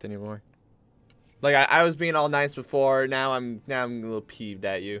respect anymore. Like I was being all nice before. Now I'm a little peeved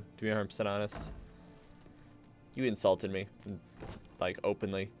at you. To be 100% honest. You insulted me, like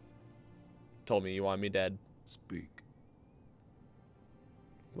openly. Told me you want me dead. Speak.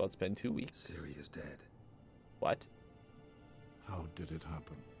 Well, it's been 2 weeks. Ciri is dead. What? How did it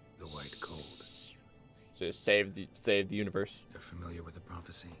happen? The White Cold. So save the universe. You're familiar with the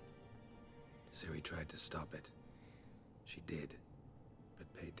prophecy? Ciri tried to stop it. She did,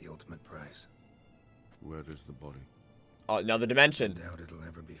 but paid the ultimate price. Where is the body? Oh, another dimension. I doubt it'll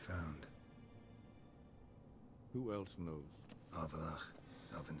ever be found. Who else knows? Avallac'h,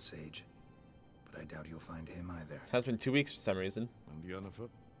 Elven Sage. But I doubt you'll find him either. Has been 2 weeks for some reason. And Yennefer?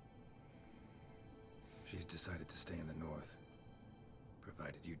 She's decided to stay in the north.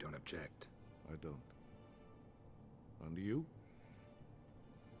 Provided you don't object. I don't. And you?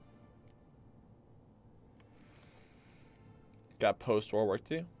 Got post-war work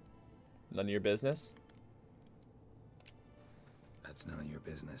to do. None of your business. That's none of your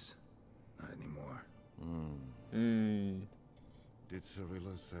business. Not anymore. Did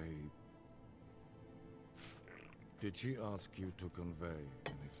Cirilla say... Did she ask you to convey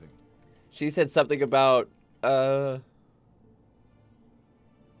anything? She said something about,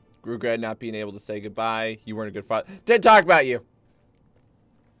 Grugred not being able to say goodbye. You weren't a good father. Didn't talk about you.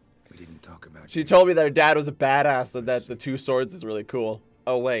 We didn't talk about She you. told me that her dad was a badass and that the two swords is really cool.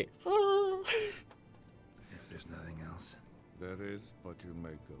 Oh, wait. If there's nothing else. There is, but you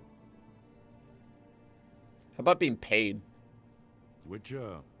may go. How about being paid?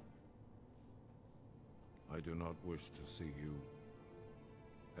 Witcher, I do not wish to see you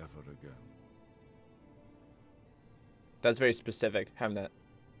ever again. That's very specific, having that.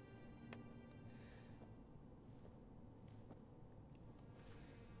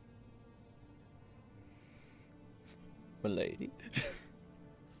 Milady.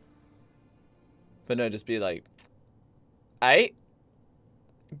 But no, just be like, aight?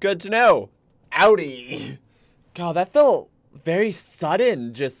 Good to know. Outie. God, that felt very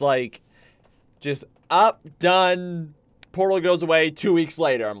sudden. Just like, just up, done. Portal goes away 2 weeks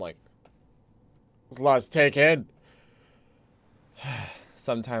later. I'm like, there's a lot to take in.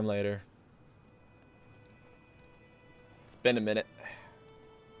 Sometime later. It's been a minute.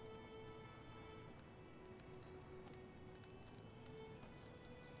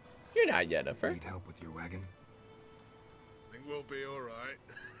 You're not Yennefer. Need help with your wagon? Think we'll be all right.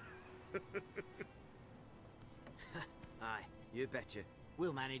 Aye, you betcha.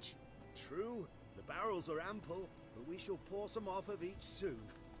 We'll manage. True, the barrels are ample, but we shall pour some off of each soon.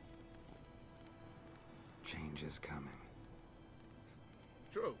 Change is coming.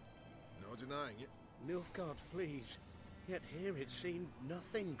 True. No denying it. Nilfgaard flees, yet here it seemed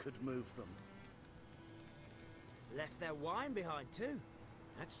nothing could move them. Left their wine behind too.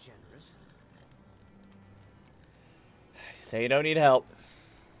 That's generous. Say you don't need help.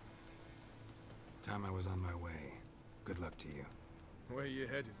 Time I was on my way. Good luck to you. Where you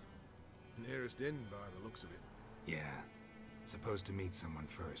headed? Nearest inn by the looks of it. Yeah. Supposed to meet someone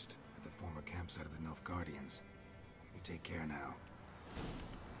first, at the former campsite of the Nilfgaardians. You take care now.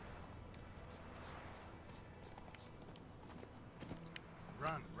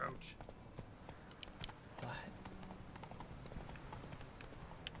 Run, Roach. What?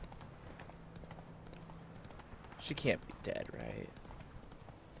 She can't be dead, right?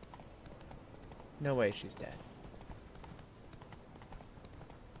 No way she's dead.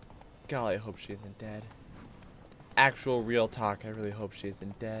 Golly, I hope she isn't dead. Actual real talk, I really hope she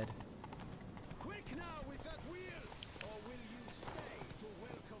isn't dead. Quick now with that wheel, or will you stay to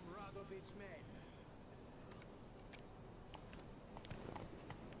welcome Radovid's men?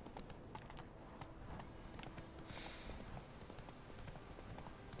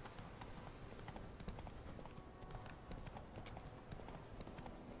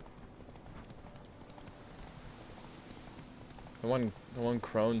 The one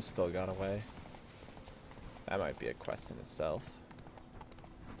crone still got away. That might be a quest in itself.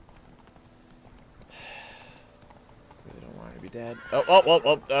 Really don't want her to be dead.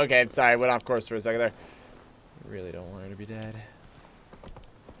 Oh, okay, sorry, went off course for a second there. Really don't want her to be dead.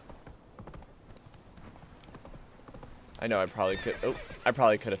 I know I probably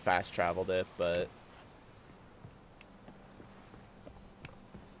could have fast traveled it, but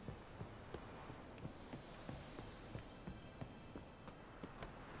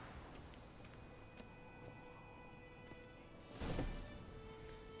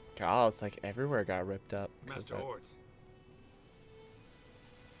God, it's like everywhere got ripped up. Master Hort.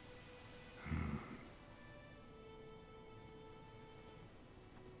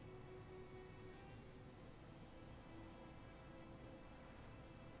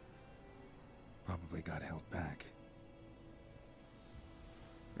 Probably got held back.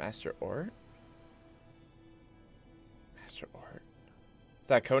 Master Ort? Master Ort. Is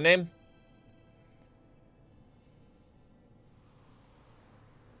that codename?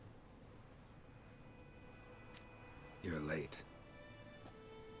 You're late.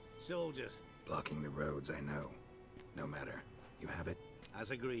 Soldiers. Blocking the roads, I know. No matter. You have it?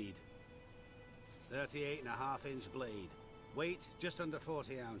 As agreed. 38.5-inch blade. Weight just under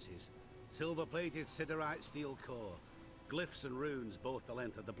 40 ounces. Silver-plated siderite steel core. Glyphs and runes both the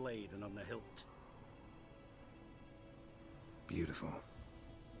length of the blade and on the hilt. Beautiful.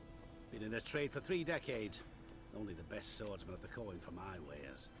 Been in this trade for 3 decades. Only the best swordsman of the coin for my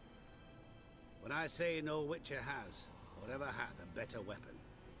wares. When I say no Witcher has, or ever had, a better weapon,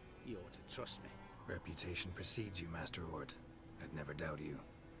 you ought to trust me. Reputation precedes you, Master Hort. I'd never doubt you.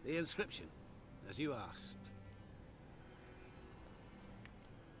 The inscription, as you asked.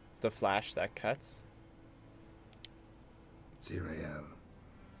 the flash that cuts. Zirael.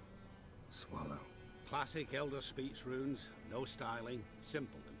 Swallow. Classic Elder Speech runes, no styling,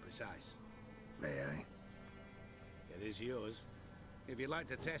 simple and precise. May I? It is yours. If you'd like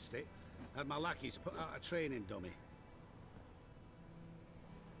to test it, have my lackeys put out a training dummy.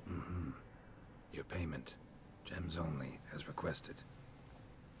 Mm-hmm. Your payment. Gems only, as requested.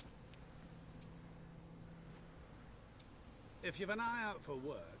 If you've an eye out for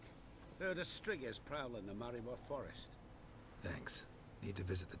work, there are the Striggers prowling the Maribor Forest. Thanks. Need to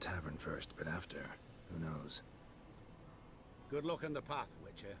visit the tavern first, but after, who knows? Good luck on the path,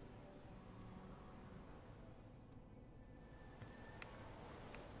 Witcher.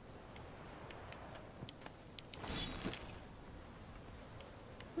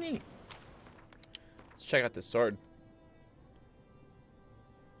 Neat. Let's check out this sword.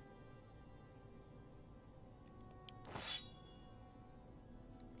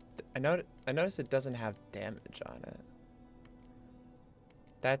 I noticed it doesn't have damage on it.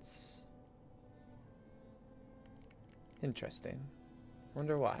 That's interesting.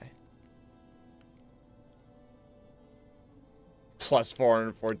 Wonder why. Plus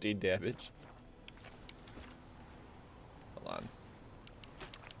 414 damage. Hold on.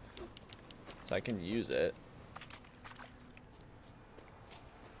 So I can use it.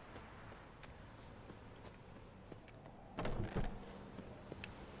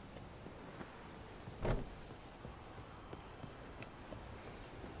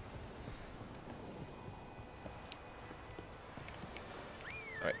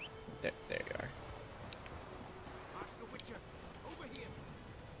 Alright, there you are. Master Witcher, over here.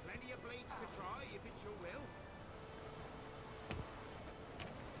 Plenty of blades to try if it's your will.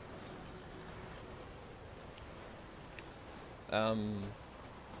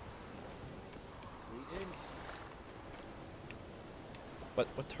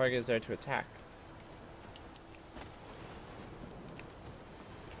 What target is there to attack?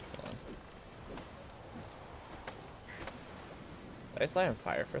 Hold on. Did I slide on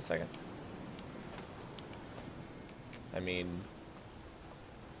fire for a second? I mean,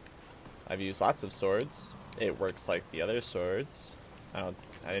 I've used lots of swords. It works like the other swords. I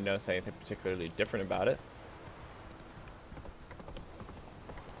didn't notice anything particularly different about it.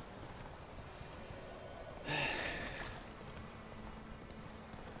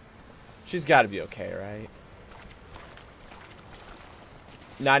 She's got to be okay, right?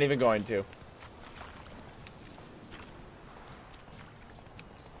 Not even going to.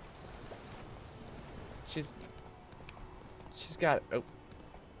 She's got. Oh.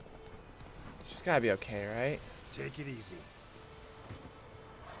 She's got to be okay, right? Take it easy.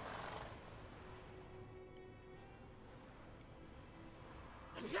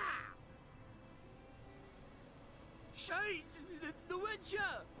 Shade! The Witcher!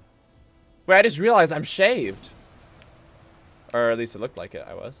 Wait, I just realized I'm shaved. Or at least it looked like it,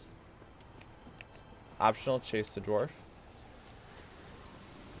 I was. Optional, chase the dwarf.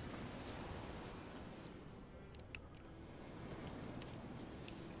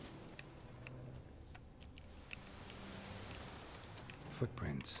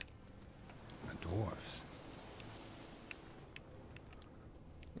 Footprints. The dwarves.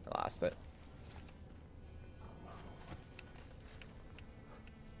 I lost it.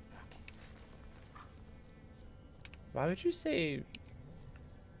 Why would you say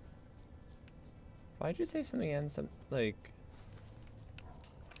something and some like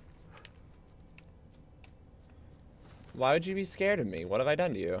why would you be scared of me? What have I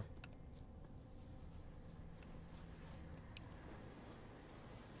done to you?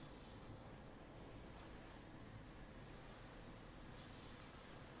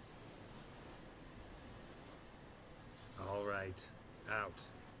 All right. Out.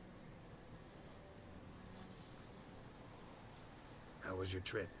 How was your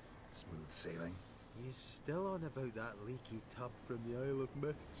trip? Smooth sailing? You still on about that leaky tub from the Isle of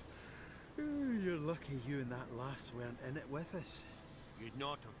Mist? Ooh, you're lucky you and that lass weren't in it with us. You'd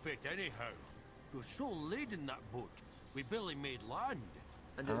not have fit anyhow. You're so laden that boat. We barely made land.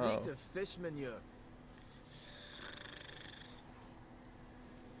 And it reeked of fish manure.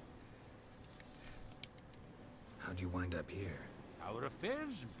 How'd you wind up here? Our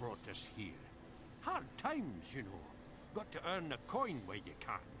affairs brought us here. Hard times, you know. Got to earn the coin where you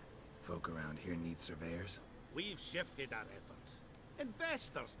can. Folk around here need surveyors? We've shifted our efforts.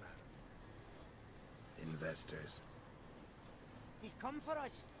 Investors now. Investors. They've come for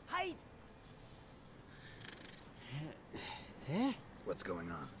us. Hide! What's going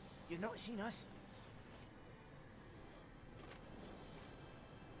on? You've not seen us?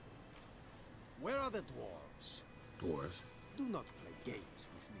 Where are the dwarves? Dwarves? Do not play games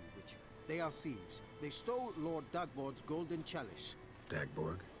with me, Witcher. They are thieves. They stole Lord Dagborg's golden chalice.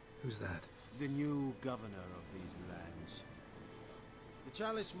 Dagborg? Who's that? The new governor of these lands. The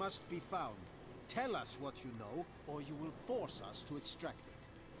chalice must be found. Tell us what you know, or you will force us to extract it.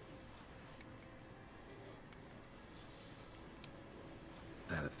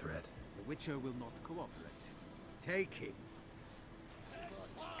 That a threat? The Witcher will not cooperate. Take him.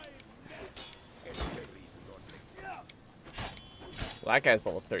 Well, that guy's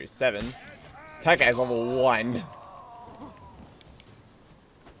level 37. That guy's level 1.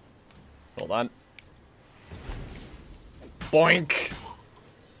 Hold on. Boink!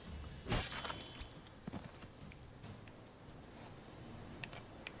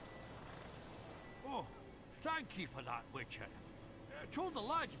 Oh, thank you for that, Witcher. Told the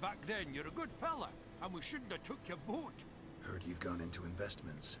lads back then you're a good fella, and we shouldn't have took your boat. Heard you've gone into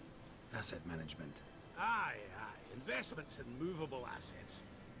investments. Asset management. Aye, aye. Investments in movable assets.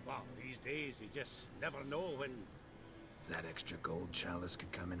 Well, these days you just never know when... That extra gold chalice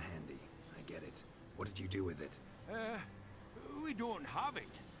could come in handy. I get it. What did you do with it? We don't have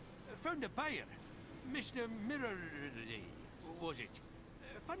it. Found a buyer. Mr. Mirror... was it?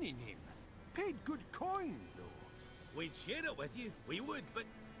 Funny name. Paid good coin, though. We'd share it with you. We would,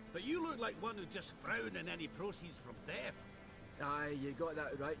 but you look like one who'd just frown on any proceeds from theft. Aye, you got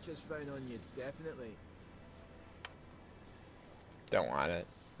that righteous frown on you, definitely. Don't want it.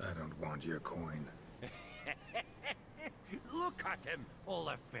 I don't want your coin. Look at him, all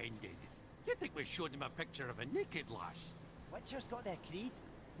offended. You think we showed him a picture of a naked lass? Witcher's got their creed.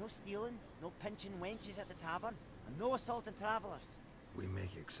 No stealing, no pinching wenches at the tavern, and no assaulting travellers. We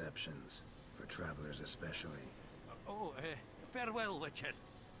make exceptions. For travelers especially. Farewell, Witcher.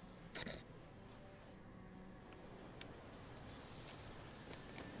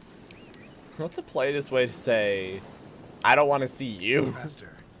 What's a politest way to say, I don't want to see you?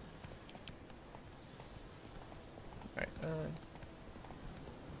 Faster. Alright,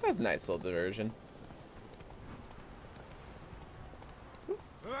 that's a nice little diversion.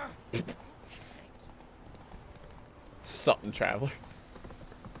 Something travelers.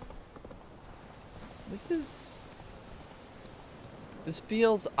 This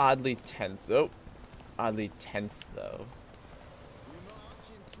feels oddly tense. Oh, oddly tense though.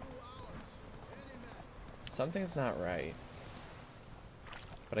 Something's not right.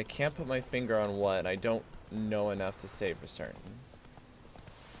 But I can't put my finger on what, and I don't know enough to say for certain.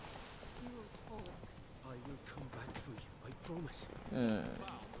 You will talk. I will come back for you, I promise.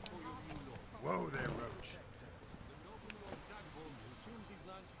 Whoa there, Roach. Assumes his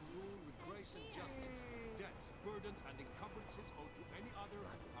lands to rule with grace and justice. Debts, burdens, and encumbrances owed to any other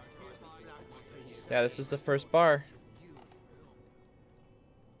are his. Yeah, this is the first bar.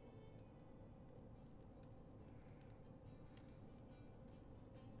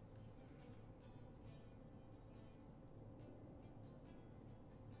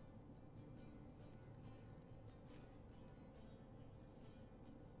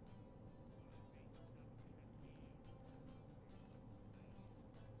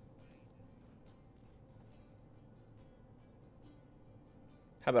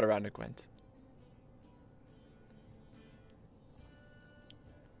 How about a round of Gwent?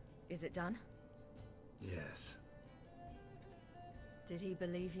 Is it done? Yes. Did he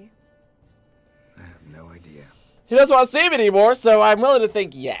believe you? I have no idea. He doesn't want to see me anymore, so I'm willing to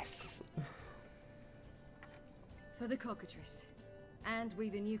think yes. For the cockatrice. And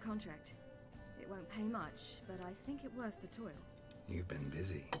we've a new contract. It won't pay much, but I think it worth the toil. You've been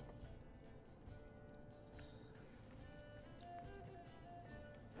busy.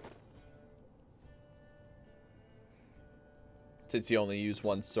 Since you only use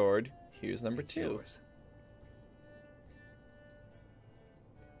one sword, here's number 2. Yours.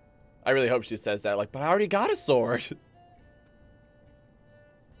 I really hope she says that, like, but I already got a sword.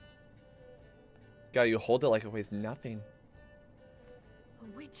 God, you hold it like it weighs nothing. A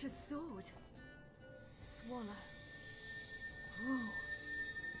witch's sword. Swallow. Oh,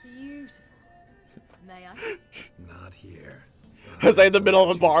 beautiful. May I? Not here. Was I in the middle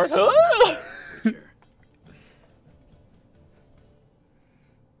of the bar?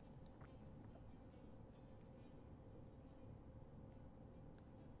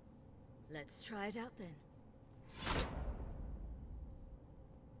 Let's try it out then.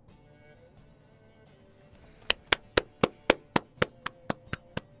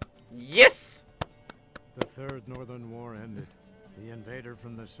 Yes! The Third Northern War ended. The invader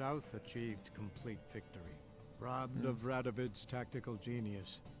from the south achieved complete victory. Robbed of Radovid's tactical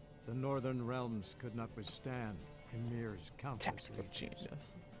genius, the Northern realms could not withstand Ymir's countless Tactical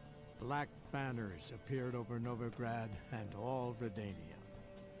genius. black banners appeared over Novigrad and all Redania.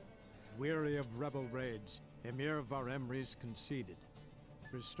 Weary of rebel raids, Emir Varemris conceded,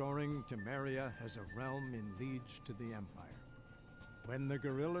 restoring Temeria as a realm in liege to the Empire. When the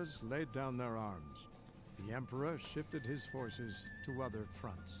guerrillas laid down their arms, the Emperor shifted his forces to other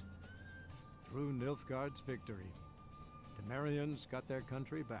fronts. Through Nilfgaard's victory, Temerians got their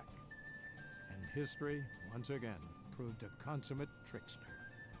country back, and history, once again, proved a consummate trickster.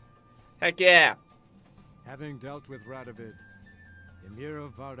 Heck yeah! Having dealt with Radovid, Emir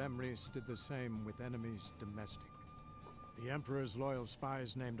of Varemris did the same with enemies domestic. The Emperor's loyal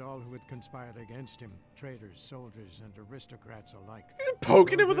spies named all who had conspired against him, traitors, soldiers, and aristocrats alike.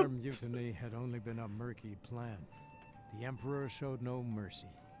 Poking him with their a mutiny had only been a murky plan. The Emperor showed no mercy,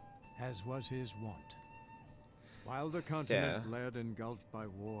 as was his wont. While the continent led engulfed by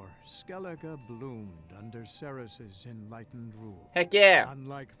war, Skellige bloomed under Ceres's enlightened rule. Heck yeah!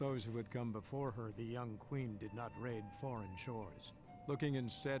 Unlike those who had come before her, the young queen did not raid foreign shores, looking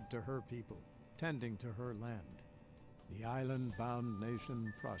instead to her people, tending to her land. The island-bound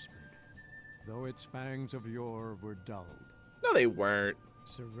nation prospered, though its fangs of yore were dulled. No, they weren't.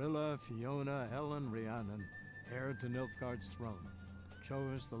 Cirilla, Fiona, Helen, Rhiannon, heir to Nilfgaard's throne,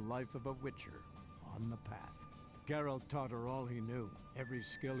 chose the life of a witcher on the path. Geralt taught her all he knew, every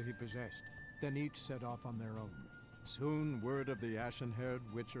skill he possessed, then each set off on their own. Soon word of the ashen-haired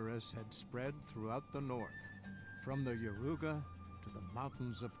witcheress had spread throughout the north, from the Yaruga to the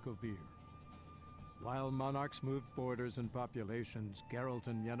mountains of Kovir. While monarchs moved borders and populations, Geralt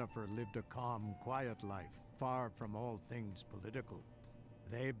and Yennefer lived a calm, quiet life, far from all things political.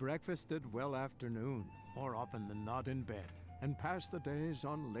 They breakfasted well after noon, more often than not in bed, and passed the days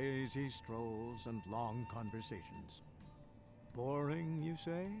on lazy strolls and long conversations. Boring, you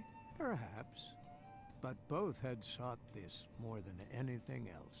say? Perhaps. But both had sought this more than anything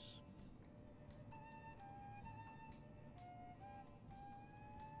else.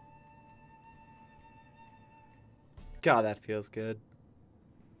 God, that feels good.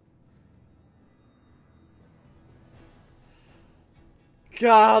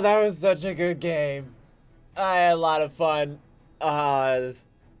 God, that was such a good game. I had a lot of fun. I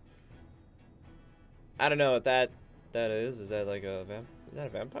don't know what that is. Is that like a is that a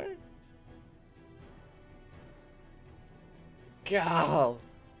vampire? God,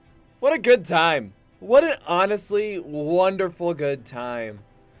 what a good time. What an honestly wonderful good time.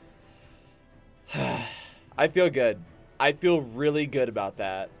 I feel good. I feel really good about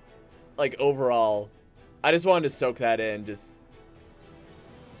that. Like overall, I just wanted to soak that in. Just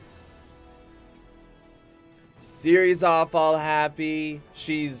Ciri's off all happy.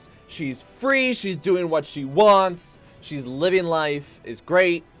 She's free. She's doing what she wants. She's living life. Is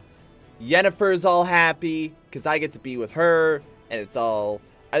great. Yennefer's all happy because I get to be with her, and it's all.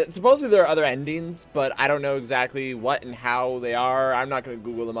 Supposedly there are other endings, but I don't know exactly what and how they are. I'm not gonna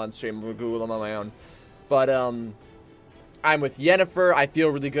Google them on stream. I'm gonna Google them on my own. But I'm with Yennefer. I feel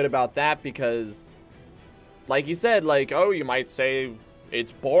really good about that because, like you said, like, oh, you might say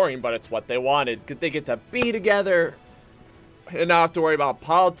it's boring, but it's what they wanted. They get to be together and not have to worry about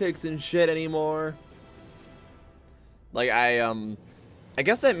politics and shit anymore. Like, I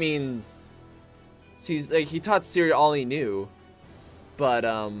guess that means he taught Ciri all he knew, but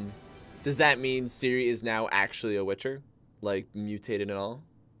does that mean Ciri is now actually a Witcher, like mutated and all?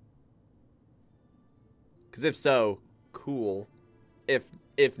 Because if so, cool.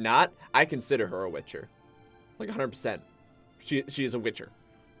 If not, I consider her a Witcher, like 100%. She is a Witcher.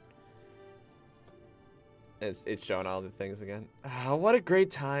 It's showing all the things again. Oh, what a great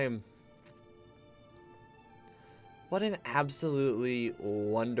time. What an absolutely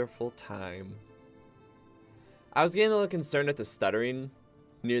wonderful time. I was getting a little concerned at the stuttering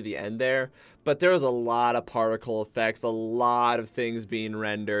near the end there, but there was a lot of particle effects, a lot of things being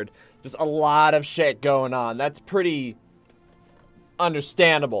rendered, just a lot of shit going on. That's pretty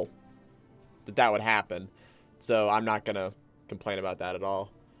understandable that would happen. So I'm not gonna complain about that at all.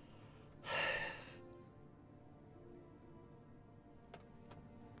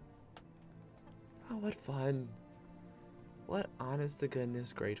 Oh, what fun. What honest to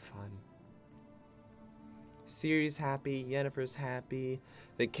goodness great fun. Ciri's happy, Yennefer's happy,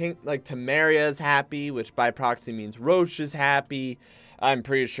 the king, like Temeria's happy, which by proxy means Roche is happy. I'm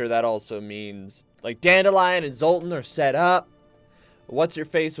pretty sure that also means like Dandelion and Zoltan are set up. What's her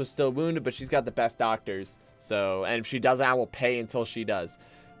face was still wounded, but she's got the best doctors. So, and if she doesn't, I will pay until she does.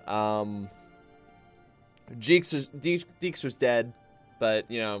 Dijkstra's dead, but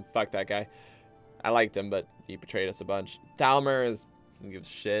you know, fuck that guy. I liked him, but he betrayed us a bunch. Talmer is, who gives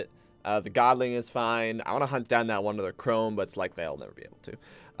a shit. The Godling is fine. I want to hunt down that one other Chrome, but it's likely I'll never be able to.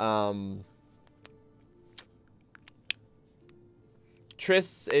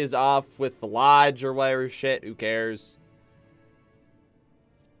 Triss is off with the Lodge or whatever shit. Who cares?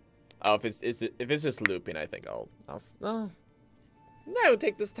 Oh, if it's just looping, I think I'll no,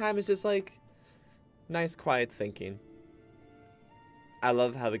 take this time. It's just like nice, quiet thinking. I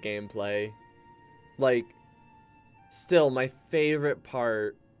love how the gameplay, like, still my favorite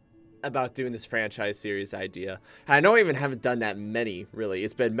part about doing this franchise series idea. And I know I even haven't done that many, really.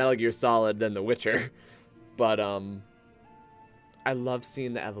 It's been Metal Gear Solid, then The Witcher. But, I love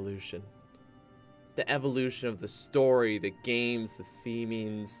seeing the evolution. The evolution of the story, the games, the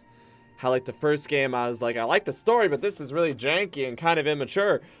themings. How, like, the first game, I was like, I like the story, but this is really janky and kind of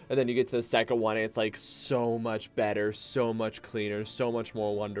immature. And then you get to the second one, and it's, like, so much better, so much cleaner, so much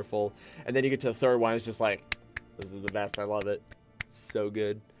more wonderful. And then you get to the third one, it's just like, this is the best. I love it. It's so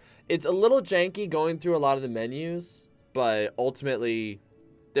good. It's a little janky going through a lot of the menus, but ultimately,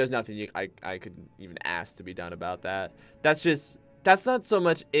 there's nothing I could even ask to be done about that. That's not so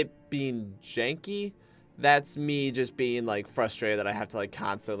much it being janky. That's me just being, like, frustrated that I have to, like,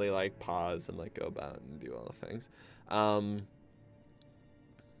 constantly, like, pause and, like, go about and do all the things.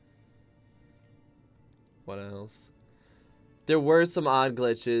 What else? There were some odd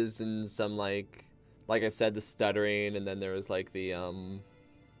glitches and some, like I said, the stuttering, and then there was, like, the,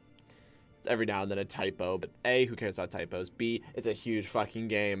 every now and then a typo. But A, who cares about typos? B, it's a huge fucking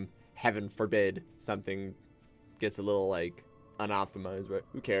game. Heaven forbid something gets a little, like, unoptimized, right?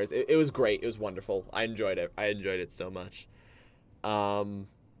 Who cares? It was great. It was wonderful. I enjoyed it. I enjoyed it so much. What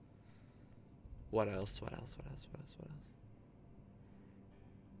else?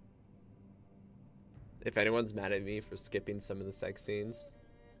 If anyone's mad at me for skipping some of the sex scenes,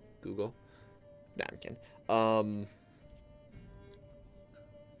 Google. Nah, I'm kidding.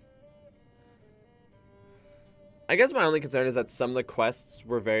 I guess my only concern is that some of the quests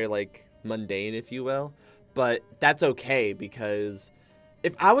were very, like, mundane, if you will. But that's okay, because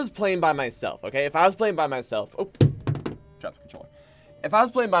if I was playing by myself, okay? If I was playing by myself... Oh, drop the controller. If I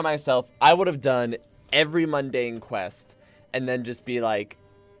was playing by myself, I would have done every mundane quest and then just be like,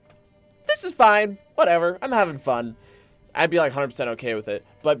 this is fine, whatever, I'm having fun. I'd be like 100% okay with it.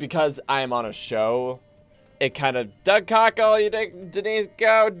 But because I am on a show, it kind of, Doug Cockle, you think Denise,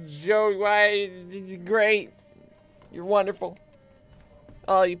 go, Joe, why, great, you're wonderful.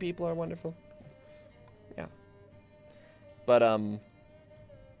 All you people are wonderful. Yeah. But, oh,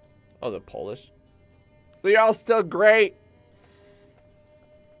 they're Polish. But you're all still great.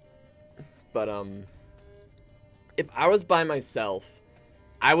 But, if I was by myself,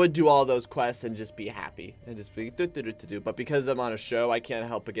 I would do all those quests and just be happy. And just be do-do-do-do-do. But because I'm on a show, I can't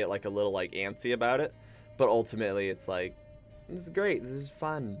help but get, like, a little, like, antsy about it. But ultimately, it's like, this is great. This is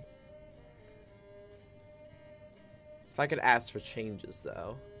fun. If I could ask for changes,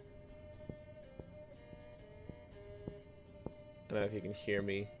 though. I don't know if you can hear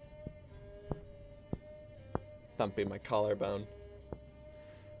me thumping my collarbone.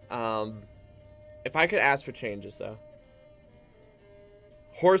 If I could ask for changes, though.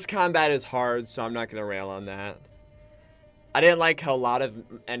 Horse combat is hard, so I'm not going to rail on that. I didn't like how a lot of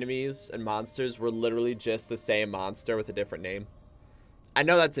enemies and monsters were literally just the same monster with a different name. I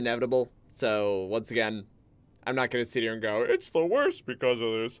know that's inevitable, so once again, I'm not going to sit here and go, it's the worst because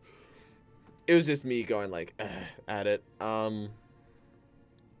of this. It was just me going, like, at it.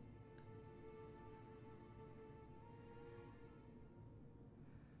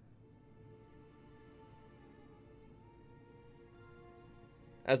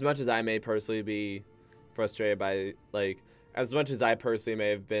 As much as I may personally be frustrated by, like, as much as I personally may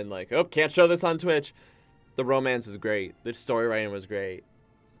have been like, oh, can't show this on Twitch, the romance was great. The story writing was great.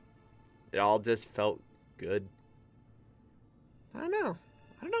 It all just felt good. I don't know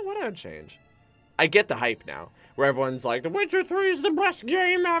what I would change. I get the hype now, where everyone's like, The Witcher 3 is the best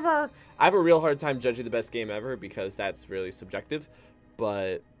game ever. I have a real hard time judging the best game ever because that's really subjective,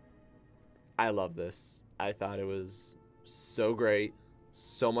 but I love this. I thought it was so great.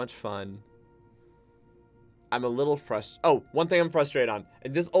 So much fun. I'm a little frustrated. Oh, one thing I'm frustrated on.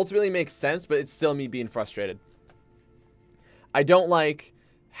 And this ultimately makes sense, but it's still me being frustrated. I don't like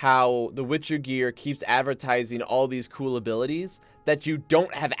how the Witcher gear keeps advertising all these cool abilities that you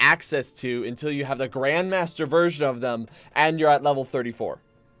don't have access to until you have the Grandmaster version of them and you're at level 34.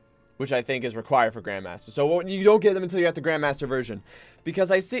 Which I think is required for Grandmaster. So you don't get them until you're at the Grandmaster version.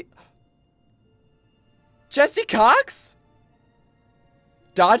 Because I see... Jesse Cox?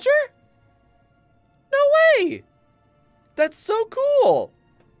 Dodger? No way! That's so cool!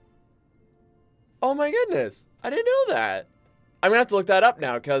 Oh my goodness. I didn't know that. I'm gonna have to look that up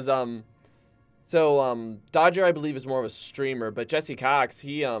now, because Dodger, I believe, is more of a streamer, but Jesse Cox,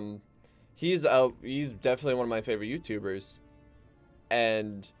 he's definitely one of my favorite YouTubers,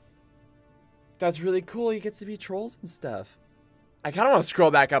 and that's really cool. He gets to be trolls and stuff. I kind of want to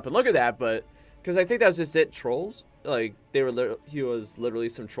scroll back up and look at that, but because I think that was just it, trolls. Like he was literally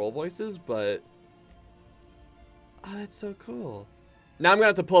some troll voices, but oh, that's so cool. Now I'm gonna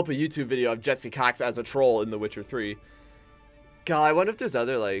have to pull up a YouTube video of Jesse Cox as a troll in The Witcher 3. God, I wonder if there's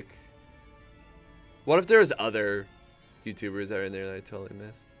other like. What if there's other YouTubers that are in there that I totally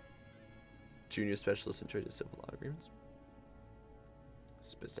missed? Junior specialist in trade and civil law agreements.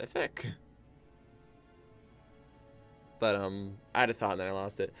 Specific. But I had a thought and then I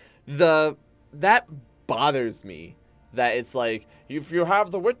lost it. That bothers me. That it's like, if you have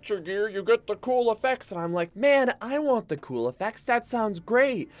the Witcher gear, you get the cool effects. And I'm like, man, I want the cool effects. That sounds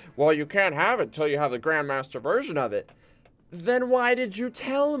great. Well, you can't have it until you have the Grandmaster version of it. Then why did you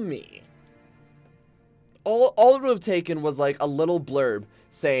tell me? All it would have taken was like a little blurb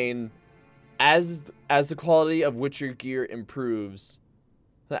saying, as the quality of Witcher gear improves,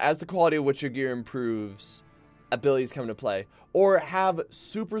 abilities come into play. Or have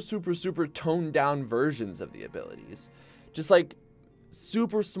super toned down versions of the abilities. Just like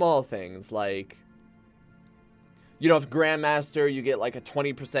super small things like, you know, if Grandmaster, you get like a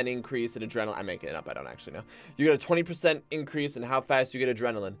 20% increase in adrenaline. I'm making it up, I don't actually know. You get a 20% increase in how fast you get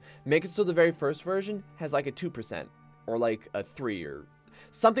adrenaline. Make it so the very first version has like a 2% or like a 3 or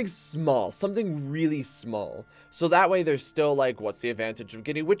something small, something really small. So that way there's still like, what's the advantage of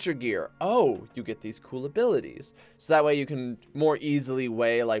getting Witcher gear? Oh, you get these cool abilities. So that way you can more easily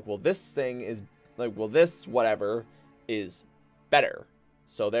weigh like, well, this thing is like, well, this whatever is better.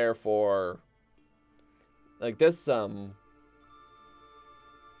 So therefore, like this,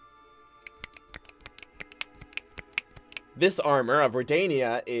 this armor of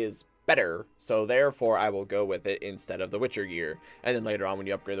Redania is better, so therefore I will go with it instead of the Witcher gear. And then later on, when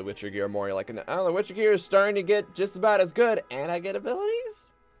you upgrade the Witcher gear more, you're like, oh, the Witcher gear is starting to get just about as good, and I get abilities?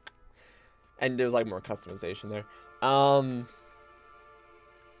 And there's like more customization there.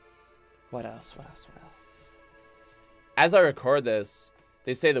 What else? As I record this,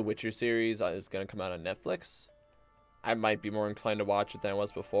 they say the Witcher series is going to come out on Netflix. I might be more inclined to watch it than I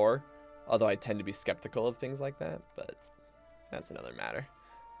was before, although I tend to be skeptical of things like that, but that's another matter.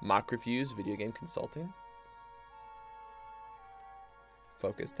 Mock reviews, video game consulting,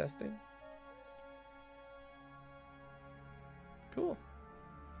 focus testing. Cool.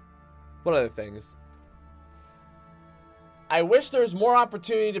 What other things? I wish there was more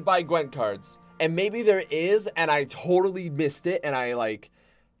opportunity to buy Gwent cards. And maybe there is, and I totally missed it, and I, like,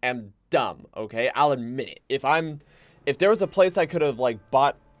 am dumb, okay? I'll admit it. If there was a place I could have, like,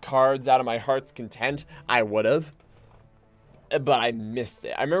 bought cards out of my heart's content, I would have. But I missed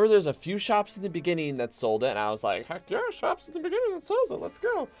it. I remember there's a few shops in the beginning that sold it, and I was like, heck yeah, shops in the beginning that sells it, let's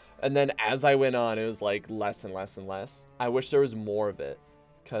go. And then as I went on, it was, like, less and less and less. I wish there was more of it,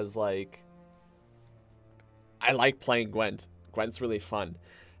 because, like, I like playing Gwent. Gwent's really fun.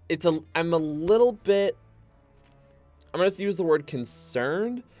 I'm a little bit, I'm going to use the word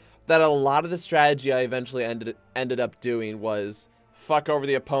concerned, that a lot of the strategy I eventually ended up doing was fuck over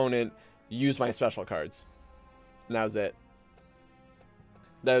the opponent, use my special cards. And that was it.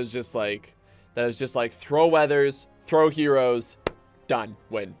 That was just like throw weathers, throw heroes, done,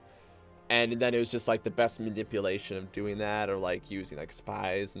 win. And then it was just like the best manipulation of doing that, or like using like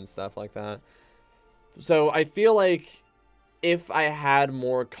spies and stuff like that. So I feel like if I had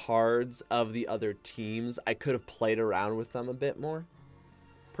more cards of the other teams, I could have played around with them a bit more.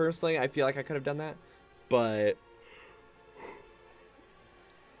 Personally, I feel like I could have done that. But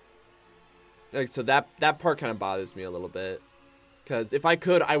like, so that part kind of bothers me a little bit. Because if I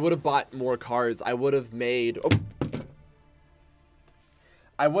could, I would have bought more cards. I would have made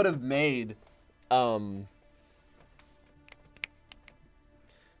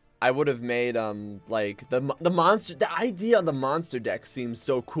like the idea of the monster deck seems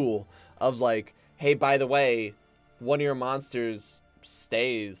so cool, of like, hey, by the way, one of your monsters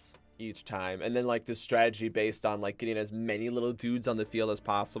stays each time, and then like this strategy based on like getting as many little dudes on the field as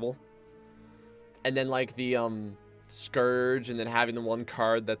possible, and then like the Scourge, and then having the one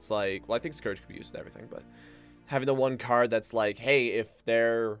card that's like, well, I think Scourge could be used with everything, but having the one card that's like, hey, if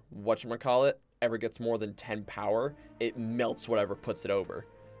their whatchamacallit ever gets more than 10 power, it melts whatever puts it over.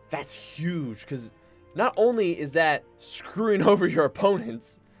 That's huge, because not only is that screwing over your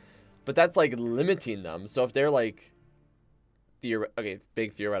opponents, but that's like limiting them. So if they're like,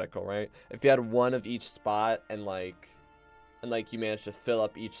 big theoretical, right? If you had one of each spot and you managed to fill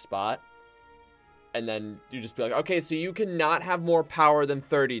up each spot, And then you just be like, okay, so you cannot have more power than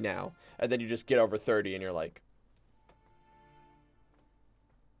 30 now. And then you just get over 30 and you're like,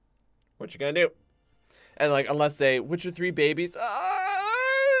 what you gonna do? And like, unless they, Witcher 3 babies,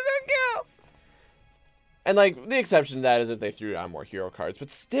 and like, the exception to that is if they threw down more hero cards.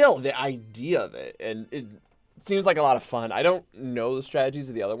 But still, the idea of it, and it seems like a lot of fun. I don't know the strategies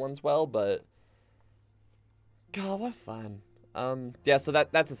of the other ones well, but God, what fun. Yeah, so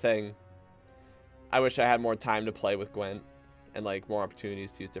that's a thing. I wish I had more time to play with Gwent and like more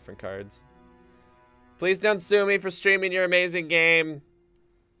opportunities to use different cards. Please don't sue me for streaming your amazing game.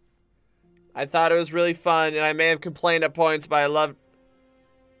 I thought it was really fun and I may have complained at points, but I loved...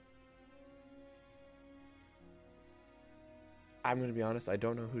 I'm going to be honest, I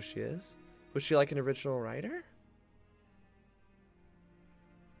don't know who she is. Was she like an original writer?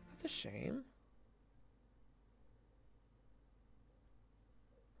 That's a shame.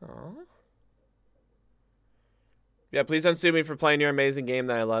 Aww. Yeah, please don't sue me for playing your amazing game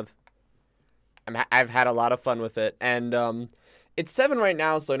that I love. I've had a lot of fun with it. And it's 7 right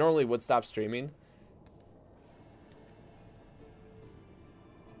now, so I normally would stop streaming.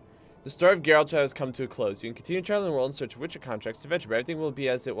 The story of Geralt has come to a close. You can continue traveling the world in search of Witcher contracts. Eventually, everything will be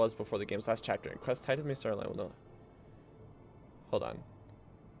as it was before the game's last chapter. And quest tied to me storyline will know. Hold on.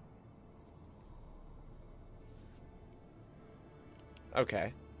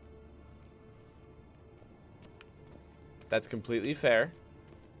 Okay. That's completely fair.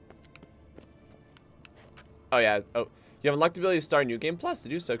 Oh, yeah. Oh, you have unlocked the ability to start a new game. Plus, to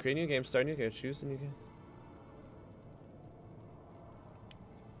do so, create a new game, start a new game, choose a new game.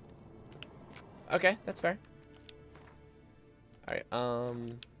 Okay, that's fair. Alright, let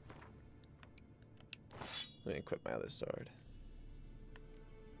me equip my other sword.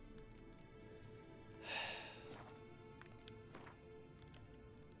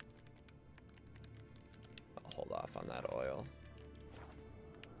 I'll hold off on that oil.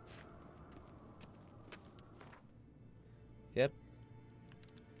 Yep.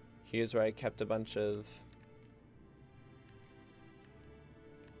 Here's where I kept a bunch of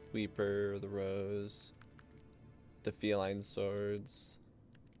Weeper, the Rose, the Feline Swords,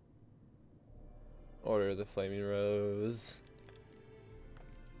 Order of the Flaming Rose,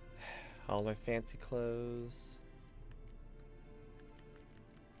 all my fancy clothes.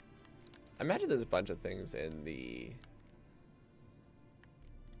 I imagine there's a bunch of things in the...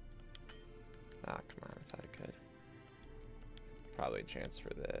 Ah, come on, I thought I could. Probably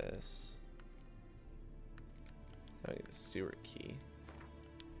transfer this. I need the sewer key.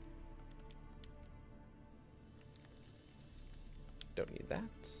 Don't need that.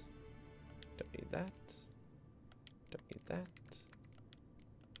 Don't need that. Don't need that.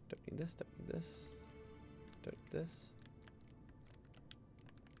 Don't need this. Don't need this. Don't need this.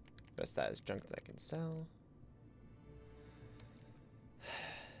 Rest of that is junk that I can sell.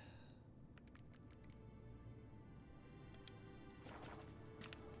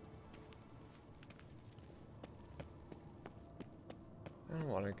 I don't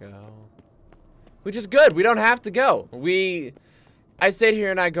want to go. Which is good. We don't have to go. I sit here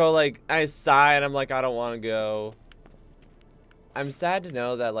and I go like, I sigh and I'm like, I don't want to go. I'm sad to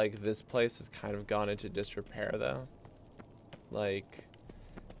know that like this place has kind of gone into disrepair though. Like,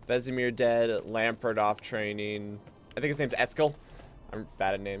 Vesemir dead, Lampert off training. I think his name's Eskel. I'm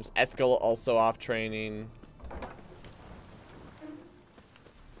bad at names. Eskel also off training.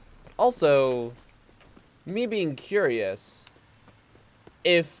 Also, me being curious,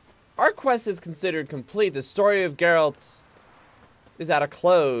 if our quest is considered complete, the story of Geralt is at a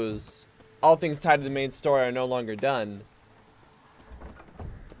close, all things tied to the main story are no longer done,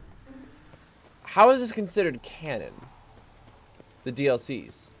 how is this considered canon? The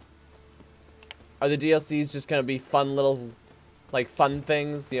DLCs. Are the DLCs just gonna be fun little, like, fun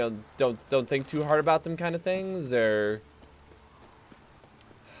things? You know, don't think too hard about them kind of things? Or...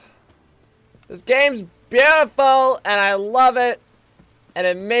 This game's beautiful, and I love it, and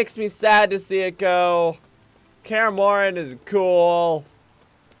it makes me sad to see it go. Kaer Morhen is cool.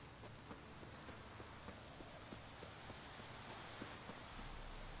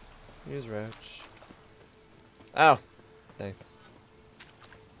 Here's Roach. Oh, nice.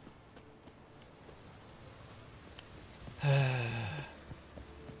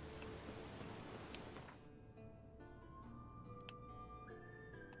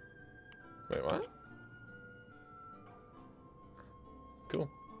 Wait, what? Cool.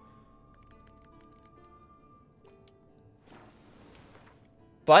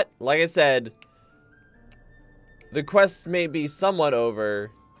 But, like I said, the quest may be somewhat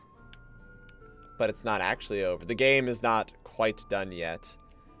over, but it's not actually over. The game is not quite done yet.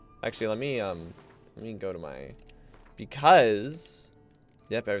 Actually, let me Let me go to my... Because...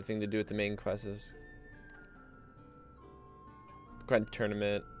 Yep, everything to do with the main quest is... Grand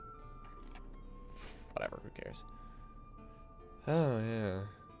tournament. Whatever, who cares? Oh, yeah.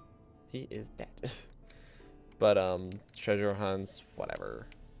 He is dead. But, treasure hunts, whatever.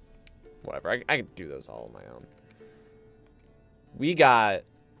 Whatever. I can do those all on my own. We got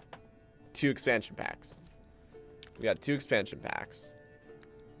 2 expansion packs.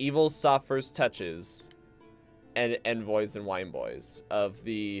 Evil's Soft First Touches and Envoys and Wine Boys of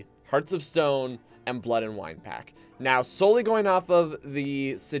the Hearts of Stone and Blood and Wine pack. Now, solely going off of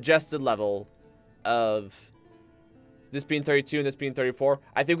the suggested level of this being 32 and this being 34,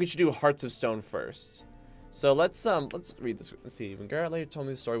 I think we should do Hearts of Stone first. So let's read this. Let's see. When Garrett later told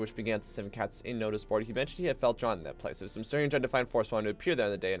me the story which began at the 7 Cats in notice board, he mentioned he had felt drawn to that place. There was some strange undefined force wanted to appear there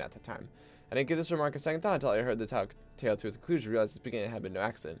on the day and at the time. I didn't give this remark a second thought until I heard the tale to its conclusion, realized this beginning had been no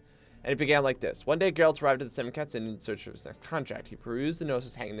accident. And it began like this. One day, Geralt arrived at the 7 Cats in search of his next contract. He perused the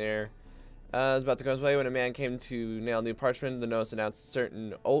notices hanging there. Was about to go his way when a man came to nail new parchment. The notice announced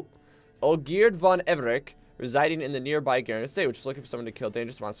certain Olgierd von Everec, residing in the nearby Garen estate, which was looking for someone to kill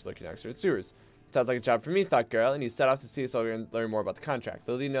dangerous monsters lurking next to its sewers. Sounds like a job for me, thought Geralt, and he set off to see Soldier and learn more about the contract.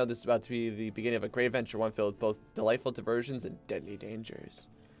 Little did he know this is about to be the beginning of a great adventure, one filled with both delightful diversions and deadly dangers.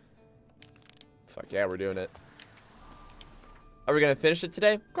 Fuck yeah, we're doing it. Are we going to finish it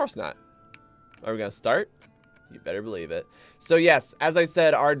today? Of course not. Are we going to start? You better believe it. So yes, as I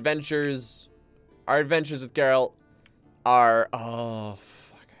said, our adventures with Geralt are... Oh,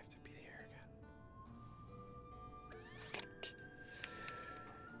 fuck, I have to be here again.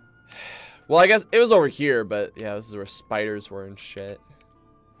 Well, I guess it was over here, but yeah, this is where spiders were and shit.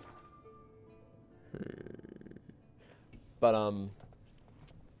 But,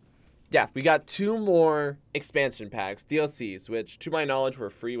 yeah, we got 2 more expansion packs, DLCs, which, to my knowledge, were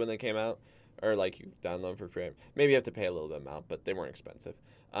free when they came out. Or, like, you download for free. Maybe you have to pay a little bit amount, but they weren't expensive.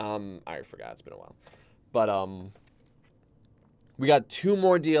 I forgot. It's been a while. But, we got 2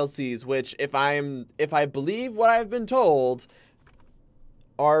 more DLCs, which, if I believe what I've been told,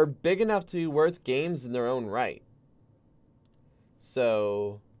 are big enough to be worth games in their own right.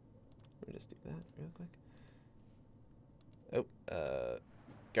 So, let me just do that real quick. Oh,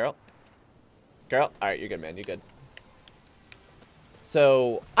 Geralt? Geralt? Alright, you're good, man. You're good.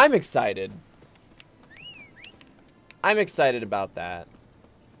 So, I'm excited. I'm excited about that.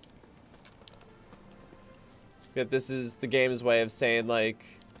 That this is the game's way of saying, like,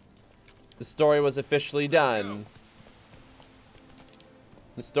 the story was officially done.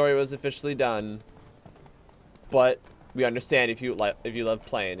 The story was officially done. But we understand if you love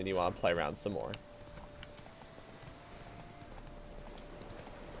playing and you want to play around some more.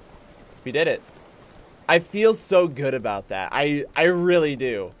 We did it. I feel so good about that. I really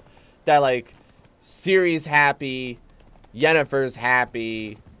do. That, like, Ciri's happy, Yennefer's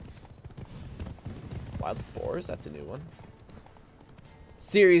happy. Wild Boars? That's a new one.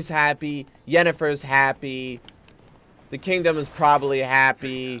 Ciri's happy, Yennefer's happy, the kingdom is probably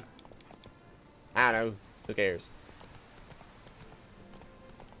happy. I don't know. Who cares?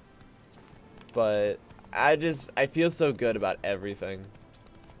 But I feel so good about everything.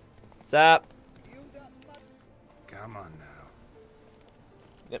 What's up? Come on now.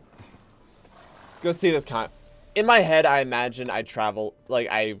 Yep. Let's go see this in my head, I imagine I travel, like,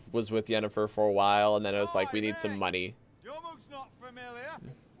 I was with Yennefer for a while, and then it was like, we need some money.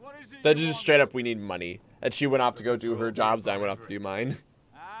 Then just straight up, we need money. And she went off to go do her jobs, and I went off to do mine.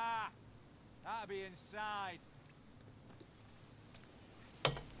 Ah, that'll be inside.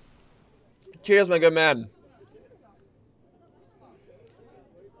 Cheers, my good man.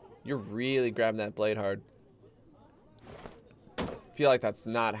 You're really grabbing that blade hard. I feel like that's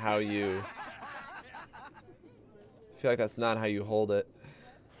not how you... I feel like that's not how you hold it.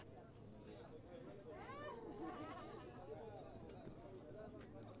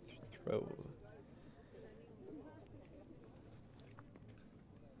 Throw.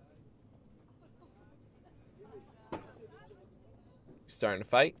 Starting to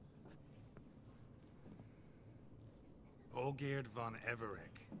fight. Olgierd von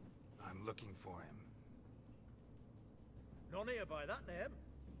Everec. I'm looking for him. None here by that name.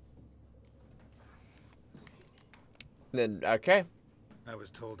 Then, okay. I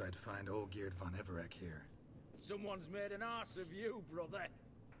was told I'd find Olgierd von Everec here. Someone's made an ass of you, brother.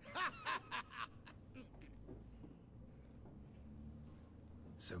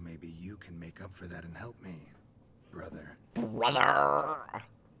 So maybe you can make up for that and help me, brother. Brother!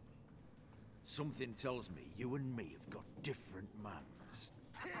 Something tells me you and me have got different mans.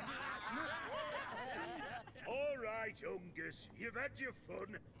 All right, Ungus, you've had your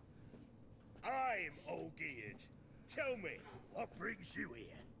fun. I'm Olgierd. Tell me, what brings you here?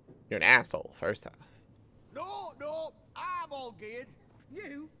 You're an asshole, first off. No, I'm Olgierd.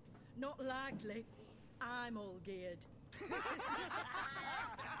 You? Not likely. I'm Olgierd.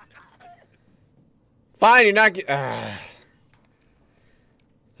 Fine, you're not. It's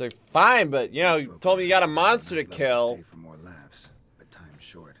like fine, but you know, you told me you got a monster to kill. Stay for more laughs, but time's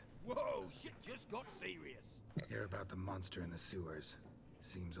short. Whoa, shit just got serious. Hear about the monster in the sewers.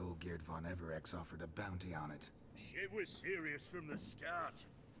 Seems Olgierd von Everex offered a bounty on it. Shit was serious from the start.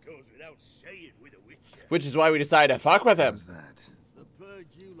 Goes without saying with a witcher. Which is why we decided to fuck with him. How's that? The purge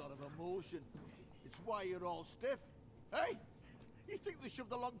you lot of emotion. It's why you're all stiff. Hey? You think they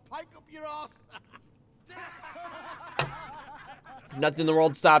shoved a long pike up your arse? Nothing in the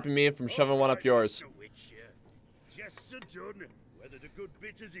world stopping me from shoving one up yours. Witcher. Just so done. Whether the good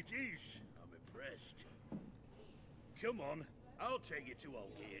bit as it is, I'm impressed. Come on, I'll take you to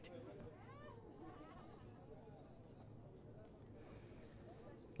Olgierd.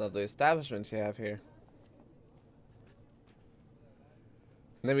 Lovely establishments you have here.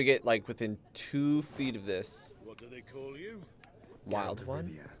 And then we get like within 2 feet of this. What do they call you? Wild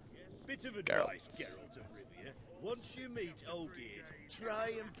one. Bit of advice, Geralt of Rivia. Once you meet Olgierd,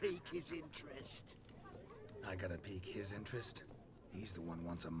 try and pique his interest. I gotta pique his interest? He's the one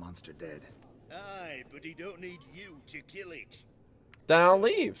wants a monster dead. Aye, but he don't need you to kill it. Then I'll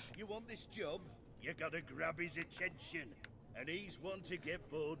leave. You want this job? You gotta grab his attention. And he's one to get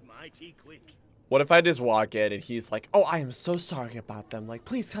bored mighty quick. What if I just walk in and he's like, oh, I am so sorry about them. Like,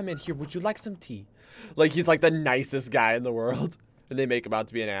 please come in here. Would you like some tea? Like, he's like the nicest guy in the world. And they make him out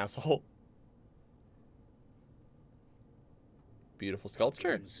to be an asshole. Beautiful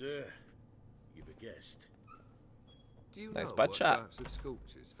sculpture. Sir, you've a guest. Do you Nice know butt what shot. types of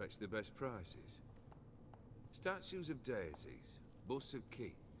sculptures fetch the best prices? Statues of deities, busts of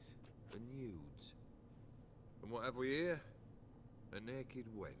kings, and nudes. And what have we here? A naked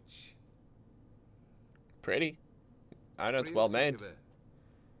wench. Pretty. I know What it's do you well think made. of her?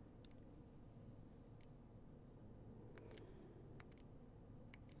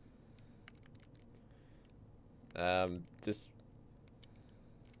 Just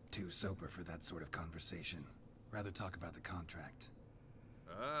Too sober for that sort of conversation. Rather talk about the contract.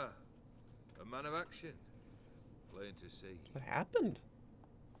 Ah, a man of action. Plain to see. what happened?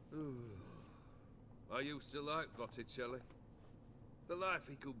 I used to like Botticelli. The life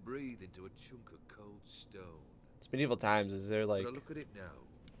he could breathe into a chunk of cold stone. It's medieval times. Is there like? But I look at it now,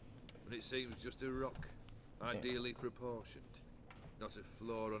 and it seems just a rock, ideally proportioned, not a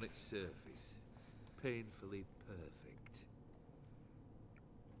flaw on its surface, painfully perfect.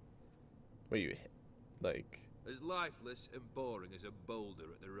 What you hit? Like? As lifeless and boring as a boulder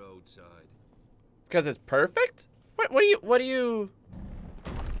at the roadside. Because it's perfect? What do you?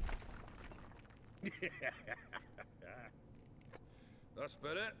 That's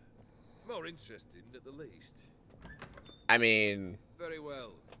better. More interesting at the least. I mean, Very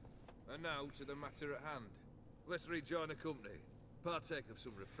well. And now to the matter at hand. Let's rejoin the company. Partake of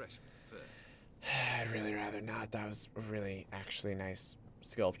some refreshment first. I'd really rather not. That was a really actually nice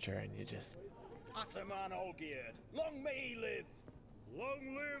sculpture, and you just. Ataman Olgierd, long may he live!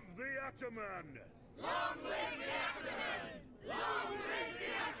 Long live the Ataman! Long live the Ataman! Long live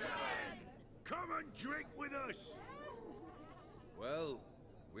the Ataman! Come and drink with us! Well,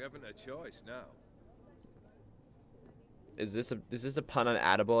 we haven't a choice now. Is this a pun on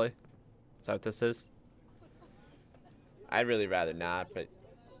Attaboy? Is that what this is? I'd really rather not, but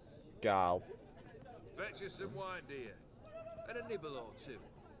gal. Fetch us some wine, dear. And a nibble or two.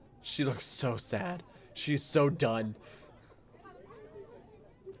 She looks so sad. She's so done.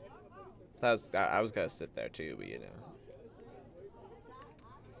 I was gonna sit there too, but you know.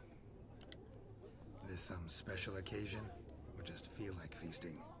 This some special occasion? Or just feel like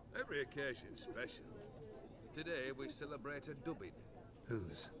feasting? Every occasion's special. Today we celebrate a dubbing.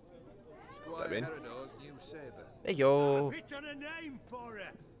 Whose? Squire Dubbing? Herodor's new sabre. Hey yo. I've hit on a name for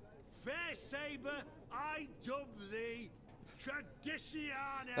her. Fair saber, I dub thee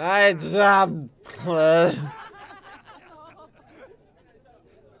Traditiana.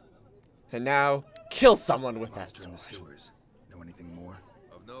 And now, kill someone with that Monster in sword. the sewers. Know anything more?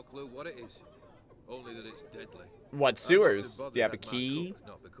 I've no clue what it is. Only that it's deadly. What sewers? Do you have a key?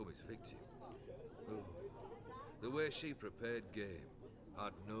 Not become its victim. Oh, the way she prepared game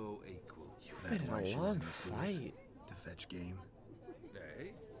had no equal. You've been in a long fight. To fetch game?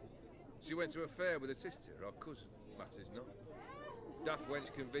 Nay. She went to a fair with a sister or cousin. Matters not. Daft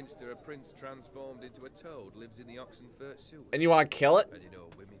wench convinced her a prince transformed into a toad lives in the Oxenfurt sewers. And you want to kill it? And you know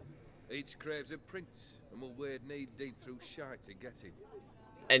women. Each craves a prince and will wade knee deep through shite to get him.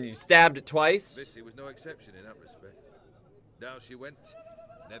 And you stabbed it twice? Missy was no exception in that respect. Down she went,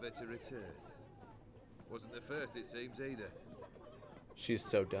 never to return. Wasn't the first, it seems, either. She's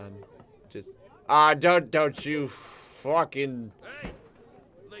so done. Just don't you fucking. Hey!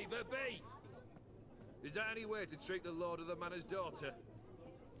 Leave her be! Is that any way to treat the Lord of the Manor's daughter?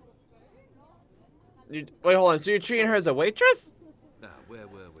 Wait, hold on. So you're treating her as a waitress? Now, where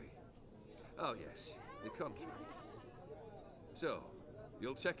were we? Oh, yes. The contract. So,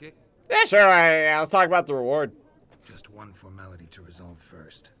 you'll check it? Yeah, sure. I was talking about the reward. Just one formality to resolve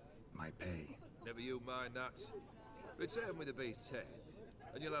first. My pay. Never you mind that. Return with the beast's head,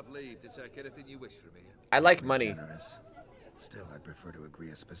 and you'll have leave to take anything you wish from here. I like money. Generous. Still, I'd prefer to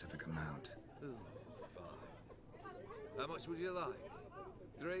agree a specific amount. Ooh, fine. How much would you like?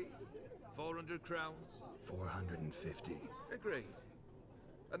 300, 400 crowns? 450. Agreed.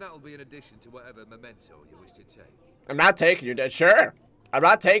 And that'll be in addition to whatever memento you wish to take. I'm not taking your dad. Sure. I'm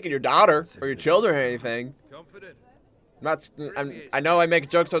not taking your daughter or your children or anything. Confident? I'm not. I know I make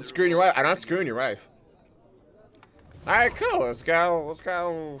jokes about screwing your wife. I'm not screwing your wife. All right, cool. Let's go. Let's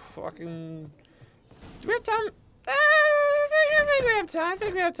go. Fucking. Do we have time? I think we have time. I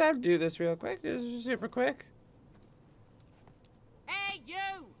think we have time to do this real quick. This is super quick. Hey,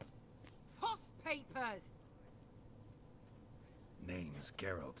 you! Puss papers! Name's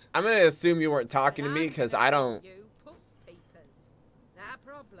Geralt. I'm gonna assume you weren't talking to me because I don't. You puss papers. That a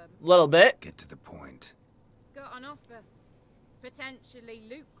problem? Little bit. Get to the point. Got an offer. Potentially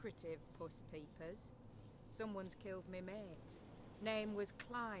lucrative puss papers. Someone's killed me mate. Name was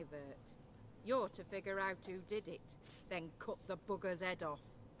Clivert. You're to figure out who did it, then cut the bugger's head off.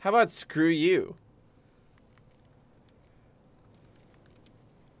 How about screw you?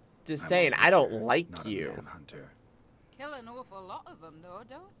 Just saying, I don't like you. Kill an awful lot of them, though,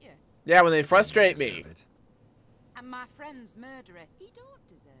 don't you? Yeah, when they frustrate me. And my friend's murderer, he don't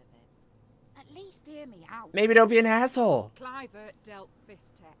deserve it. At least hear me out. Maybe don't be an asshole. Clivert dealt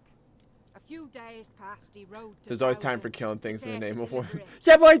Fistech. A few days past, he rode to There's always time Browden for killing things in the name of war. delivery.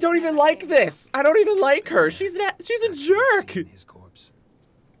 Yeah, but I don't even like this. I don't even like her. She's a jerk.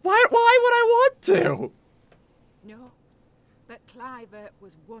 Why would I want to? No, but Clivert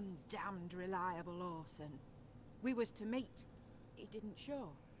was one damned reliable Orson. We was to meet. He didn't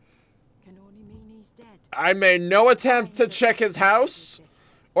show. Can only mean he's dead. I made no attempt to check his house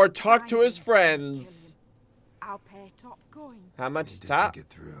or talk to his friends. I'll pay top coin. How much top? Get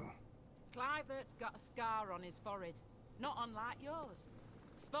through. Clivert's got a scar on his forehead, not unlike yours.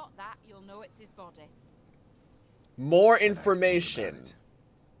 Spot that, you'll know it's his body. More information.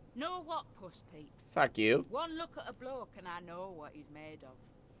 Know what, puss peeps? Fuck you. One look at a bloke and I know what he's made of.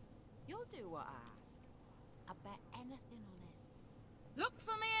 You'll do what I ask. I bet anything on it. Look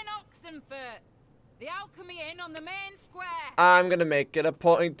for me in Oxenfurt. The Alchemy Inn on the main square. I'm gonna make it a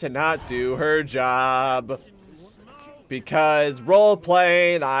point to not do her job. Because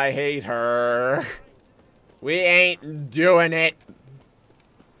role-playing, I hate her. We ain't doing it.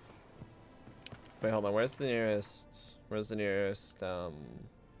 Wait, hold on. Where's the nearest? Where's the nearest,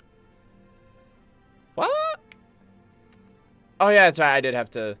 What? Oh, yeah, that's right. I did have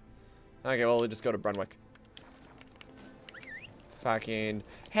to... Okay, well, we'll just go to Brunwick. Fucking...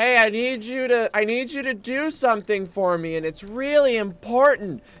 Hey, I need you to do something for me, and it's really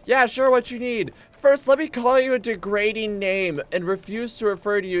important. Yeah, sure, what you need. First, let me call you a degrading name and refuse to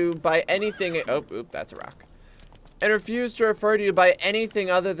refer to you by anything... Oh, oop, that's a rock. And refuse to refer to you by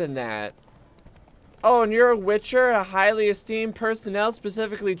anything other than that. Oh, and you're a witcher, a highly esteemed personnel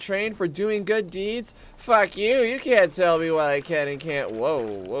specifically trained for doing good deeds? Fuck you, you can't tell me what I can and can't... Whoa,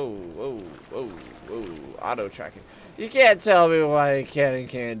 whoa, whoa, whoa, whoa. Auto-tracking. You can't tell me what I can and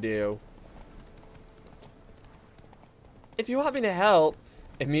can't do. If you want me to help...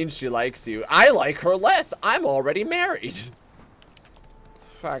 It means she likes you. I like her less. I'm already married.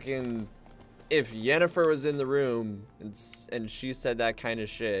 Fucking... If Yennefer was in the room and she said that kind of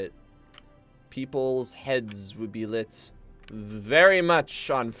shit, people's heads would be lit very much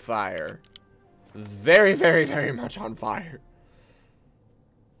on fire. Very, very, very much on fire.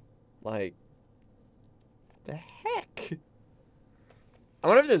 Like, the heck? I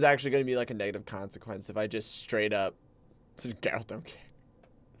wonder if there's actually going to be like a negative consequence if I just straight up... Geralt don't care.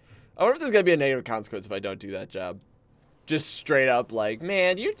 I wonder if there's going to be a negative consequence if I don't do that job. Just straight up like,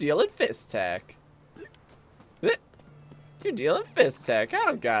 man, you deal in fist tech. You deal in fist tech. I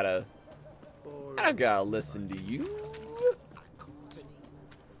don't gotta listen to you.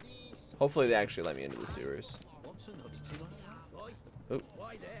 Hopefully they actually let me into the sewers. Oh.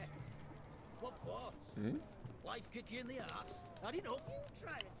 Why there? What for? Hmm? Life kick you in the ass? Not enough.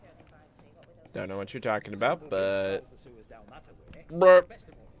 Don't know what you're talking about, but... Burp.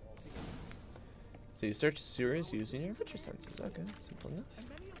 So you search the sewers using your Witcher senses. Okay, simple enough.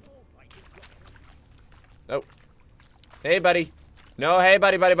 Oh. Hey, buddy. No, hey,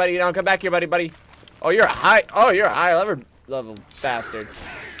 buddy. No, come back here, buddy. Oh, you're a high level bastard.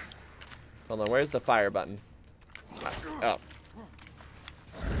 Hold on, where's the fire button? Oh.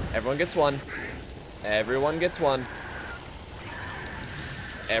 Everyone gets one. Everyone gets one.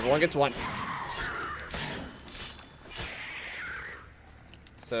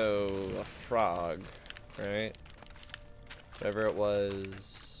 So, a frog, right? Whatever it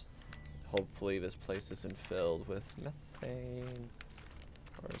was. Hopefully this place isn't filled with methane.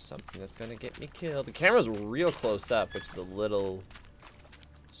 Or something that's gonna get me killed. The camera's real close up, which is a little...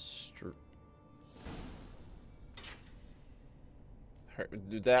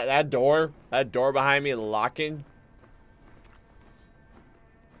 That door behind me locking.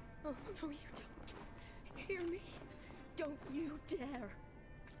 Oh, no, you don't. Hear me. Don't you dare.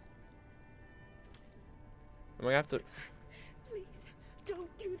 Am I gonna have to... Please,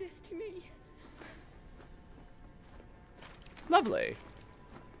 don't do this to me. Lovely.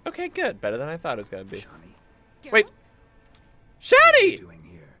 Okay, good. Better than I thought it was gonna be. Geralt? Wait. Shani! Doing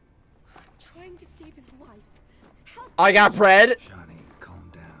here? Trying to save his life. Help I got bread. Shani, calm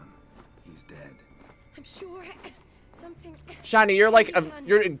down. He's dead. I'm sure something... Shani, you're like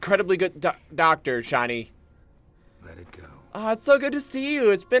you're an incredibly good doctor, Shani. Let it go. Oh, it's so good to see you.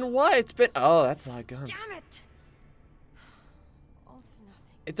 It's been what? It's been... Oh, that's not good. Damn it! All for nothing.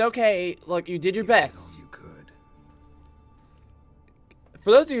 It's okay. Look, you did your best. You could.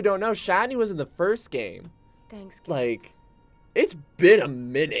 For those of you who don't know, Shani was in the first game. Thanks, Geralt. Like, it's been a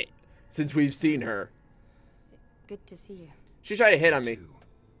minute since we've seen her. Good to see you. She tried to hit on me. And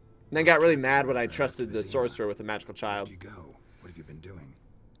then got really mad when I trusted the sorcerer with a magical child. Where'd you go? What have you been doing?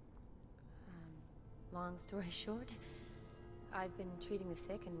 Long story short, I've been treating the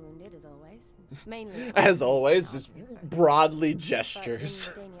sick and wounded as always. Mainly. As always, just broadly gestures.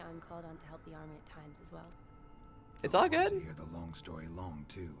 But in Redania, I'm called on to help the army at times as well. It's all good. To hear the long story long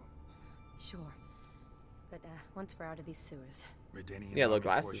too. Sure. But once we're out of these sewers. Redania yeah, look,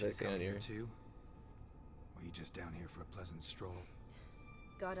 glasses I see on here. Too? Were you just down here for a pleasant stroll?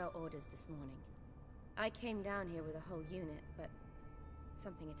 Got our orders this morning. I came down here with a whole unit, but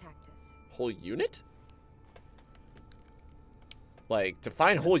something attacked us. Whole unit? Like,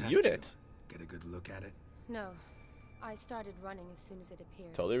 define whole unit. Get a good look at it? No. I started running as soon as it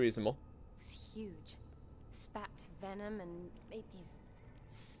appeared. Totally reasonable. It was huge. Spat venom and made these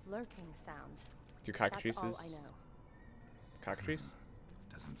slurping sounds. Do cockatrices? That's all I know. Cockatrice?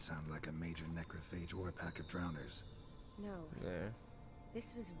 Doesn't sound like a major necrophage or a pack of drowners. No. Yeah.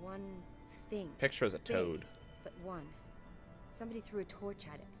 This was one thing. Picture as a toad. Big, but one. Somebody threw a torch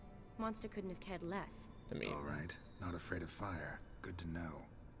at it. Monster couldn't have cared less. I mean... Alright. Not afraid of fire. Good to know.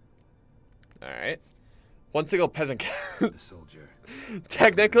 Alright. One single peasant. The soldier.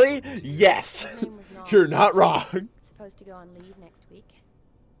 Technically, yes. You're not wrong. Supposed to go on leave next week.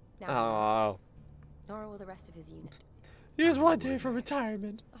 Oh. Nor will the rest of his unit. Here's one day for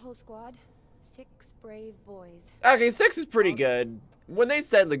retirement. A whole squad. 6 brave boys. Okay, 6 is pretty good. When they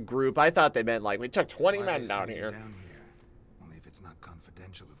said the group, I thought they meant like we took 20 men down here. Only if it's not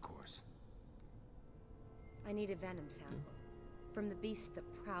confidential, of course. I need a venom sample from the beast that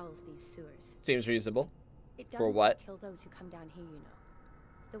prowls these sewers. Seems reasonable. It doesn't for what? Just kill those who come down here, you know.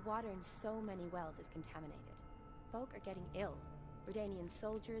 The water in so many wells is contaminated. Folk are getting ill. Redanian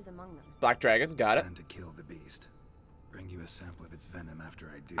soldiers among them. Black Dragon, got it. Plan to kill the beast. Bring you a sample of its venom after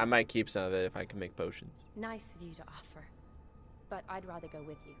I do. I might keep some of it if I can make potions. Nice of you to offer. But I'd rather go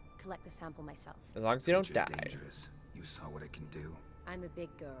with you. Collect the sample myself. As long as you don't die. Dangerous. You saw what it can do. I'm a big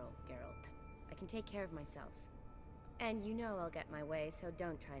girl, Geralt. I can take care of myself. And you know I'll get my way, so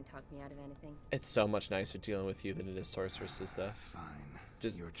don't try and talk me out of anything. It's so much nicer dealing with you than it is sorceresses, though. Fine.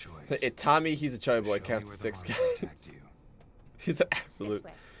 Just your choice. Tommy, he's a choy boy, counts as 6 guys. He's an absolute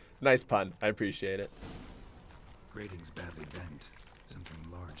nice pun. I appreciate it. Grating's badly bent. Something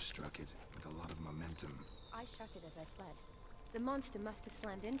large struck it with a lot of momentum. I shut it as I fled. The monster must have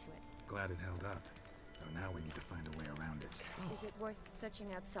slammed into it. Glad it held up. Though now we need to find a way around it. Is it worth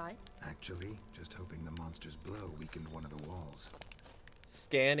searching outside? Actually, just hoping the monster's blow weakened one of the walls.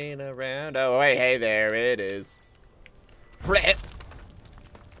 Scanning around. Oh, wait, hey, there it is.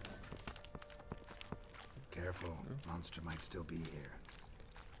 Careful. Monster might still be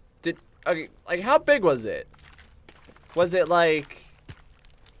here. Okay, like, how big was it? Was it like...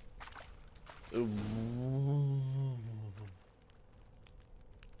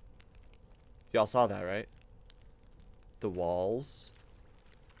 Y'all saw that, right? the walls.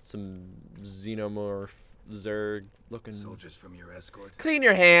 Some xenomorph zerg looking. Soldiers from your escort. Clean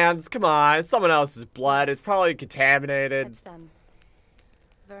your hands. Come on. It's someone else's blood. It's probably contaminated. That's them.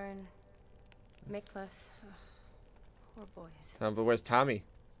 Vern, Miklas. Poor boys. But where's Tommy?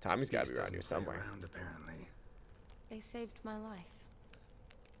 Tommy's got to be around here somewhere. Around, apparently. They saved my life.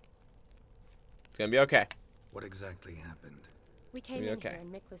 It's gonna be okay. What exactly happened? We came in here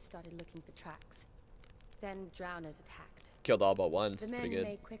and Miklas started looking for tracks. Then drowners attacked. Killed all but one. The It's men pretty good.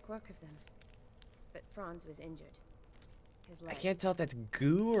 made quick work of them. But Franz was injured. His leg. I can't tell if that's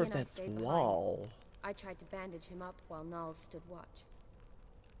goo or if He and I that's stayed behind. wall. I tried to bandage him up while Nals stood watch.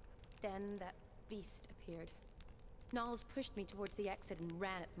 Then that beast appeared. Nals pushed me towards the exit and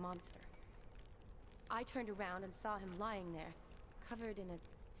ran at the monster. I turned around and saw him lying there, covered in a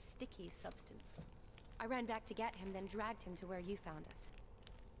sticky substance. I ran back to get him, then dragged him to where you found us.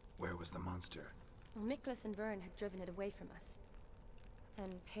 Where was the monster? Well, Miklas and Vern had driven it away from us,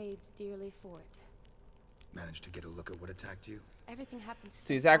 and paid dearly for it. Managed to get a look at what attacked you? Everything happened so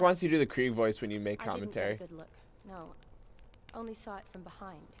See, Zach fast. wants you to do the Krieg voice when you make I didn't commentary. get a good look. No, only saw it from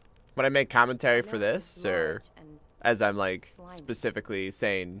behind. When I make commentary for No, it this, was or large and as I'm like slimy. specifically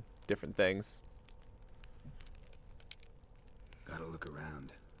saying different things. Gotta look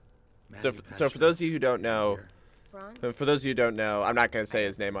around. So for those of you who don't know, I'm not gonna say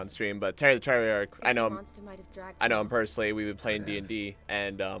his name on stream, but Terry the Trailer, I know him. I know him personally. We've been playing D&D,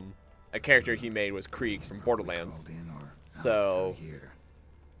 and a character he made was Krieg from Borderlands. So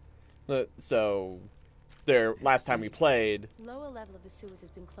there, last time we played. Lower level of the sewers has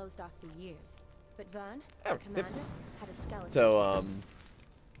been closed off for years, but Vern, Oh, the commander, had a skeleton. So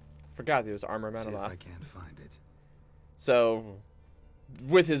forgot there was armor See if monomoth. I can't find it. So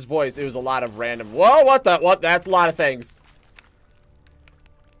with his voice, it was a lot of random. Whoa! What? That's a lot of things.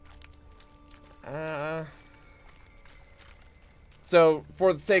 So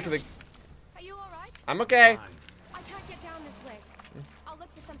for the sake of the. Are you all right? I'm okay. I can't get down this way. I'll look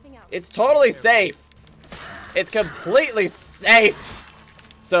for something else. It's totally safe. It's completely safe.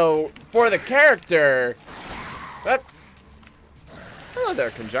 So for the character. Hello there,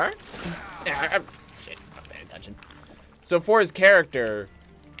 Kunjar. Shit, not paying attention. So for his character,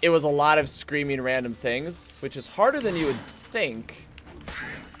 it was a lot of screaming random things, which is harder than you would think.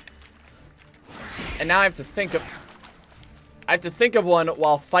 And now I have to think of one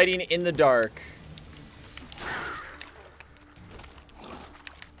while fighting in the dark.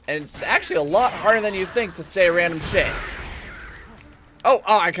 And it's actually a lot harder than you think to say random shit. Oh,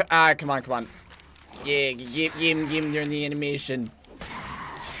 come on. Yeah, give him during the animation.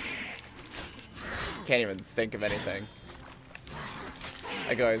 Can't even think of anything.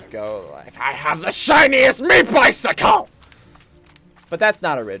 I could always go like, I have the shiniest meat bicycle! But that's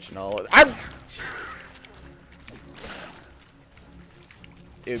not original.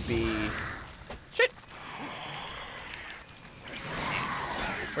 It would be... Shit!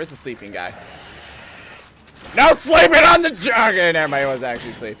 Where's the sleeping guy? No sleeping on the... Okay, never mind, I was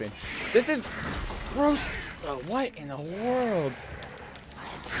actually sleeping. This is gross. What in the world?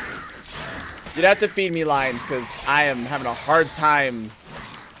 You'd have to feed me lines, because I am having a hard time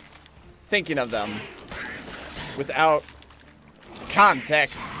thinking of them without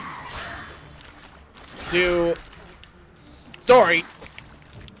context to story.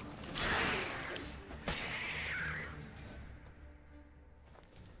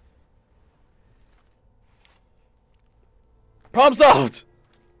 Problem solved!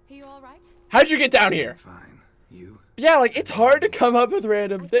 Are you all right? How'd you get down here? Fine. You? Yeah, like, it's hard to come up with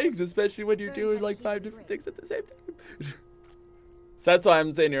random things, especially when you're doing, like, 5 different things at the same time. So that's why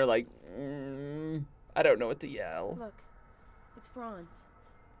I'm sitting here, like, I don't know what to yell. Look, it's Franz.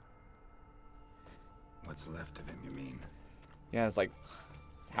 What's left of him, you mean? Yeah, it's like,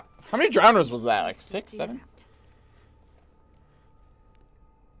 how many drowners was that? Like 6, 7?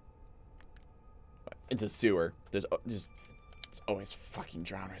 It's a sewer. There's always fucking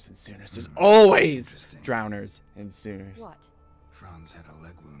drowners and sewers. There's always drowners and sewers. What? Franz had a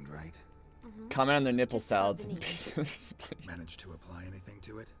leg wound, right? Comment on their nipple salads. Managed to apply anything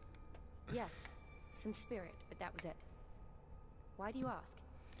to it? Yes, some spirit, but that was it. Why do you ask?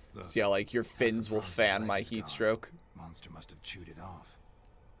 See how, like, your fins will fan my heat stroke? Monster must have chewed it off.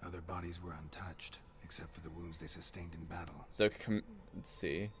 Other bodies were untouched, except for the wounds they sustained in battle. So, let's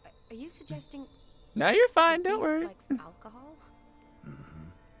see. Are you suggesting... No, you're fine, don't worry. Likes alcohol?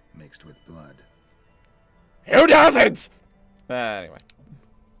 Mixed with blood. Who doesn't? Anyway.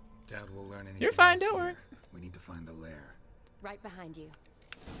 Doubt we'll learn anything. You're fine, else don't here. worry. We need to find the lair. Right behind you.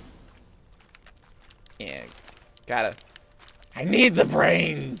 Yeah, gotta. I need the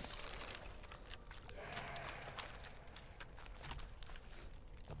brains.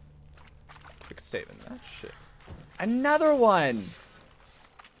 Quick saving that shit. Another one.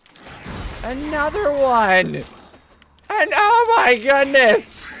 Another one. And oh my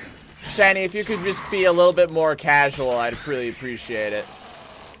goodness. Shani, if you could just be a little bit more casual, I'd really appreciate it.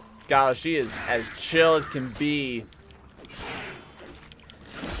 God, she is as chill as can be.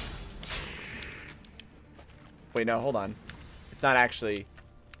 Wait, no, hold on. It's not actually.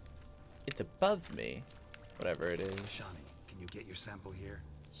 It's above me. Whatever it is. Shani, can you get your sample here?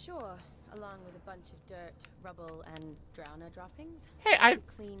 Sure, along with a bunch of dirt, rubble, and drowner droppings. Hey, A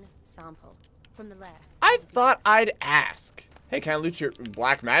clean sample from the lair. I thought I'd ask. Hey, can I loot your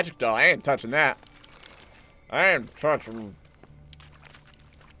black magic doll? I ain't touching that. I ain't touching.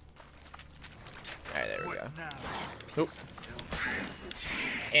 Alright, there we go. Oop.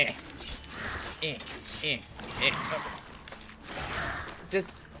 Oh.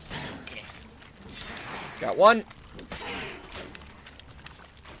 Just. Got one.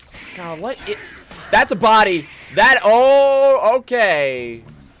 God, what? That's a body. That. Oh, okay.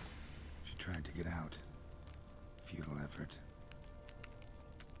 She tried to get out. Futile effort.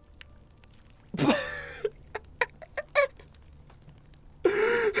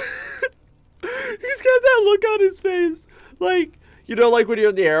 He's got that look on his face. Like, you know, like when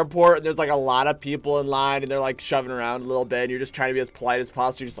you're in the airport and there's like a lot of people in line and they're like shoving around a little bit and you're just trying to be as polite as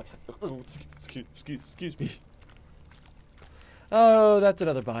possible. You're just like, oh, excuse me. Oh, that's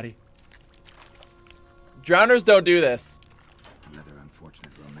another body. Drowners don't do this. Another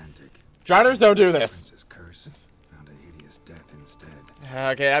unfortunate romantic. Drowners don't do this. Princess curse found a hideous death instead.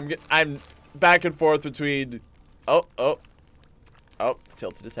 Okay, I'm back and forth between. Oh,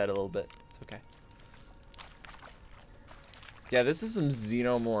 tilted his head a little bit. It's okay. Yeah, this is some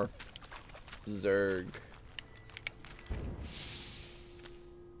xenomorph Zerg.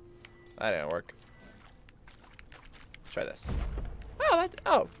 That didn't work. Try this.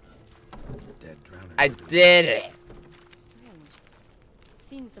 Oh. Dead drowner. I did it. Strange.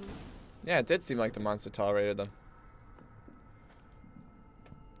 Seems the. Yeah, it did seem like the monster tolerated them.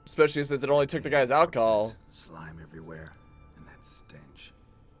 Especially since it only took the guy's alcohol. Slime everywhere, and that stench.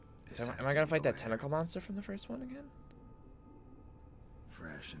 Am I gonna fight that tentacle monster from the first one again?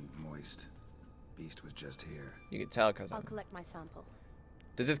 Fresh and moist. Beast was just here. You can tell because I'll collect my sample.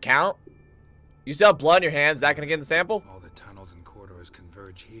 Does this count? You still have blood in your hands. Is that gonna get in the sample? All the tunnels and corridors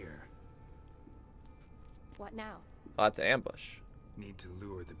converge here. What now? Oh, it's an ambush. Need to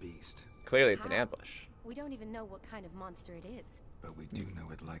lure the beast. Clearly, it's an How? ambush. We don't even know what kind of monster it is. But we do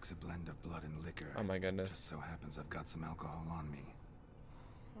know it likes a blend of blood and liquor. Oh my goodness. Just so happens I've got some alcohol on me.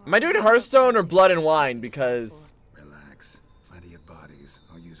 Am I doing Hearthstone or blood and wine? Because Relax. Plenty of bodies.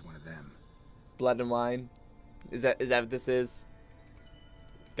 I'll use one of them. blood and wine. Is that what this is?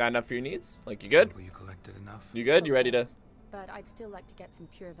 Got enough for your needs? Like, you good? Sample you collected enough? You good? You ready to? But I'd still like to get some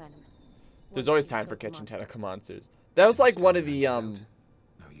pure venom. There's always time for kitchen tentacle monsters. That was like one of the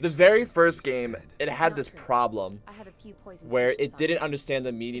very first game. It had this problem where it didn't understand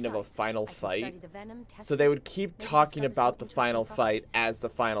the meaning of a final fight, so they would keep talking about the final fight as the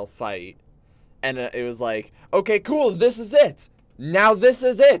final fight, and it was like, okay, cool, this is it. Now this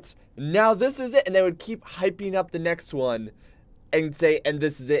is it. Now this is it, and they would keep hyping up the next one, and say, and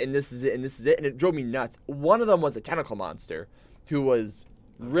this is it, and this is it, and this is it, and it drove me nuts. One of them was a tentacle monster, who was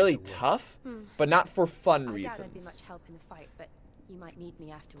really tough, but not for fun reasons. I doubt I'd be much help in the fight, but you might need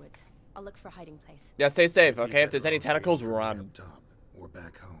me afterwards. I'll look for a hiding place. Yeah, stay safe, okay? If there's any tentacles, run. Top or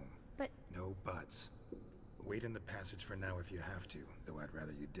back home. But no buts. Wait in the passage for now if you have to, though I'd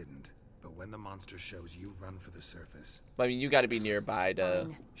rather you didn't. But when the monster shows, you run for the surface. I mean, you got to be nearby to.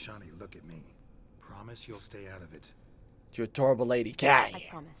 Shani, look at me. Promise you'll stay out of it. You adorable lady. Guy. I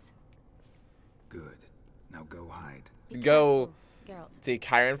promise. Good. Now go hide. Go. Geralt. See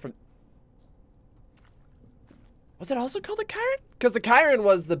Chiron from. Was it also called the Chiron? Because the Chiron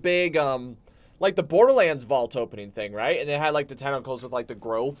was the big, like the Borderlands vault opening thing, right? And they had like the tentacles with like the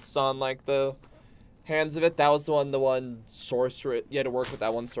growths on like the hands of it. That was the one sorceress. You had to work with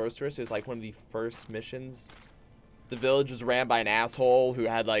that one sorceress. It was like one of the first missions. The village was ran by an asshole who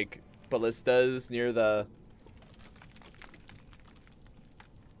had like ballistas near the.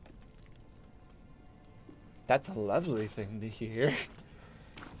 That's a lovely thing to hear.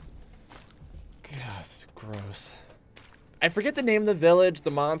 God, this is gross. I forget the name of the village, the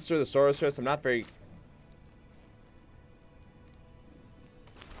monster, the sorceress. I'm not very...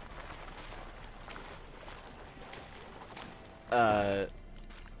 Let's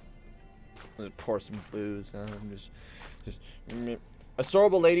pour some booze. I'm just...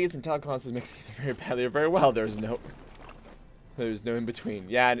 Adorable ladies and teleconferences make me very badly or very well. There's no in between.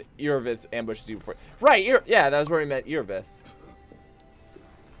 Yeah, and Irvith ambushes you before. Right, yeah, that was where we met Irvith.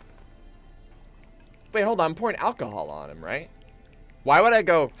 Wait, hold on. I'm pouring alcohol on him, right? Why would I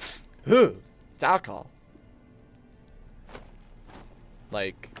go, it's alcohol?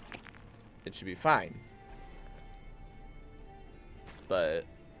 Like, it should be fine. But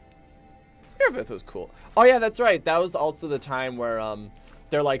Irvith was cool. Oh yeah, that's right. That was also the time where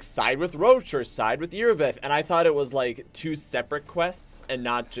they're like side with Roach or side with Irvith, and I thought it was like 2 separate quests and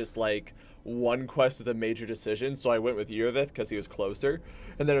not just like one quest with a major decision. So I went with Irvith because he was closer.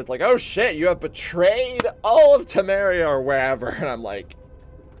 And then it's like, oh shit, you have betrayed all of Temeria or wherever. And I'm like,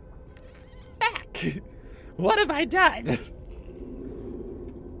 fuck, what have I done?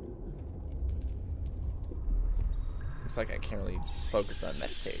 Looks like I can't really focus on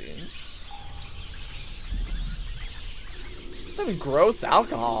meditating. Some gross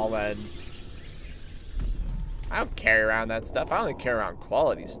alcohol, man. I don't carry around that stuff. I only carry around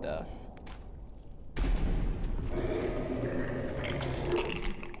quality stuff.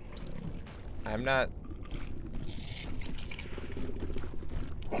 I'm not...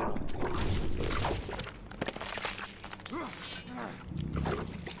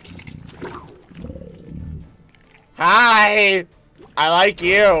 Hi! I like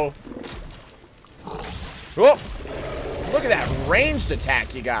you. Whoa! Look at that ranged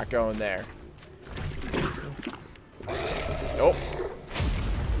attack you got going there. Nope.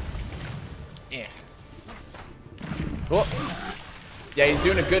 Yeah. Whoa. Yeah, he's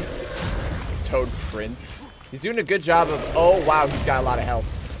doing a good... Toad Prince. He's doing a good job of... Oh, wow, he's got a lot of health.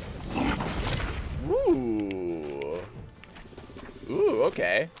 Ooh. Ooh,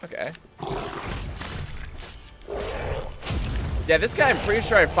 okay. Okay. Yeah, this guy, I'm pretty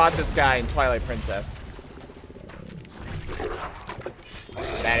sure I fought this guy in Twilight Princess.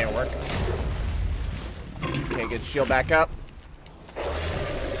 That didn't work. Okay, good. Shield back up.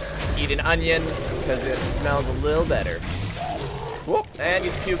 Eat an onion, because it smells a little better. Whoop, and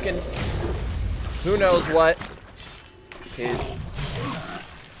he's puking. Who knows what his...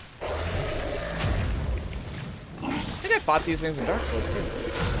 I think I fought these things in Dark Souls, too.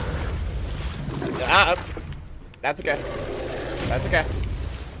 That's okay. That's okay.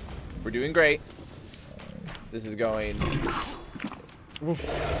 We're doing great. This is going... Oof.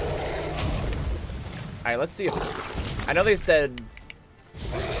 Alright, let's see if... I know they said...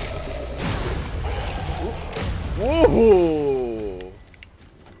 Woohoo!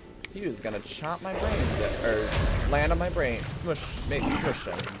 He was gonna chop my brains, or land on my brain. Smush, make smush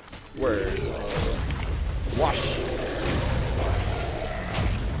them. Words. Wash.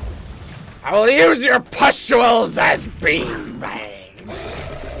 I will use your pustules as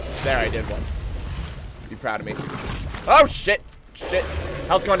beanbags. There, I did one. Be proud of me. Oh shit! Shit!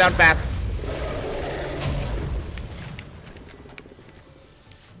 Health going down fast.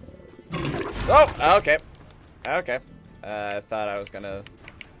 Oh, okay. Okay. I thought I was gonna...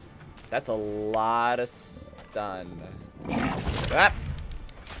 That's a lot of stun. Ah.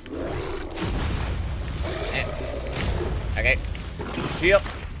 Okay. Shield.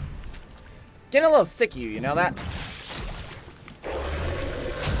 Getting a little sick of you, you know that?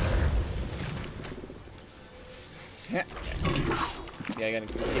 Yeah, you're gonna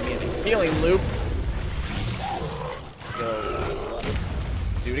give me a healing loop. Go.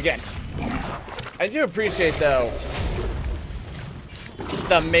 Do it again. I do appreciate, though,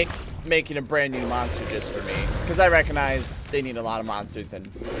 the making a brand new monster just for me, because I recognize they need a lot of monsters and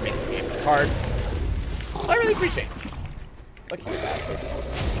making games hard. So I really appreciate it. Look at you, bastard.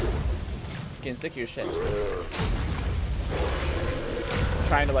 Getting sick of your shit.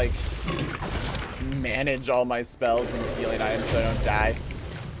 Trying to, like, manage all my spells and healing items so I don't die.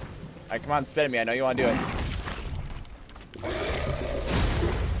 Alright, come on, spit at me. I know you want to do it.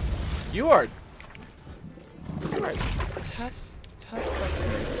 You are a tough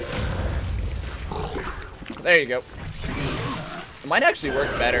customer. There you go. It might actually work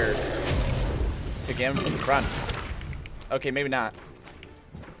better to get him from the front. Okay, maybe not.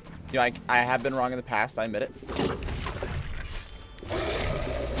 You know, I have been wrong in the past, I admit it.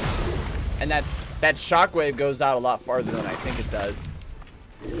 And that shockwave goes out a lot farther than I think it does.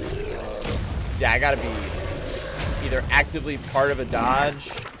 Yeah, I gotta be either actively part of a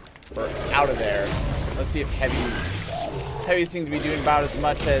dodge or out of there. Let's see if heavies seem to be doing about as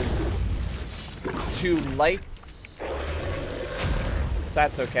much as 2 lights. So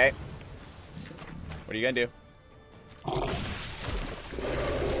that's okay. What are you gonna do?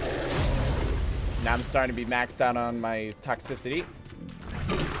 Now I'm starting to be maxed out on my toxicity,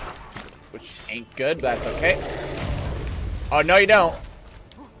 which ain't good, but that's okay. Oh, no you don't.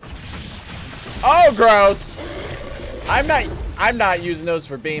 Oh, gross. I'm not using those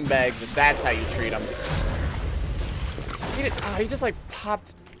for beanbags if that's how you treat them. He just like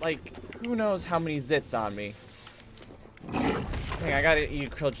popped like who knows how many zits on me. Dang, I gotta eat a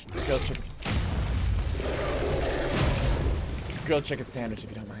grilled chicken sandwich if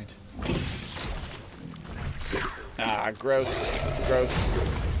you don't mind. Ah, gross.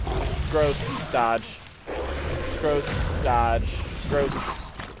 Dodge. Dodge.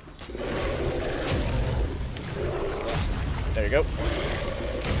 There you go.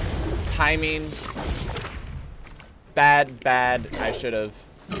 It's timing. Bad. I should have.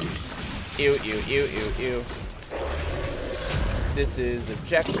 Ew. This is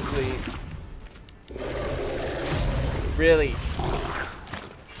objectively really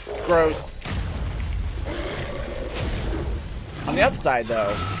gross. On the upside,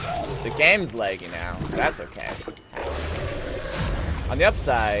 though, the game's laggy now. That's okay. On the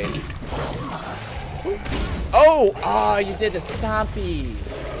upside. Oh, you did the stompy.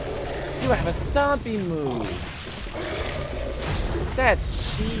 You have a stompy move.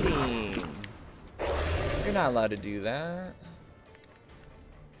 That's cheating. You're not allowed to do that.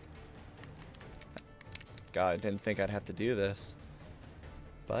 God, I didn't think I'd have to do this.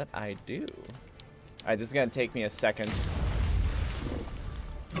 But I do. Alright, this is gonna take me a second.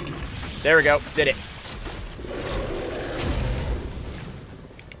 There we go. Did it.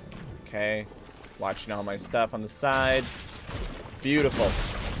 Okay. Watching all my stuff on the side. Beautiful.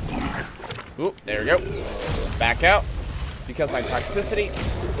 Oop, there we go. Back out. Because my toxicity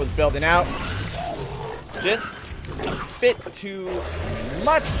was building out just a bit too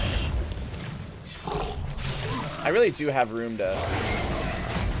much. I really do have room to...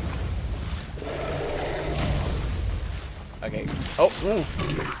 Okay. Oh, move.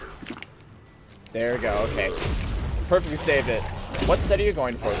 There we go. Okay. Perfectly saved it. What set are you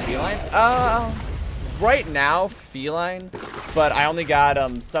going for? Feline? Right now, feline. But I only got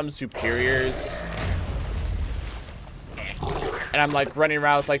some superiors. And I'm like running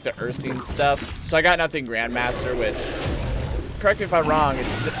around with like the Ursine stuff. So I got nothing Grandmaster, which, correct me if I'm wrong,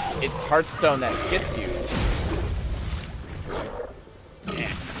 it's Hearthstone that gets you.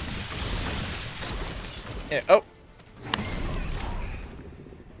 Yeah. Oh.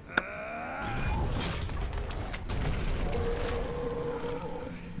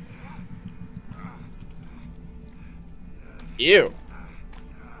 Ew.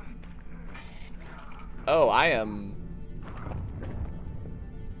 Oh, I am...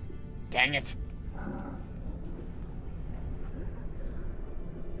 Dang it.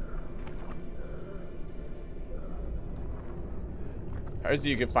 Or so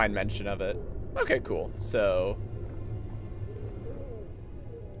you can find mention of it. Okay, cool. So...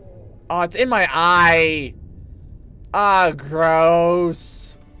 Oh, it's in my eye. Ah,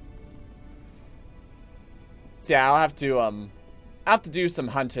 gross. So yeah, I'll have to do some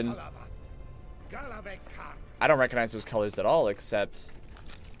hunting. I don't recognize those colors at all, except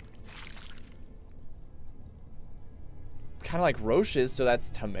kind of like Roche's, so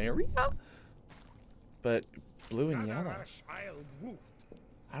that's Tamaria? But blue and yellow.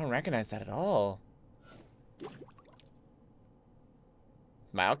 I don't recognize that at all.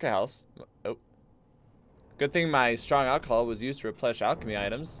 My alcohols. Oh. Good thing my strong alcohol was used to replenish alchemy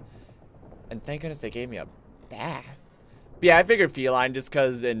items. And thank goodness they gave me a bath. But yeah, I figured feline just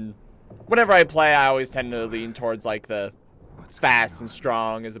because whenever I play, I always tend to lean towards like the fast and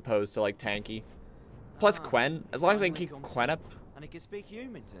strong as opposed to like tanky. Plus Quen. As long as I can keep Quen up. And it can speak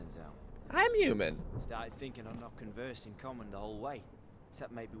human, turns out. I'm human. Started thinking I'm not conversed in common the whole way.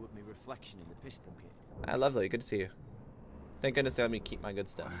 Except maybe with my reflection in the piss bucket. Ah, lovely. Good to see you. Thank goodness they let me keep my good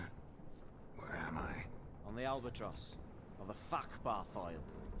stuff. Where am I? On the Albatross. Or the Fakbarthoil,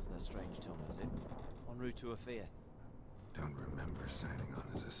 as their strange tongue has it. En route to Afia. Don't remember signing on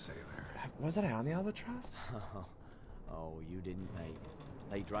as a sailor. Wasn't I on the Albatross? Oh, you didn't, mate.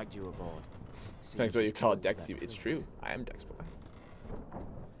 They dragged you aboard. Thanks what you call it, Dex. It's true. I am Dex boy.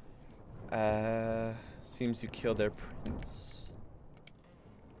 Seems you killed their prince.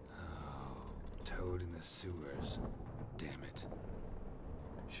 Oh, toad in the sewers. Damn it.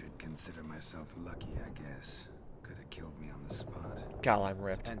 Should consider myself lucky, I guess. Could have killed me on the spot. God, I'm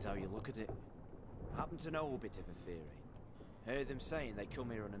ripped. Depends how you look at it. Happen to know a bit of a theory. Heard them saying they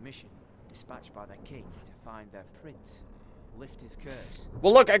come here on a mission, dispatched by their king to find their prince, lift his curse.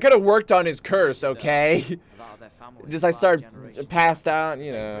 Well, look, I could have worked on his curse, okay? Just I start passed out,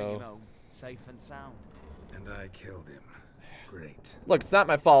 you know. Safe and sound. And I killed him. Great. Look, it's not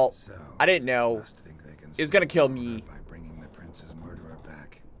my fault. So, I didn't know. He was gonna kill me. By bringing the prince's murderer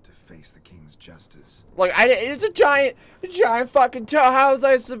back to face the king's justice. Look, it's a giant fucking toe. How was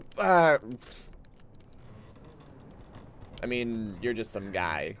I I mean, you're just some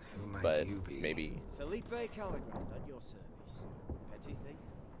guy, but maybe. Felipe Callegrand at your service. Petty thief,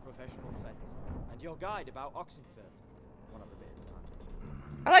 professional fence, and your guide about Oxenfurt. One of a bit of time.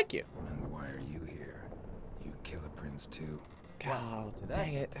 I like you. And why are you here? You kill a prince too? God, To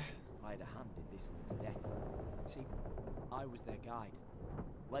dang their it. thinking, I had a hand in this one's death. See, I was their guide.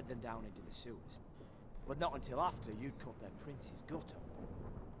 Led them down into the sewers. But not until after you'd cut their prince's gut open.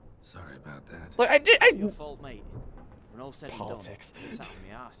 Sorry about that. Look, Your fault, mate. When all said Politics. and done, I sat on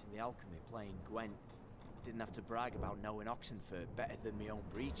my arse in the alchemy playing Gwent. Didn't have to brag about knowing Oxenfurt better than my own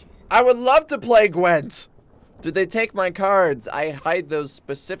breeches. I would love to play Gwent. Did they take my cards? I hide those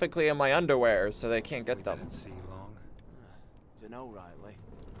specifically in my underwear so they can't get them. long? Dunno, rightly.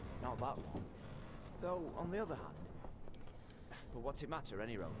 Not that long. Though, on the other hand. But what's it matter,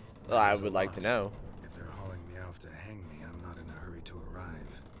 any road? Well, I would like to know. If they're hauling me off to hang me, I'm not in a hurry to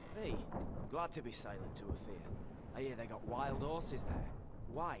arrive. Hey, I'm glad to be silent to a fear. I hear they got wild horses there.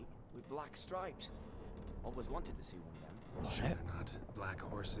 White with black stripes. Always wanted to see one of them. Sure they're not black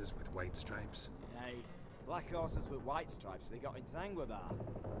horses with white stripes? Hey, black horses with white stripes they got in Zangwabar.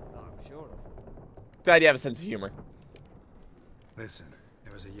 That I'm sure of. Glad you have a sense of humor. Listen,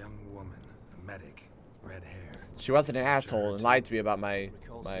 there was a young woman, a medic, red hair. She wasn't an asshole and lied to me about my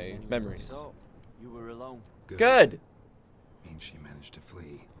memories. So, you were alone. Good. Means she managed to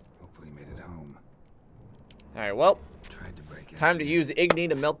flee. Hopefully made it home. Alright, well. Tried to break time to use Igni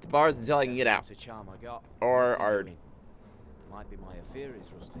to melt the bars until I can get out. It's a charm I got. Or Ard. Might be my Aphiri's,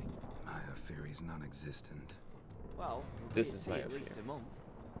 Rusty. My Aphiri's non-existent. Well, This is my at least Aphir. a month.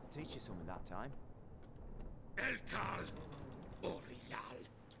 Teach you something that time.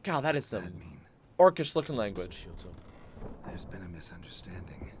 God, that is some orcish looking language. There's been a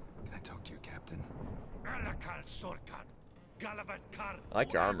misunderstanding. Can I talk to your captain? I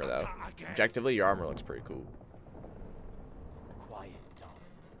like your armor though. Objectively, your armor looks pretty cool. Quiet, dog.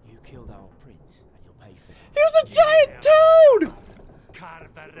 You killed our prince, and you'll pay for it. He was a giant toad!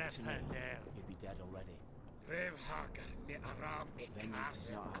 You'd be dead already. Vengeance is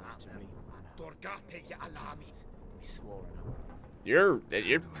not ours to reap, Anna. We swore an oath.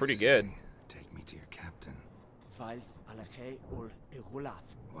 You're pretty good. Take me to your captain. Valth alache ul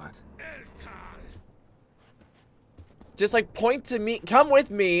igulath. What? Just like point to me, come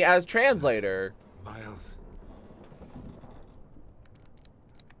with me as translator. Vilth.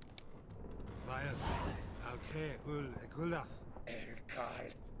 Vilth alche ul igulath.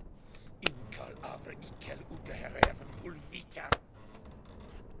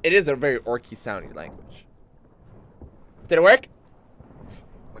 It is a very orky sounding language. Did it work?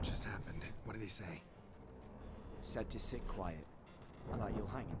 What just happened? What did he say? Said to sit quiet, and that you'll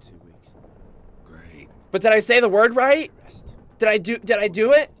hang in 2 weeks. Great. But did I say the word right? Did I do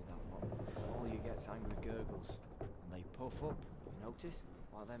it? All you get's angry gurgles, and they puff up, you notice?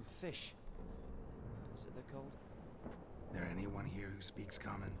 While them fish. What's it they're called? There anyone here who speaks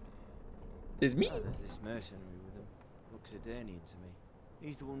common? There's me. There's this mercenary with him. Looks Edirnian to me.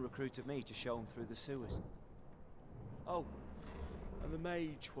 He's the one recruited me to show him through the sewers. Oh, and the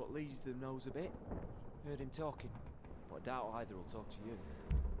mage what leads them knows a bit. Heard him talking, but I doubt either will talk to you.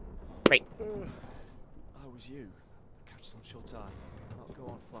 Wait. How was you? Catch some shut eye. Not go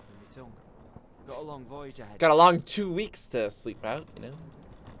on flapping my tongue. Got a long voyage ahead. Got a long 2 weeks to sleep out, you know?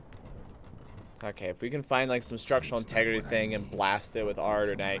 Okay, if we can find like some structural integrity thing and blast it with Ard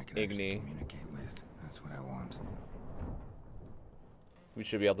or Igni, That's what I want. we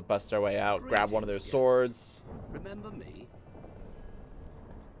should be able to bust our way out, grab one of their swords. Remember me?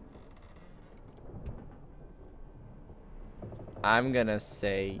 I'm gonna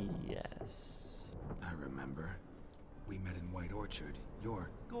say yes. I remember. We met in White Orchard.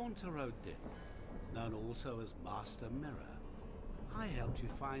 You're Gaunter Odin, known also as Master Mirror. I helped you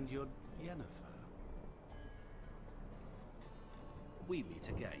find your Yennefer. We meet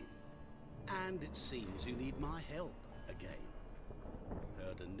again. And it seems you need my help again.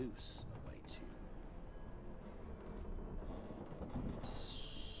 Heard a noose awaits you.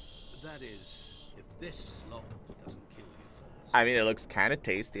 That is, if this slop doesn't kill you first. I mean, it looks kind of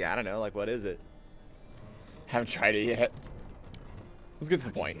tasty. I don't know, like, what is it? Haven't tried it yet. Let's get to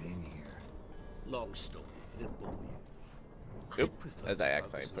the point. Long story, but it bore you. Oop, as I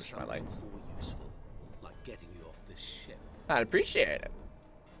accidentally pushed my lights. More useful, like getting you off this ship. I'd appreciate it.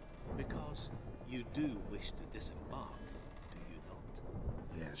 Because you do wish to disembark, do you not?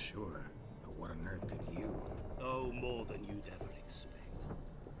 Yeah, sure. But what on earth could you? Oh, more than you'd ever expect.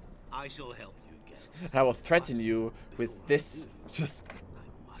 I shall help you get. And I will threaten you with this. Just.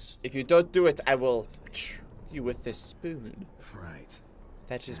 If you don't do it, I will you with this spoon. Right.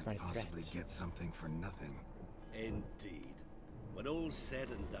 That's just my threat. Possibly get something for nothing. Indeed. When all's said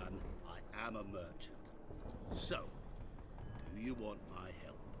and done, I am a merchant. So, do you want my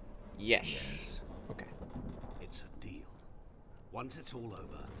help? Yes. Okay. It's a deal. Once it's all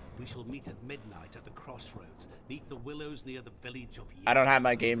over, we shall meet at midnight at the crossroads, neath the willows near the village of I don't have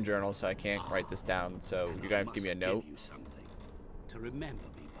my game journal, so I can't write this down. So you're gonna have to give me a note. Give you something to remember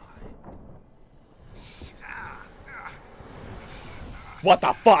me by. What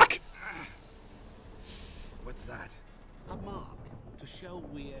the fuck? What's that? A mark to show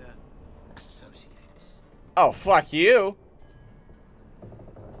we're associates. Oh, fuck you.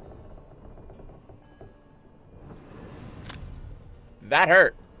 That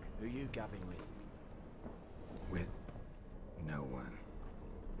hurt. Who you gabbing with? With no one.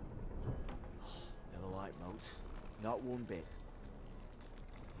 Never liked boats. Not one bit.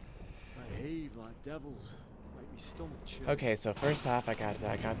 I heave like devils. Make me stomach chill. Okay, so first off, I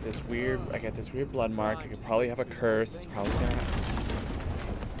got this weird blood mark. I could probably have a curse. It's probably gonna.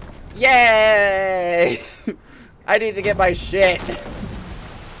 Yay! I need to get my shit.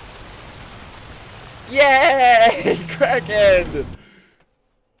 Yay! Kraken!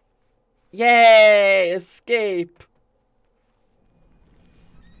 Yay! Escape!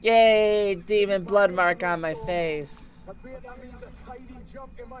 Yay! Demon blood mark on my face. I fear that means a tidy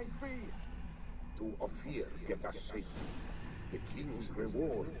jump in my feet. To Ophir get us safely. The king's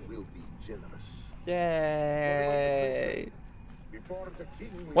reward will be generous. Yay! Before the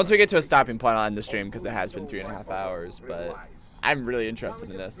king Once we get to a stopping point, I'll end the stream because it has been 3.5 hours, but I'm really interested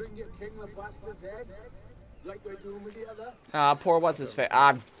in this. Ah, poor what's his face?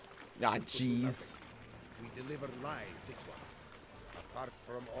 Ah, jeez. We deliver live this one. Apart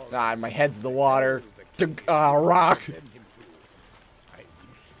from all Ah, my head's in the water. Rock.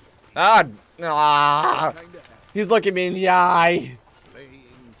 Ah, he's looking me in the eye.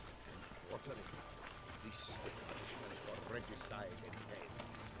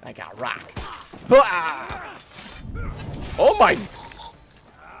 I got rock. Oh my.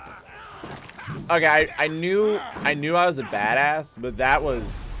 Okay, I knew I was a badass, but that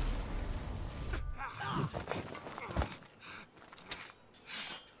was.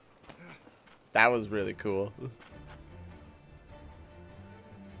 That was really cool.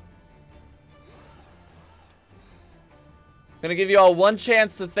 Gonna give you all one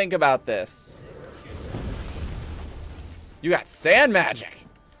chance to think about this. You got sand magic.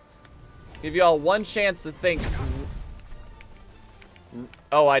 Give you all one chance to think.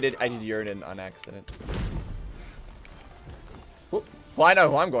 Oh, I did urine on accident. Well, I know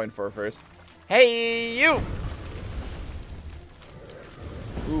who I'm going for first. Hey, you!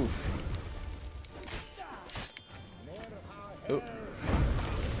 Oof. Ooh.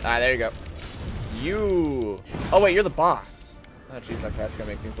 Ah, there you go. You. Oh wait, you're the boss. Oh jeez, okay, that's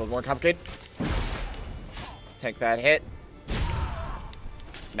gonna make things a little more complicated. Take that hit.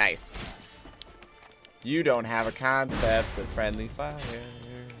 Nice. You don't have a concept of friendly fire.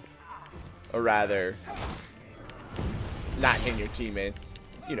 Or rather, not hitting your teammates.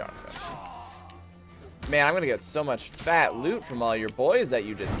 You know what I'm saying. Man, I'm gonna get so much fat loot from all your boys that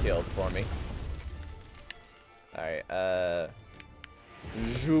you just killed for me. Alright,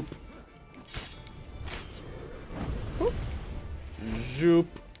 Zoop. Zoop.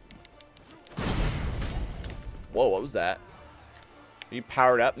 Whoa, what was that? Are you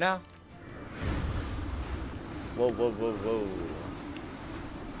powered up now? Whoa, whoa, whoa, whoa.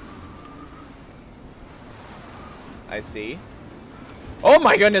 I see. Oh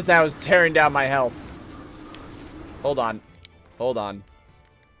my goodness, that was tearing down my health. Hold on. Hold on.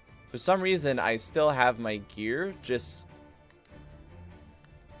 For some reason, I still have my gear just...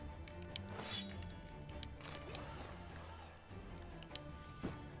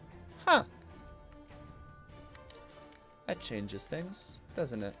 Huh. That changes things,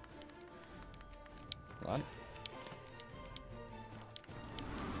 doesn't it? Hold on.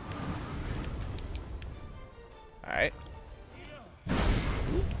 Alright.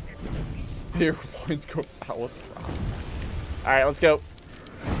 Here points go out. What's wrong? Alright, let's go.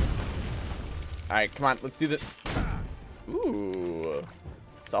 Alright, come on, let's do this. Ooh.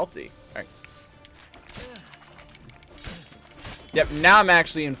 Salty. Alright. Yep, now I'm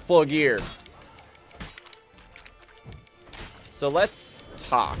actually in full gear. So let's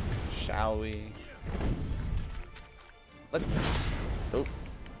talk, shall we? Let's... Oh.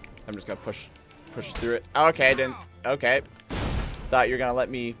 I'm just gonna push through it. Okay, I didn't... Okay. Thought you were gonna let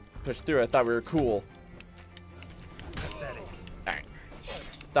me push through it. I thought we were cool. Alright.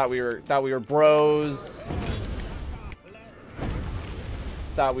 Thought we were bros.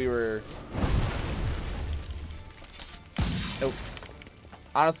 Thought we were... Nope.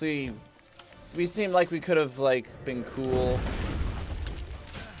 Honestly, we seemed like we could have, like, been cool.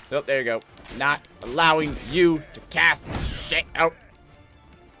 Nope, there you go. not allowing you to cast shit out.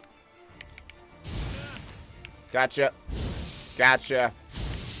 Gotcha. Gotcha.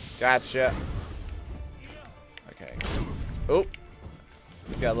 Gotcha. Okay. Oh.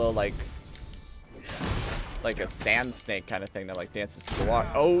 He's got a little, like a sand snake kind of thing that, like, dances through the water.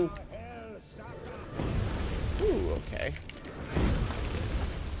 Oh. Ooh, okay.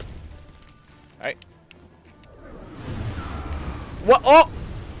 Alright. What? Oh!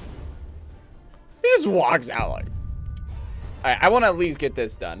 He just walks out like. Alright, I want to at least get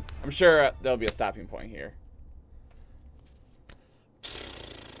this done. I'm sure there'll be a stopping point here.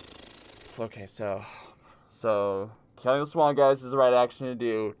 Okay, so killing the small guys is the right action to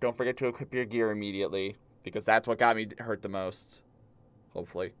do. Don't forget to equip your gear immediately, because that's what got me hurt the most.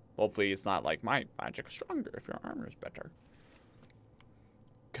 Hopefully it's not like my magic's stronger if your armor is better.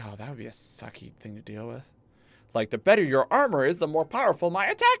 God, that would be a sucky thing to deal with. Like, the better your armor is, the more powerful my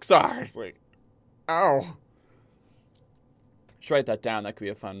attacks are. It's like, ow. Should write that down. That could be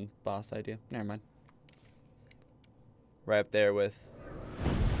a fun boss idea. Never mind. Right up there with.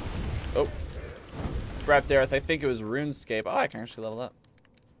 Oh. Right up there with, I think it was RuneScape. Oh, I can actually level up.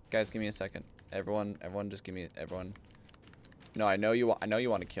 Guys, give me a second. Everyone, just give me. Everyone. No, I know you want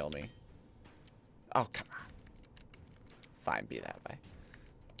to kill me. Oh, come on. Fine, be that way.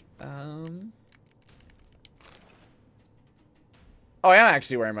 Oh, I am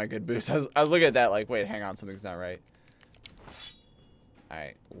actually wearing my good boots. I was looking at that like, wait, hang on, something's not right.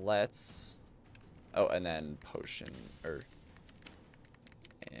 Alright, let's... Oh, and then potion, and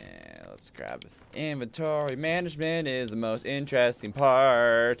let's grab inventory management is the most interesting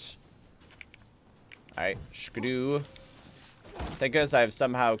part. Alright, shkadoo. Thank goodness I've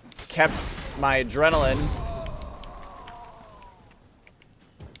somehow kept my adrenaline.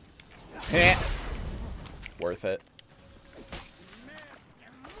 Worth it.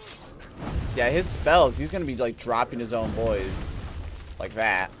 Yeah, his spells, he's gonna be like dropping his own boys. Like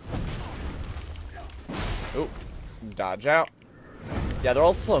that. Oop. Dodge out. Yeah, they're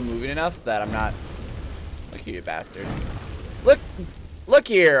all slow moving enough that I'm not. Look here, you bastard. Look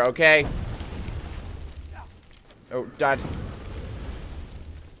here, okay? Oh, dodge.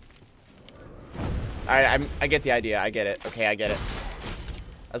 I get the idea. I get it. Okay, I get it.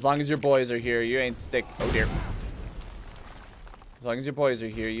 As long as your boys are here, you ain't stick. Oh dear. As long as your boys are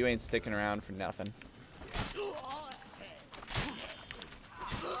here, you ain't sticking around for nothing.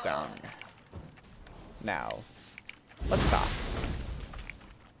 Down. Now, let's talk.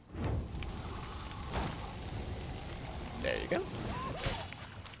 There you go.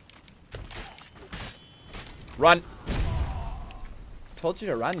 Run. Told you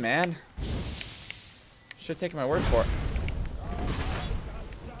to run, man. Should have taken my word for it.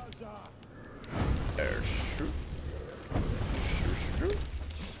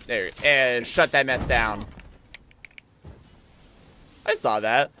 There, and shut that mess down. I saw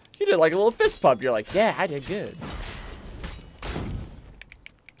that. You did like a little fist pump. You're like, yeah, I did good.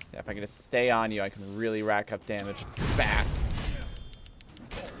 Yeah, if I can just stay on you, I can really rack up damage fast.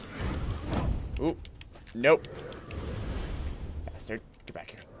 Ooh, nope. Bastard, get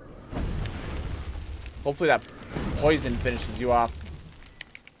back here. Hopefully that poison finishes you off.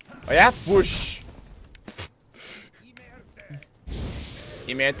 Oh yeah, whoosh.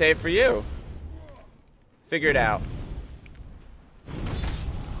 Imerte for you. Figure it out.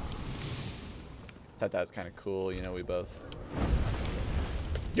 Thought that was kind of cool, you know, we both.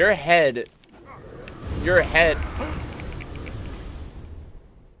 Your head.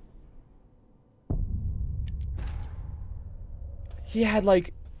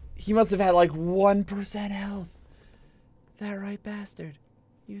 He must have had like 1% health. That right, bastard.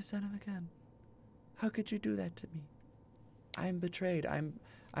 You son of a gun. How could you do that to me? I'm betrayed.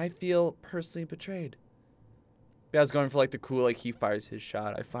 I feel personally betrayed. Yeah, I was going for like the cool, like he fires his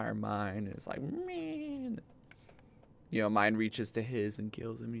shot, I fire mine, and it's like, man. You know, mine reaches to his and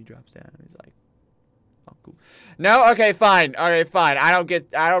kills him, and he drops down. And he's like, oh, cool. No, okay, fine. Okay, fine. I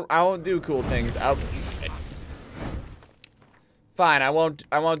won't do cool things. Fine, I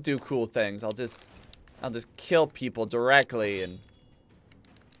won't do cool things. I'll just kill people directly and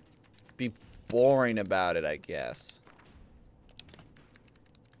be boring about it, I guess.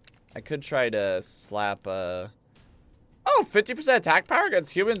 I could try to slap oh, 50% attack power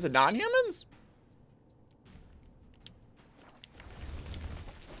against humans and non-humans?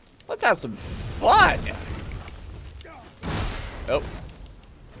 Let's have some fun. Oh.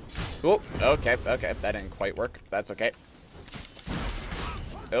 Oh, okay, okay. That didn't quite work. That's okay.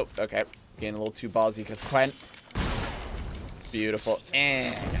 Oh, okay. Getting a little too ballsy because Quent. Beautiful.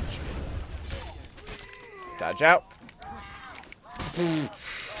 And I got you. Dodge out.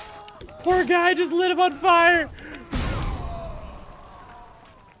 Poor guy just lit him on fire.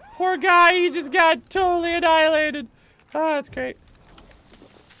 Poor guy, he just got totally annihilated. Oh, that's great.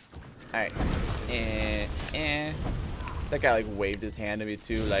 Alright. That guy like waved his hand at me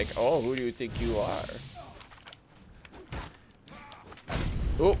too, like, oh, who do you think you are?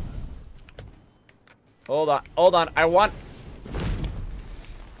 Oh. Hold on, I want...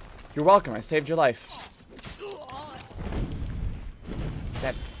 You're welcome, I saved your life.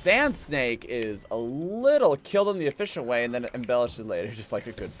 That sand snake is a little killed in the efficient way and then embellished it later, just like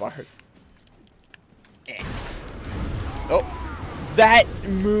a good bard. Oh, that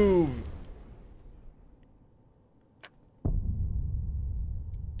move.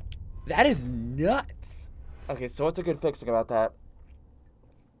 That is nuts. Okay, so what's a good fix about that?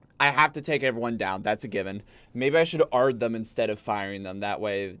 I have to take everyone down. That's a given. Maybe I should ard them instead of firing them. That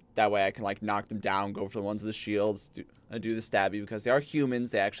way I can like knock them down, go for the ones with the shields, do the stabby because they are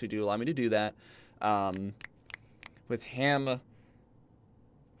humans. They actually do allow me to do that. With him,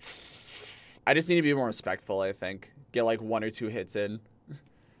 I just need to be more respectful. I think get like 1 or 2 hits in.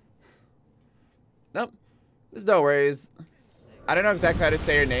 Nope, there's no worries. I don't know exactly how to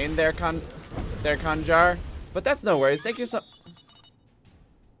say your name there, Conjar, but that's no worries. Thank you so.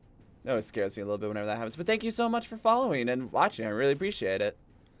 No, it scares me a little bit whenever that happens. But thank you so much for following and watching. I really appreciate it.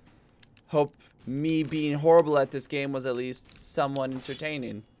 Hope me being horrible at this game was at least somewhat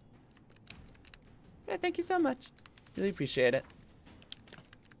entertaining. Yeah, thank you so much. Really appreciate it.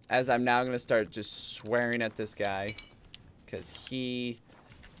 As I'm now going to start just swearing at this guy. Because he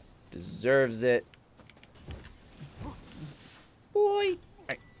deserves it. Boy.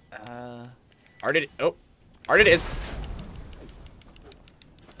 Alright. Arded. Oh. Arded is.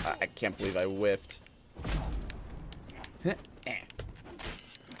 I can't believe I whiffed. At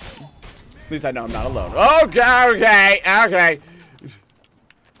least I know I'm not alone. Okay.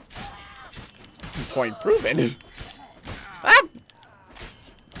 Point proven. Ah!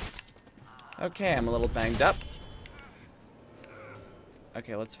 Okay, I'm a little banged up.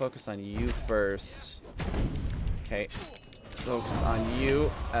 Okay, let's focus on you first. Okay. Focus on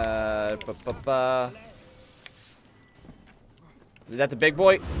you. Is that the big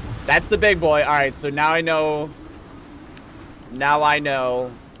boy? That's the big boy. Alright, so now I know. Now I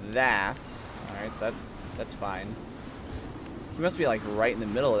know that. Alright, so that's fine. He must be like right in the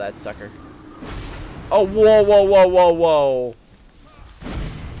middle of that sucker. Oh, whoa.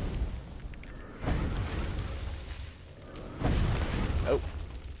 Oh.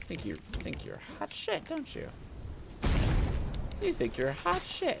 You think you're hot shit, don't you? You think you're hot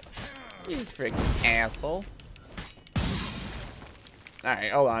shit. You freaking asshole.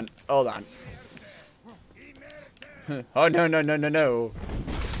 Alright, hold on. Oh, no.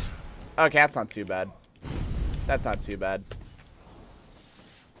 Okay, that's not too bad.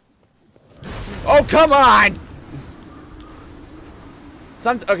 Oh, come on!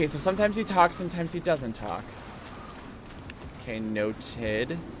 Okay, so sometimes he talks, sometimes he doesn't talk. Okay,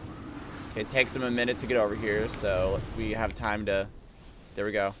 noted. Okay, it takes him a minute to get over here, so we have time to... There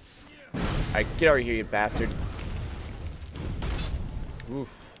we go. Alright, get over here, you bastard.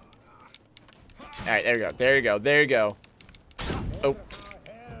 Oof. Alright, there you go. Oh.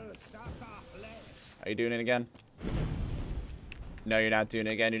 Are you doing it again? No, you're not doing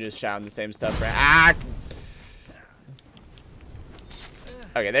it again. You're just shouting the same stuff. Ah!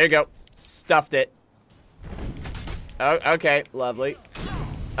 Okay, there you go. Stuffed it. Oh, okay, lovely.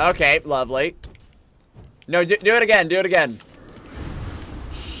 Okay, lovely. No, do it again.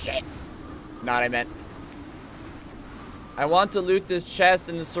 Shit. Not what I meant. I want to loot this chest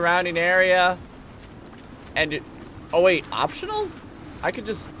in the surrounding area. And oh wait, optional? I could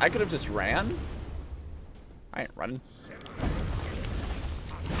have just ran. I ain't running.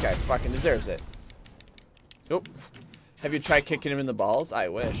 This guy fucking deserves it. Nope. Have you tried kicking him in the balls? I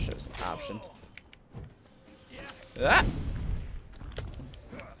wish there was an option. Ah.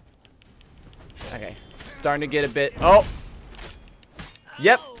 Okay. Starting to get a bit. Oh.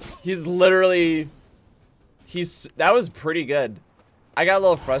 Yep. He's literally. That was pretty good. I got a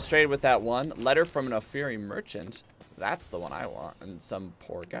little frustrated with that one. Letter from an Ofiri merchant. That's the one I want. And some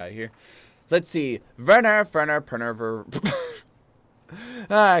poor guy here. Let's see. Werner,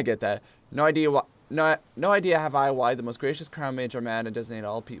 I get that. No idea why. No idea have I why the most gracious crown mage or man and designate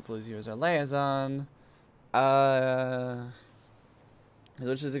all people as you as our liaison.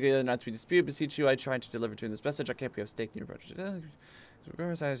 Which is good not to be disputed. Beseech you, I tried to deliver to him this message. I can't be of stake in your approach.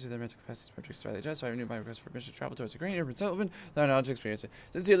 Regardless, I see their mental capacities projects slightly just, so I renewed my request for permission to travel towards a green urban settlement. No knowledge experience it.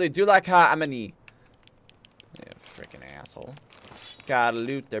 Sincerely, Dulaka Amani. Yeah, freaking asshole. Gotta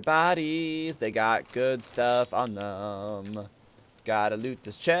loot their bodies. They got good stuff on them. Gotta loot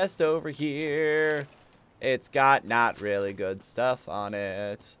this chest over here. It's got not really good stuff on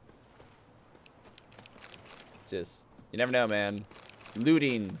it. Just, you never know, man.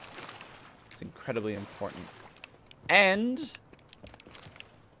 Looting. It's incredibly important. And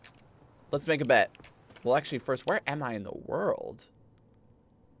let's make a bet. Well, actually, first, where am I in the world?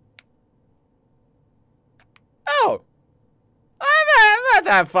 Oh! I'm not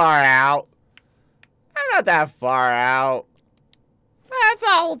that far out. I'm not that far out.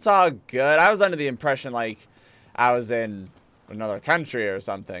 It's all good. I was under the impression, like, I was in another country or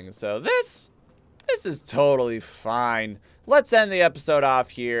something. So this is totally fine. Let's end the episode off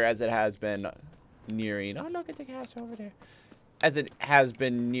here, as it has been nearing... Oh, look at the cast over there. As it has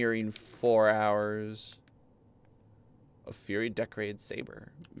been nearing 4 hours. A Fury decorated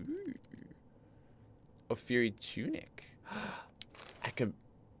saber. Ooh. A Fury tunic. I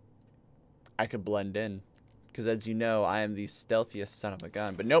could blend in. Because as you know, I am the stealthiest son of a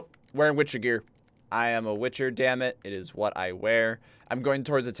gun. But nope, wearing Witcher gear. I am a Witcher, damn it. It is what I wear. I'm going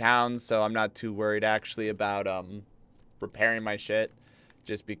towards a town, so I'm not too worried actually about repairing my shit.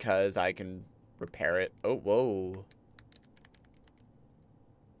 Just because I can repair it. Oh, whoa.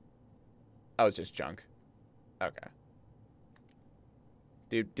 Oh, it's just junk. Okay.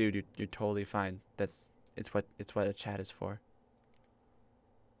 Dude, you're totally fine. It's what a chat is for.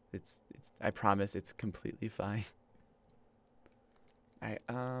 I promise it's completely fine. I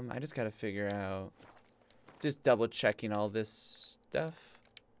just gotta figure out, just double checking all this stuff.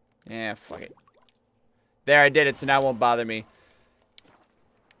 Yeah, fuck it. There, I did it, so now it won't bother me.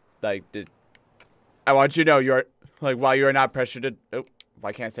 Like, I want you to know you're, like, while you are not pressured to, oh,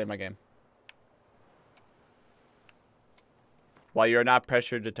 I can't save my game. While you're not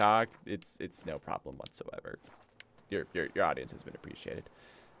pressured to talk, it's no problem whatsoever. Your audience has been appreciated.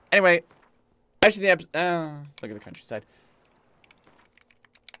 Anyway, actually the episode, look at the countryside.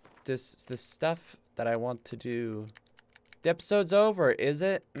 This stuff that I want to do. The episode's over, is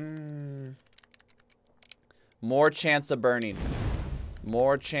it? More chance of burning.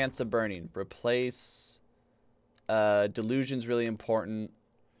 More chance of burning. Replace. Delusion's really important.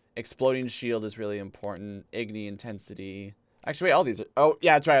 Exploding shield is really important. Igni intensity. Actually, wait, all these are... Oh,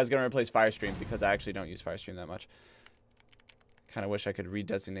 yeah, that's right. I was going to replace Firestream because I actually don't use Firestream that much. Kind of wish I could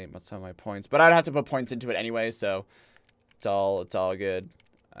redesignate some of my points. But I'd have to put points into it anyway, so... It's all good.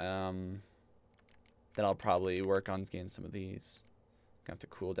 Then I'll probably work on getting some of these. Gonna have to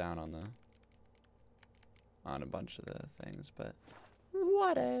cool down on a bunch of the things, but...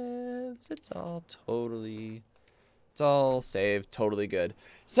 Whatevs. It's all totally... It's all saved. Totally good.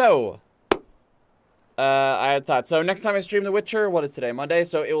 So... I had thought. So next time I stream The Witcher, what is today? Monday.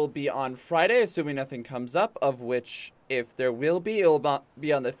 So it will be on Friday, assuming nothing comes up, of which, if there will be, it will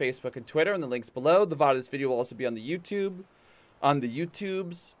be on the Facebook and Twitter and the links below. The VOD of this video will also be on the YouTube, on the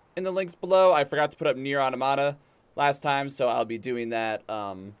YouTubes in the links below. I forgot to put up Nier Automata last time, so I'll be doing that.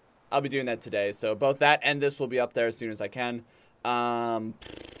 I'll be doing that today. So both that and this will be up there as soon as I can. On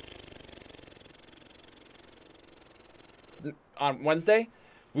Wednesday,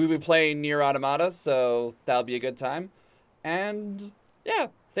 we'll be playing Nier Automata, so that'll be a good time. And, yeah,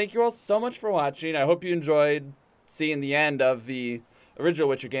 thank you all so much for watching. I hope you enjoyed seeing the end of the original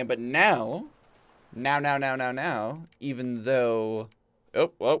Witcher game. But now, even though...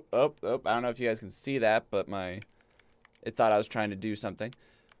 Oh, I don't know if you guys can see that, but it thought I was trying to do something.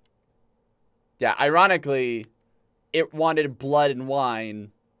 Yeah, ironically, it wanted blood and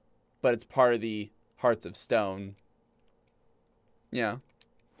wine, but it's part of the Hearts of Stone. Yeah.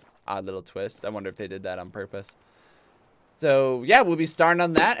 Odd little twist. I wonder if they did that on purpose. So, yeah, we'll be starting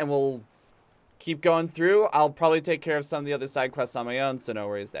on that, and we'll keep going through. I'll probably take care of some of the other side quests on my own, so no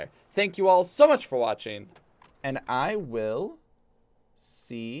worries there. Thank you all so much for watching, and I will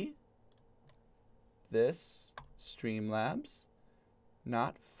see this Streamlabs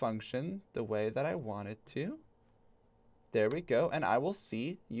not function the way that I want it to. There we go, and I will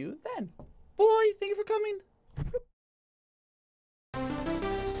see you then. Boy, thank you for coming.